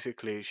this, and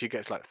basically she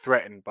gets like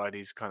threatened by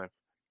these kind of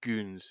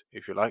goons,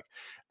 if you like,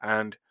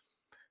 and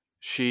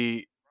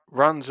she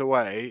runs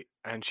away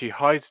and she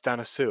hides down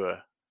a sewer.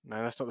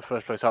 Now that's not the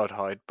first place I would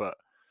hide, but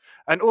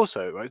and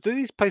also, right, do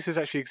these places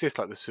actually exist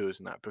like the sewers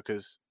and that?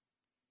 Because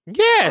are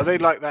Yes, they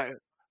like that?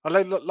 Are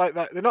they like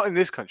that? They're not in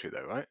this country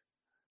though, right?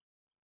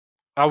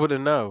 I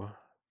wouldn't know.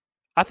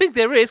 I think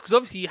there is because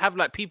obviously you have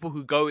like people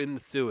who go in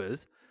the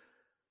sewers.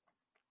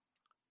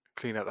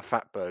 Clean out the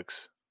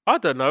fatbergs. I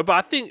don't know, but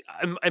I think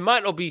it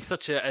might not be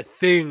such a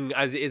thing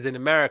as it is in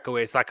America,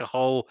 where it's like a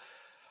whole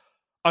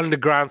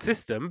underground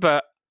system.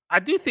 But I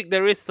do think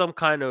there is some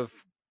kind of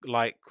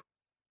like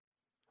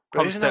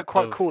But isn't that concept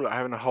quite of cool? Like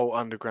having a whole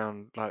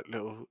underground like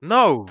little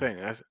no, thing.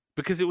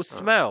 because it would Oh.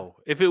 smell.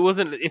 Yeah. If it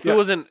wasn't,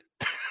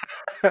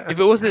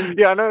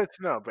 Yeah, I know it's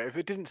not, but if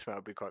it didn't smell,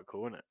 it'd be quite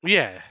cool, wouldn't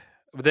yeah.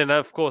 But then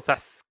of course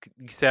that's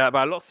you say that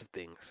about lots of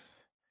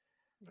things.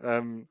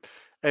 it?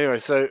 Anyway,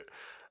 so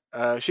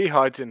she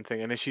hides in the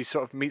thing, and then she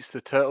sort of meets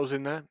the turtles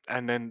in there,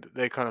 and then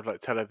they kind of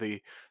like tell her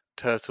the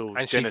turtle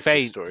And she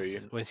genesis story.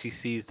 faints when she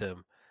sees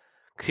them.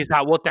 She's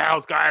like, "What the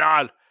hell's going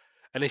on?"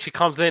 And then she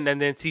comes in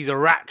and then sees a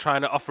rat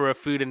trying to offer her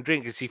food and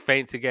drink, and she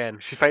faints again.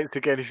 She faints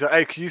again. She's like,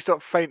 "Hey, can you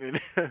stop fainting?"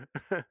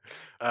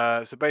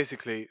 So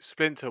basically,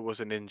 Splinter was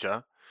a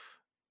ninja,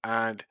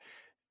 and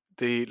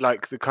the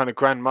kind of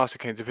Grand Master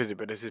came to visit,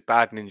 but there's this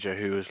bad ninja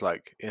who was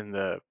like in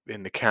the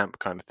camp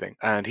kind of thing,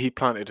 and he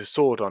planted a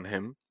sword on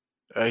him.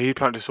 He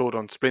planted a sword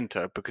on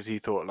Splinter because he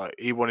thought like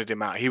he wanted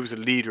him out. He was a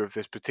leader of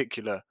this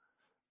particular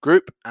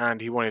group,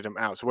 and he wanted him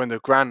out. So when the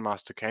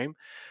Grandmaster came,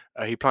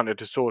 he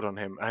planted a sword on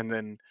him, and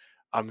then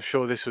I'm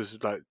sure this was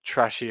like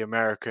trashy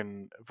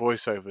American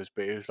voiceovers,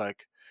 but it was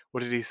like, what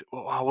did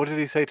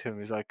he say to him?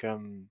 He's like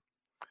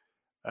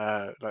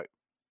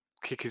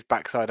kick his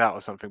backside out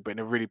or something, but in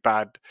a really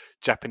bad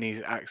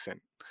Japanese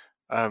accent.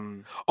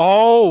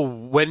 Oh,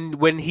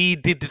 when he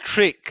did the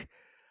trick,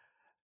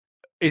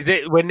 is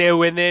it when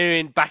they're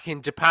in back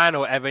in Japan or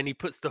whatever, and he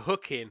puts the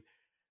hook in?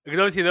 Because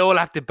obviously they all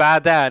have to bow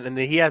down, and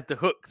then he has the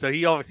hook, so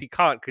he obviously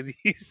can't because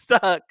he's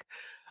stuck.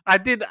 I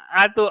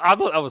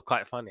thought that was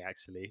quite funny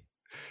actually.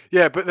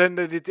 Yeah, but then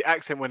they did the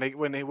accent when the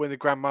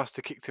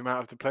Grandmaster kicked him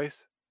out of the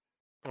place.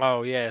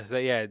 Oh yeah, so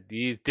yeah,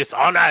 he's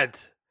dishonored.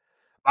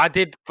 But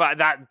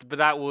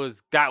that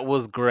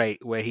was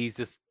great where he's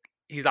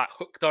like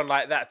hooked on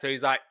like that, so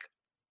he's like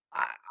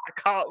I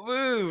can't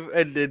move,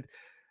 and then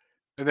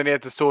And then he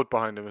had the sword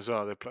behind him as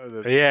well.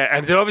 yeah,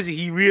 and then obviously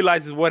he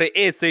realizes what it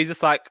is, so he's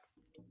just like,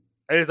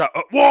 and he's like,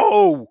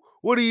 "Whoa,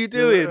 what are you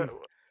doing?"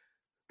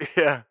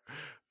 Yeah.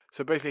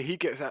 So basically, he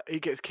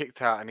gets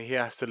kicked out, and he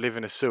has to live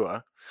in a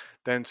sewer.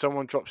 Then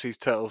someone drops these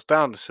turtles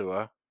down the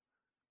sewer,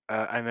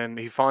 and then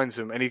he finds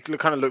them, and he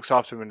kind of looks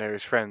after them, and they're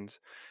his friends.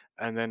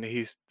 And then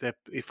he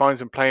finds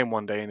them playing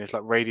one day in this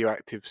like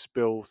radioactive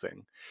spill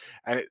thing,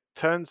 and it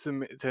turns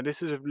them. So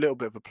this is a little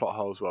bit of a plot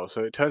hole as well.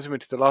 So it turns them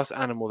into the last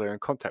animal they're in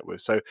contact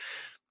with. So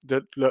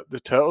the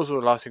turtles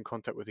were last in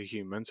contact with a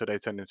human, so they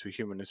turned into a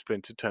human, and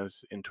Splinter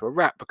turns into a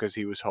rat because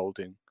he was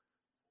holding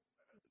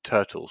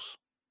turtles.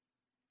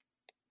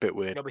 Bit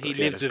weird, No, but he but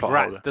yeah, lives there's a with plot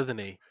hole rats, there. doesn't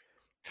he?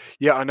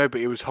 Yeah, I know, but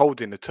he was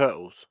holding the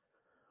turtles.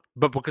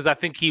 But because I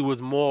think he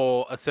was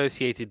more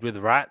associated with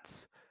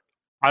rats,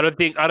 I don't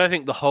think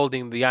the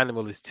holding the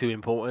animal is too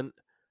important.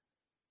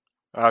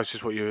 It's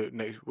just what you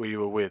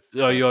were with.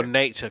 Or your Okay,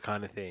 nature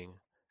kind of thing.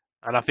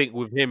 And I think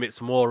with him,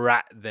 it's more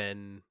rat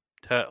than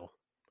turtle.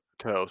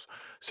 turtles.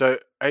 So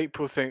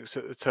April thinks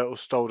that the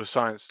turtles stole the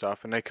science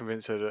stuff, and they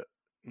convince her that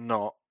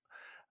not,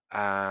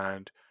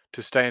 and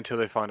to stay until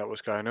they find out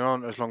what's going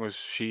on, as long as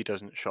she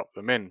doesn't shop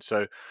them in.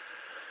 So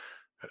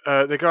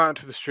they go out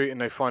into the street and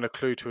they find a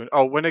clue to an.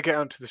 Oh, when they get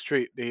onto the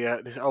street,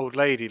 this old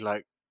lady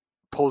like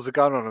pulls a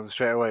gun on them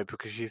straight away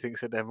because she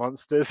thinks that they're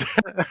monsters.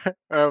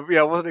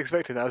 Yeah, I wasn't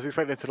expecting that. I was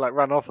expecting her to like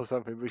run off or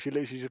something, but she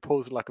literally just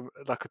pulls like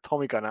a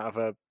Tommy gun out of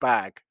her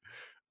bag.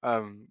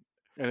 And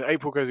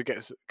April goes and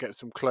gets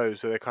some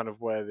clothes, so they kind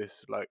of wear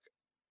this like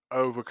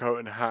overcoat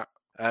and hat.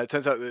 It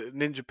turns out the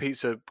Ninja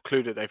Pizza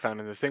clue that they found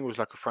in the thing was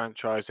like a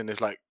franchise, and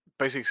there's like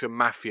basically it's a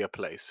mafia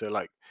place. So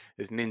like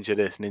there's Ninja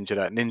this, Ninja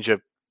that, Ninja,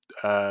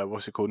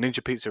 what's it called?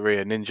 Ninja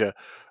Pizzeria, Ninja,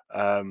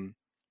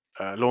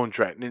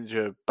 Laundrette,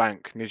 Ninja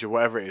Bank, Ninja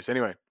whatever it is.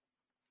 Anyway,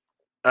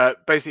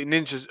 basically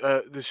Ninja's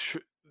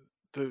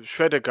the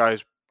Shredder guy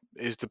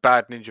is the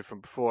bad ninja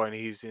from before, and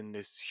he's in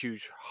this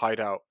huge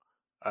hideout,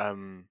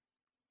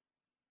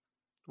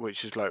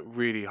 which is like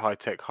really high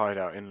tech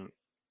hideout in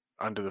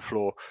under the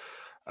floor.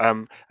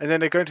 And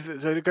then they go into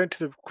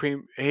the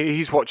cream.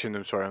 He's watching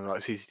them, sorry, on like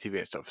CCTV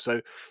and stuff.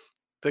 So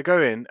they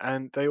go in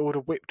and they order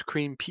whipped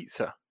cream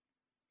pizza,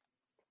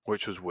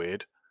 which was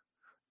weird.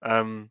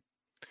 And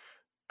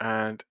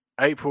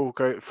April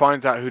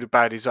finds out who the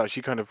baddies are.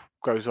 She kind of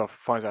goes off,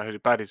 finds out who the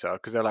baddies are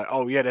because they're like,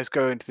 "Oh yeah, let's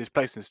go into this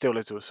place and steal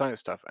little science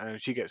stuff." And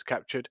she gets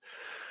captured.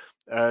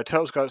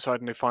 Turtles go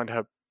outside and they find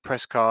her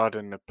press card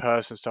and a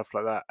purse and stuff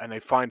like that. And they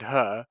find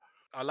her.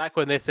 I like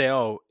when they say,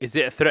 "Oh, is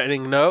it a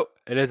threatening note?"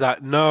 And it's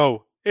like,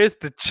 "No, it's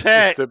the It's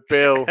check." the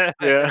bill.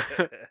 Yeah.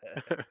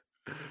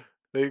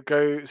 They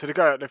go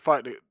out. They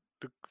fight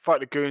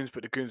the goons,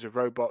 but the goons are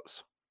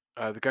robots.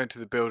 They go into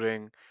the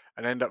building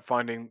and end up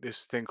finding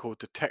this thing called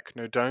the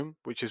Technodome,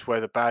 which is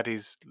where the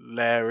baddies'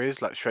 lair is,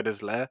 like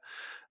Shredder's lair.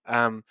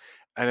 And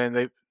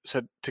then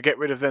to get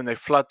rid of them, they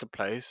flood the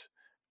place,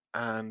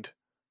 and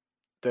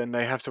then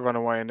they have to run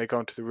away, and they go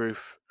onto the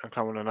roof and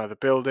climb on another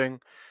building.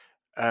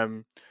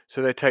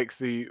 So they take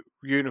the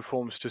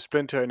uniforms to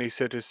Splinter, and he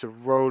said it's the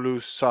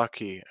Rolu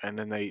Saki, and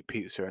then they eat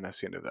pizza, and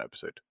that's the end of the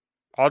episode.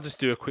 I'll just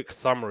do a quick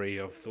summary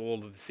of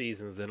all of the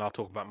seasons, then I'll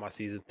talk about my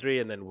season 3,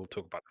 and then we'll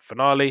talk about the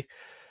finale.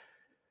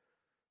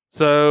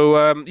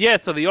 So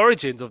so the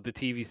origins of the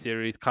TV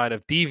series kind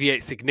of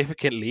deviate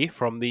significantly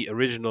from the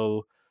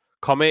original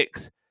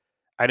comics.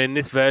 And in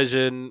this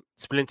version,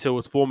 Splinter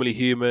was formerly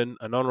human,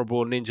 an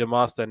honorable ninja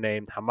master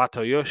named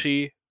Hamato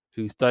Yoshi,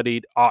 who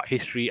studied art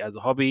history as a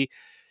hobby.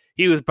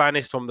 He was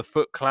banished from the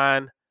Foot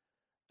Clan,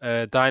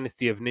 a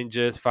dynasty of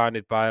ninjas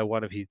founded by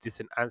one of his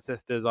distant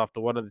ancestors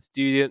after one of the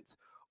students,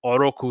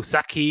 Oroku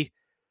Saki,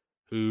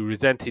 who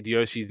resented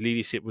Yoshi's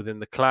leadership within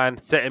the clan,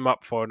 set him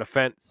up for an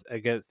offense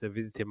against a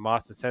visiting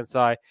master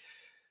sensei,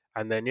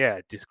 and then,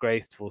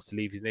 disgraced, forced to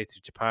leave his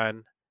native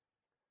Japan.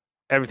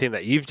 Everything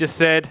that you've just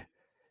said.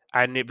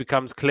 And it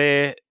becomes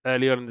clear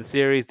early on in the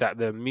series that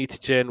the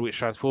mutagen, which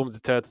transforms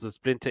the Turtles of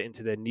Splinter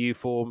into their new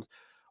forms,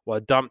 were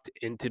dumped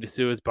into the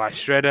sewers by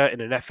Shredder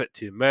in an effort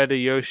to murder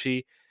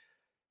Yoshi,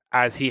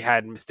 as he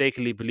had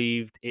mistakenly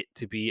believed it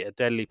to be a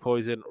deadly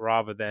poison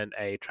rather than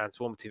a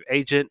transformative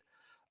agent.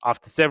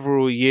 After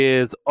several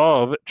years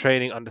of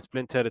training under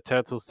Splinter, the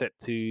Turtles set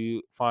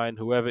to find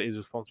whoever is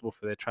responsible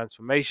for their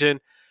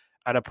transformation.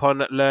 And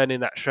upon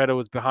learning that Shredder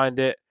was behind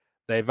it,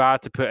 they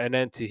vowed to put an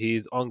end to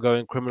his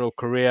ongoing criminal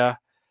career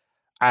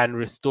and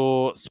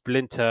restore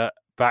Splinter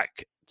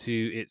back to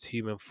its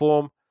human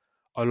form.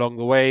 Along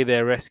the way,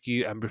 they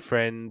rescue and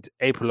befriend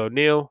April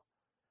O'Neil,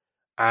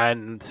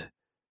 and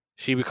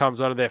she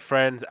becomes one of their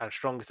friends and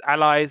strongest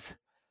allies.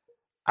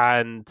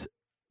 And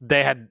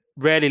they had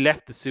rarely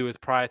left the sewers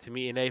prior to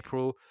meeting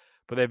April,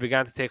 but they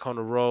began to take on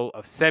a role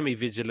of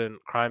semi-vigilant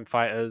crime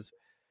fighters.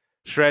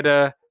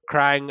 Shredder,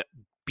 Krang,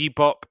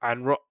 Bebop,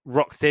 and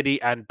Rocksteady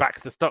and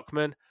Baxter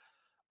Stockman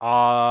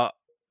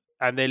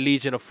and their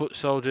legion of foot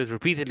soldiers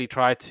repeatedly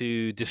try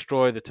to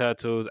destroy the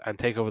Turtles and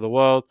take over the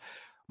world.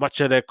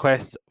 Much of their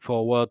quest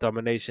for world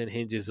domination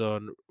hinges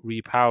on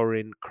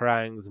repowering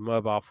Krang's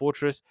mobile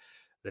fortress,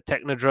 the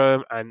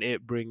Technodrome, and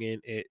it bringing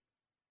it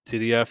to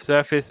the Earth's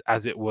surface,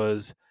 as it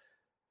was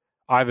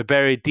either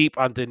buried deep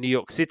under New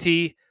York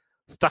City,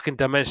 stuck in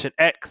Dimension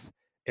X,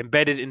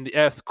 embedded in the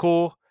Earth's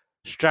core,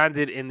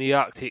 stranded in the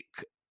Arctic,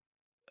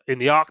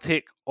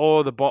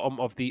 or the bottom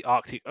of the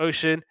Arctic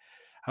Ocean.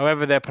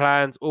 However, their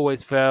plans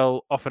always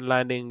fail, often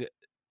landing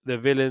the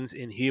villains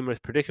in humorous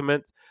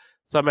predicaments.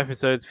 Some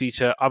episodes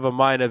feature other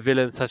minor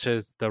villains such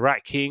as the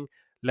Rat King,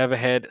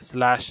 Leatherhead,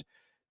 Slash,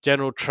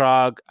 General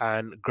Trug,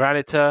 and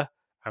Granitor,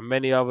 and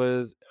many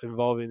others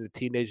involving the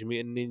Teenage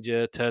Mutant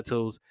Ninja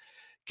Turtles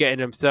getting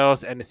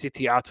themselves and the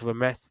city out of a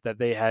mess that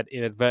they had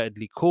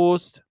inadvertently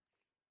caused.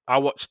 I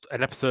watched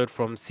an episode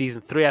from season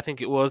 3, I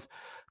think it was,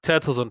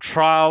 Turtles on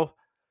Trial.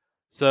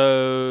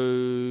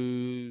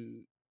 So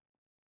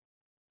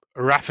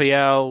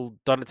Raphael,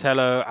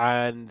 Donatello,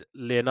 and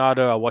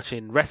Leonardo are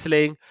watching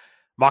wrestling.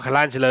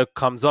 Michelangelo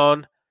comes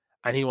on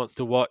and he wants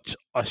to watch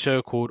a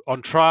show called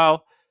On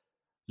Trial.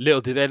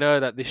 Little do they know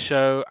that this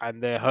show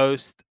and their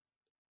host,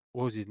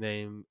 what was his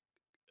name?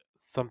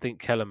 Something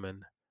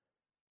Kellerman.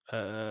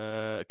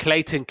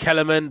 Clayton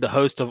Kellerman, the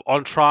host of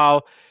On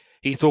Trial.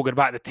 He's talking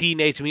about the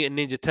Teenage Mutant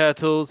Ninja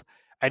Turtles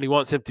and he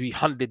wants them to be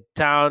hunted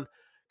down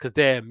because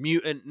they're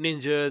mutant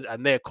ninjas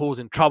and they're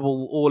causing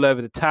trouble all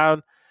over the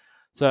town.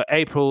 So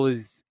April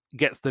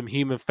gets them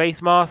human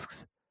face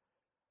masks,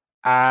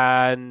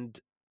 and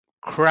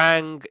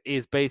Krang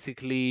is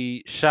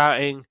basically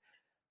shouting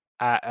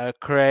at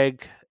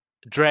Dreg,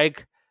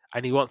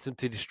 and he wants them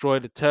to destroy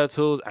the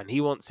turtles, and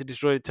he wants to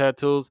destroy the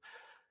turtles.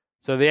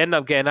 So they end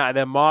up getting out of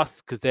their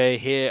masks because they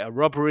hear a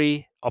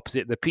robbery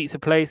opposite the pizza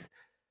place.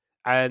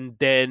 And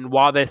then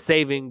while they're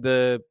stopping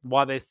the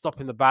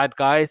bad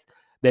guys,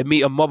 they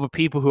meet a mob of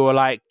people who are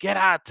like, get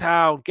out of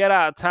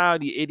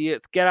town, you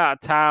idiots, get out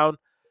of town.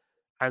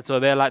 And so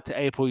they're like to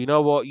April, you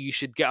know what, you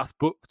should get us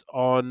booked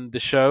on the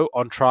show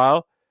on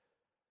trial.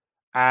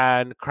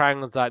 And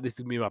Krang was like, this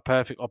would be my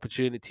perfect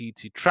opportunity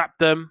to trap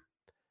them,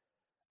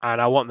 and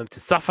I want them to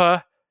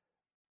suffer.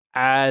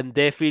 And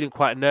they're feeling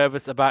quite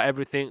nervous about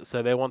everything,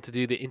 so they want to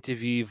do the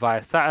interview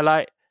via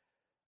satellite.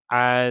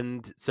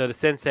 And so the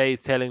sensei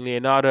is telling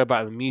Leonardo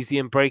about the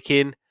museum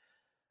break-in,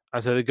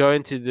 and so they go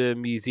into the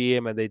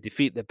museum and they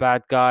defeat the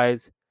bad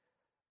guys.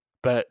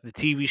 But the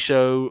TV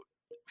show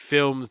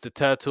films the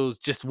turtles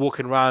just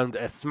walking around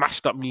a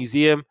smashed up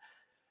museum,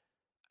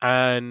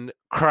 and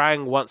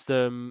Krang wants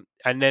them,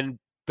 and then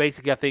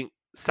basically I think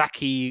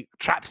Saki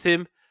traps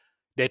him.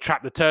 They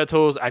trap the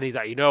turtles, and he's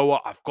like, you know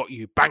what, I've got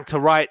you bang to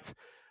rights.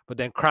 But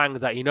then Krang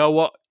is like, you know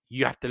what,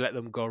 you have to let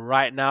them go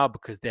right now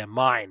because they're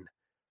mine.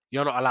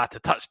 You're not allowed to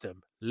touch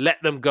them.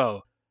 Let them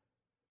go.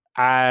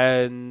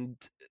 And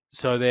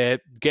so they're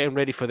getting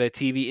ready for their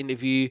TV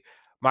interview.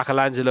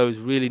 Michelangelo is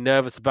really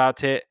nervous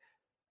about it.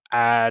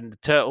 And the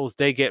turtles,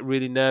 they get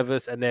really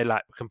nervous and they're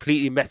like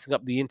completely messing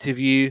up the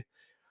interview.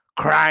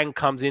 Krang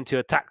comes in to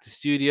attack the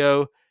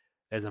studio.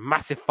 There's a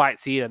massive fight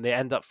scene and they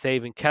end up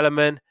saving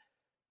Kellerman.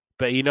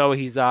 But you know,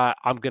 he's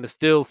I'm gonna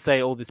still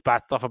say all this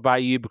bad stuff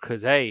about you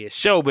because hey, it's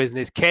show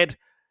business, kid.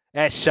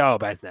 It's show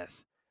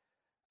business.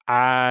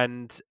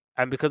 And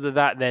because of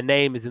that, their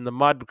name is in the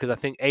mud because I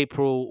think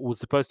April was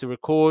supposed to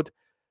record,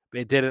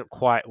 but it didn't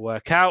quite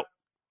work out.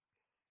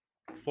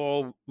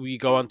 Before we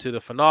go on to the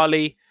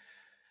finale,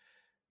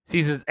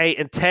 seasons 8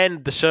 and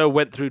 10, the show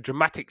went through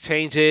dramatic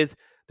changes.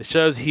 The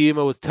show's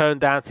humor was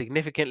toned down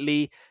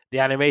significantly. The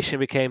animation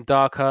became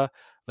darker.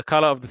 The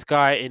color of the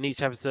sky in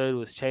each episode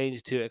was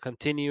changed to a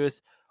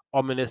continuous,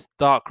 ominous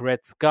dark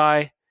red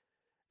sky.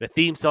 The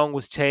theme song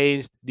was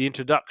changed. The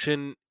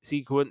introduction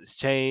sequence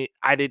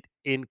added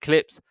in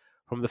clips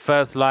from the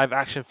first live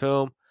action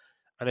film,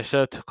 and the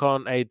show took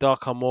on a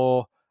darker,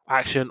 more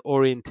action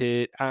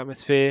oriented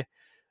atmosphere.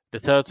 The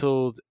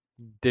Turtles'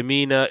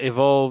 demeanor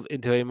evolved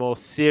into a more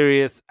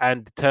serious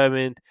and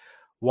determined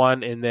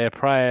one in their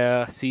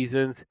prior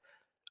seasons,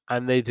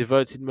 and they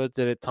devoted most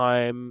of their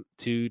time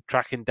to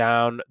tracking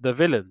down the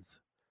villains.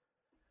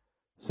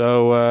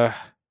 So,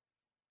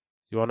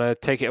 you want to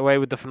take it away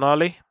with the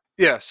finale?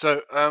 Yeah,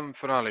 so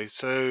finale.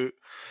 So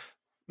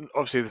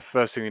obviously the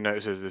first thing you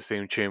notice is the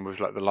theme tune with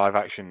like the live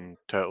action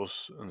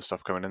turtles and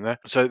stuff coming in there.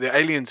 So the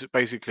aliens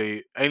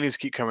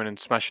keep coming and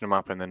smashing them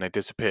up and then they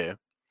disappear.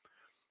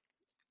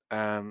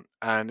 And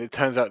it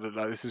turns out that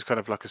like this is kind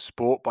of like a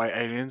sport by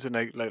aliens and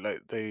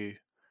they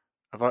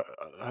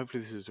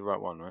hopefully this is the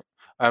right one,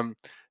 right?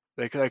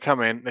 They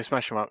come in, they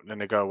smash them up, and then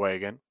they go away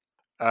again.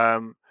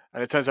 And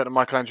it turns out that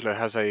Michelangelo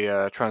has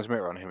a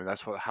transmitter on him, and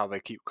that's how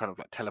they keep kind of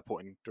like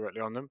teleporting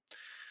directly on them.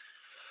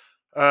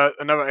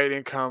 Another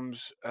alien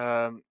comes,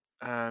 and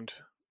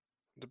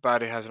the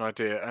baddie has an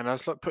idea, and I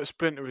was like, put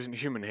Splinter isn't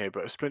human here,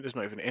 but Splinter's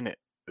not even in it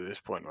at this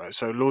point, right?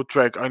 So Lord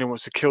Dreg only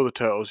wants to kill the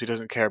turtles. He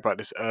doesn't care about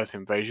this Earth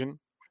invasion.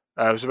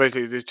 So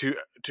basically, there's two.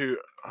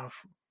 I've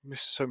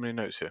missed so many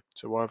notes here.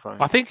 So why have I?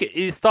 I think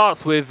it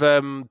starts with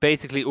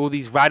basically all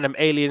these random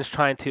aliens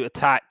trying to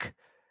attack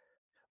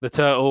the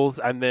turtles,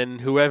 and then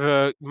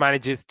whoever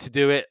manages to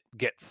do it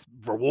gets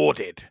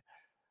rewarded.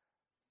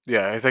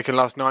 Yeah, if they can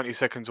last 90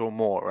 seconds or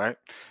more, right?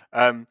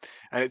 And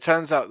it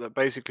turns out that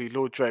basically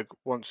Lord Dreg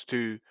wants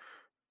to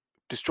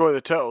destroy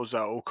the turtles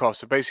at all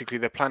costs. So basically,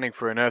 they're planning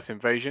for an Earth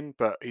invasion,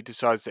 but he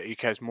decides that he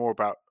cares more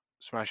about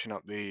smashing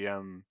up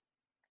the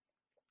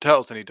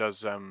turtles than he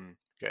does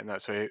getting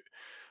that. So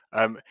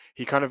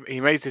he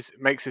makes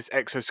this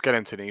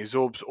exoskeleton. And he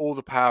absorbs all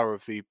the power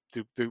of the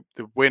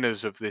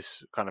winners of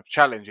this kind of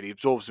challenge, and he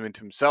absorbs them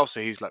into himself.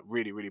 So he's like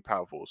really really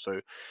powerful.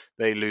 So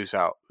they lose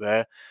out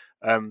there.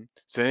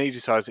 So then he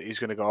decides that he's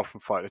going to go off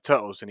and fight the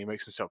turtles, and he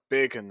makes himself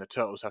big, and the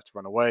turtles have to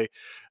run away.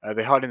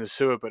 They hide in the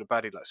sewer, but the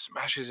baddie like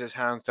smashes his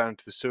hands down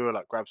into the sewer,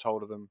 like grabs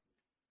hold of them.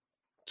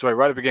 So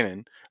right at the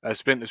beginning,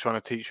 Splinter's trying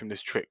to teach him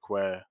this trick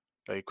where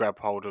they grab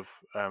hold of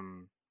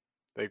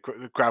they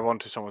grab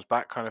onto someone's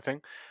back, kind of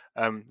thing.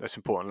 That's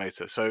important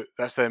later. So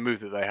that's their move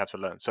that they have to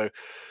learn. So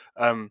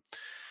um,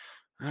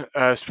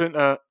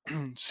 Splinter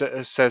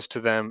says to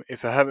them,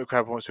 if a hermit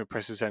crab wants to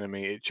impress his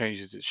enemy, it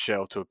changes its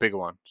shell to a bigger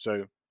one.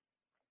 So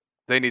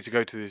they need to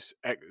go to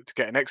to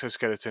get an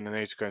exoskeleton, and they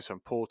need to go in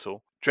some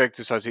portal. Dreg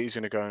decides that he's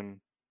going to go and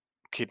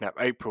kidnap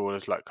April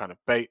as like kind of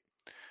bait.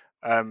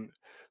 Um,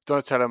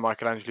 Donatello and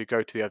Michelangelo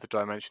go to the other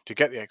dimension to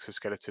get the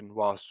exoskeleton,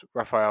 whilst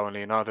Raphael and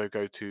Leonardo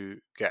go to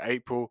get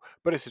April,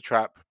 but it's a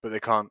trap, but they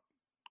can't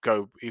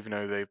go even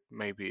though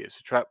maybe it's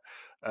a trap.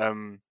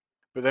 But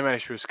they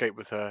manage to escape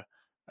with her.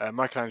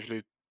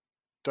 Michelangelo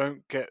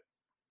don't get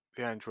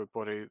the android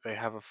body. They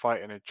have a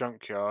fight in a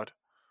junkyard,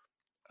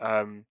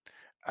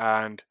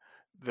 and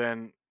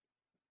then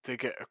they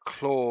get a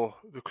claw.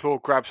 The claw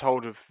grabs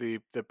hold of the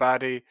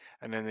baddie,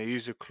 and then they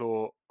use a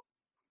claw.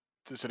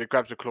 So they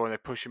grab the claw and they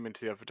push him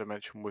into the other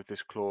dimension with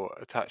this claw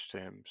attached to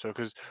him. So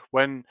because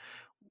when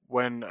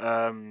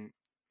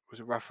was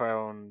it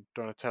Raphael and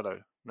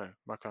Donatello? No,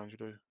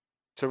 Michelangelo.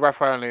 So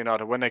Raphael and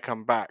Leonardo, when they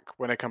come back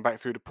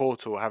through the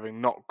portal,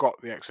 having not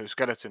got the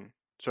exoskeleton,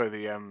 sorry,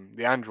 the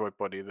android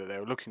body that they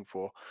were looking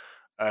for,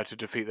 to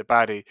defeat the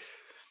baddie,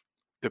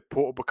 the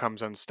portal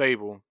becomes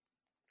unstable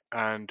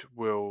and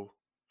will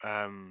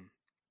go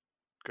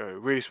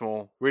really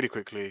small, really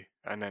quickly,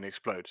 and then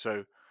explode.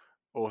 So,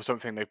 or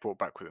something they brought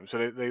back with them.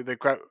 So they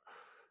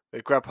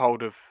grab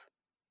hold of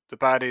the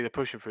baddie, they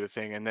push him through the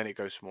thing, and then it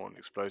goes small and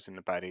explodes, and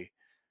the baddie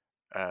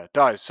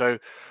dies. So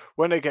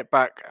when they get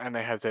back and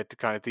they have their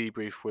kind of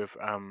debrief with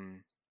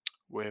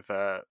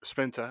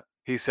Splinter,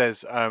 he says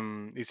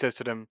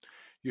to them,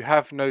 "You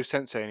have no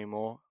sensei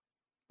anymore."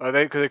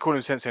 Because they call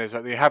him sensei, it's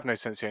like they have no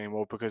sensei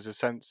anymore because the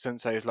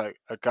sensei is like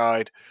a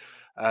guide,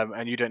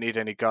 and you don't need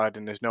any guide,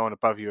 and there's no one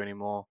above you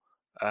anymore,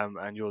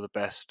 and you're the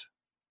best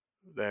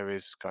there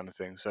is, kind of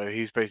thing. So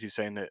he's basically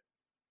saying that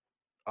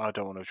I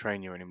don't want to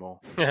train you anymore.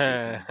 You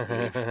can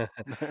leave.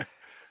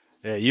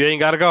 Yeah, you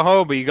ain't got to go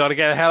home, but you got to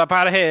get the hell up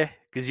out of here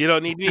because you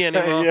don't need me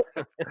anymore.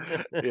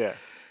 Yeah.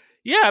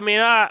 Yeah, I mean,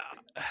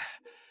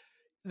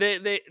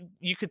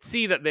 you could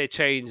see that they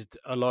changed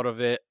a lot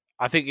of it.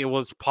 I think it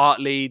was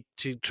partly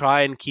to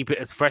try and keep it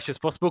as fresh as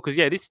possible because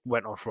this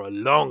went on for a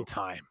long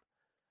time,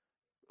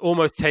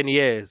 almost 10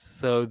 years.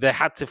 So they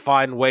had to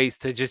find ways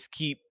to just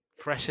keep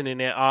freshening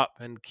it up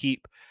and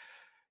keep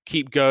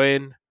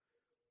going.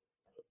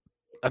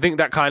 I think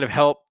that kind of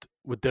helped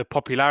with the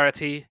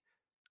popularity.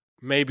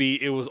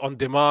 Maybe it was on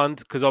demand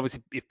because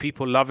obviously if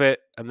people love it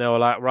and they were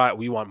like, right,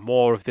 we want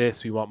more of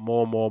this, we want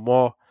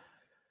more.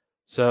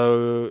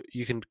 So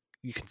you can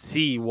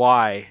see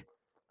why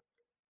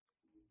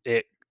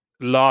it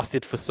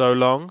lasted for so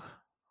long.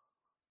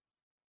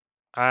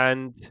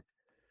 And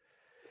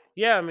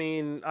yeah, I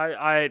mean,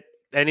 I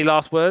any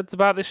last words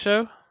about this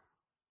show?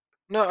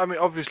 No, I mean,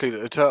 obviously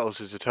the Turtles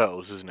is the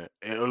Turtles, isn't it?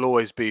 It'll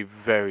always be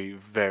very,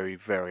 very,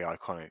 very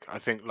iconic. I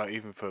think, like,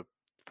 even for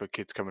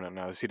kids coming up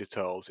now, they see the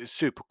Turtles. It's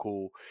super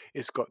cool.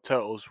 It's got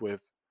turtles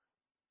with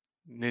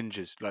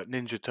ninjas, like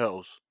Ninja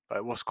Turtles.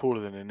 Like, what's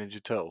cooler than a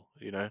Ninja Turtle?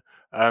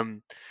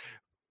 In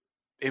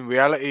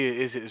reality,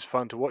 is it as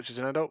fun to watch as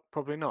an adult?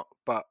 Probably not.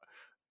 But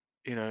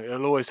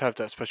it'll always have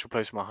that special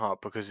place in my heart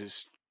because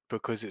it's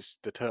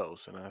the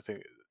Turtles, and I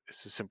think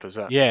it's as simple as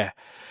that. Yeah,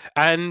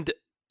 and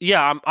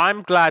yeah,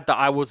 I'm glad that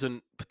I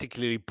wasn't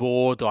particularly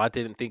bored or I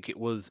didn't think it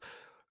was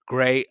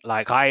great.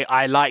 Like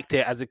I liked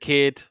it as a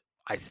kid.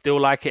 I still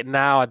like it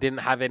now. I didn't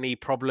have any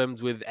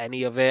problems with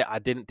any of it. I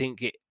didn't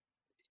think it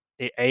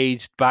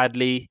aged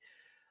badly.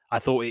 I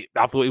thought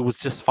it was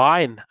just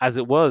fine as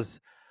it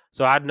was.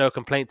 So I had no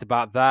complaints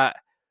about that.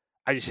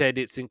 I just said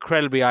it's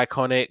incredibly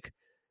iconic.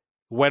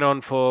 Went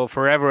on for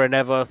forever and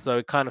ever, so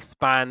it kind of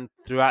spanned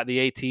throughout the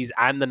 80s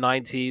and the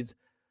 90s.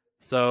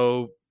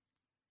 So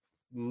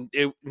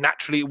it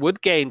naturally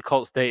would gain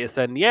cult status.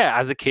 And yeah,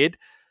 as a kid,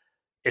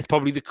 it's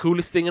probably the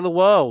coolest thing in the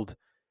world.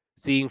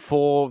 Seeing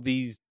 4 of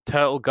these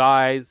turtle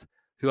guys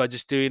who are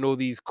just doing all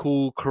these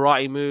cool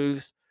karate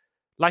moves.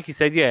 Like you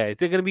said, yeah,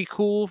 is it going to be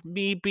cool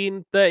me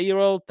being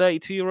 30-year-old,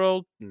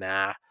 32-year-old?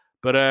 Nah.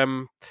 But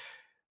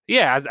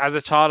yeah, as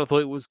a child, I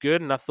thought it was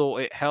good, and I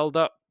thought it held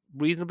up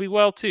reasonably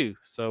well too.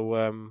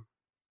 So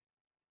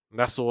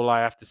that's all I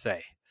have to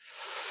say.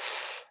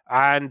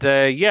 And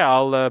yeah,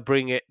 I'll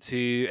bring it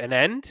to an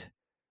end.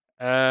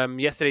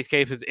 Yesterday's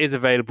Capers is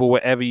available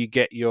wherever you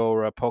get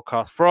your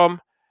podcast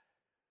from.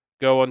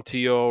 Go onto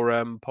your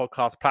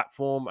podcast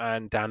platform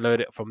and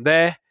download it from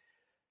there.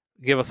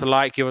 Give us a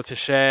like, give us a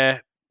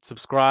share,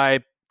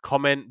 subscribe,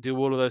 comment, do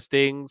all of those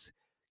things.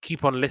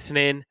 Keep on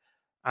listening.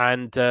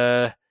 And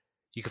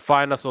you can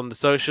find us on the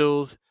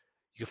socials.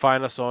 You can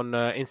find us on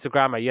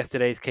Instagram at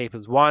Yesterday's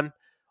Capers 1.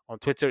 On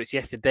Twitter, it's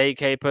Yesterday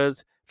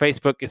Capers.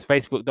 Facebook is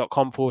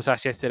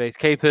facebook.com/Yesterday's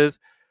Capers.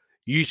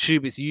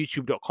 YouTube is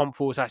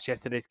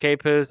youtube.com/Yesterday's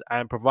Capers.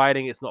 And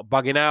providing it's not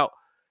bugging out,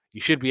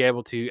 you should be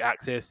able to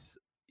access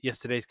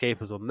Yesterday's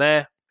Capers on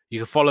there. You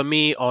can follow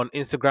me on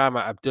Instagram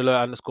at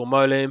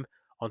Abdullah_Molim.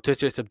 On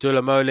Twitter, it's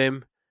Abdullah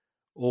Molim,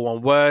 all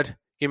one word.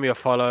 Give me a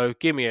follow,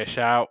 give me a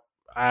shout,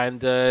 and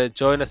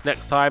join us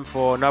next time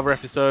for another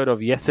episode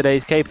of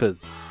Yesterday's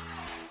Capers.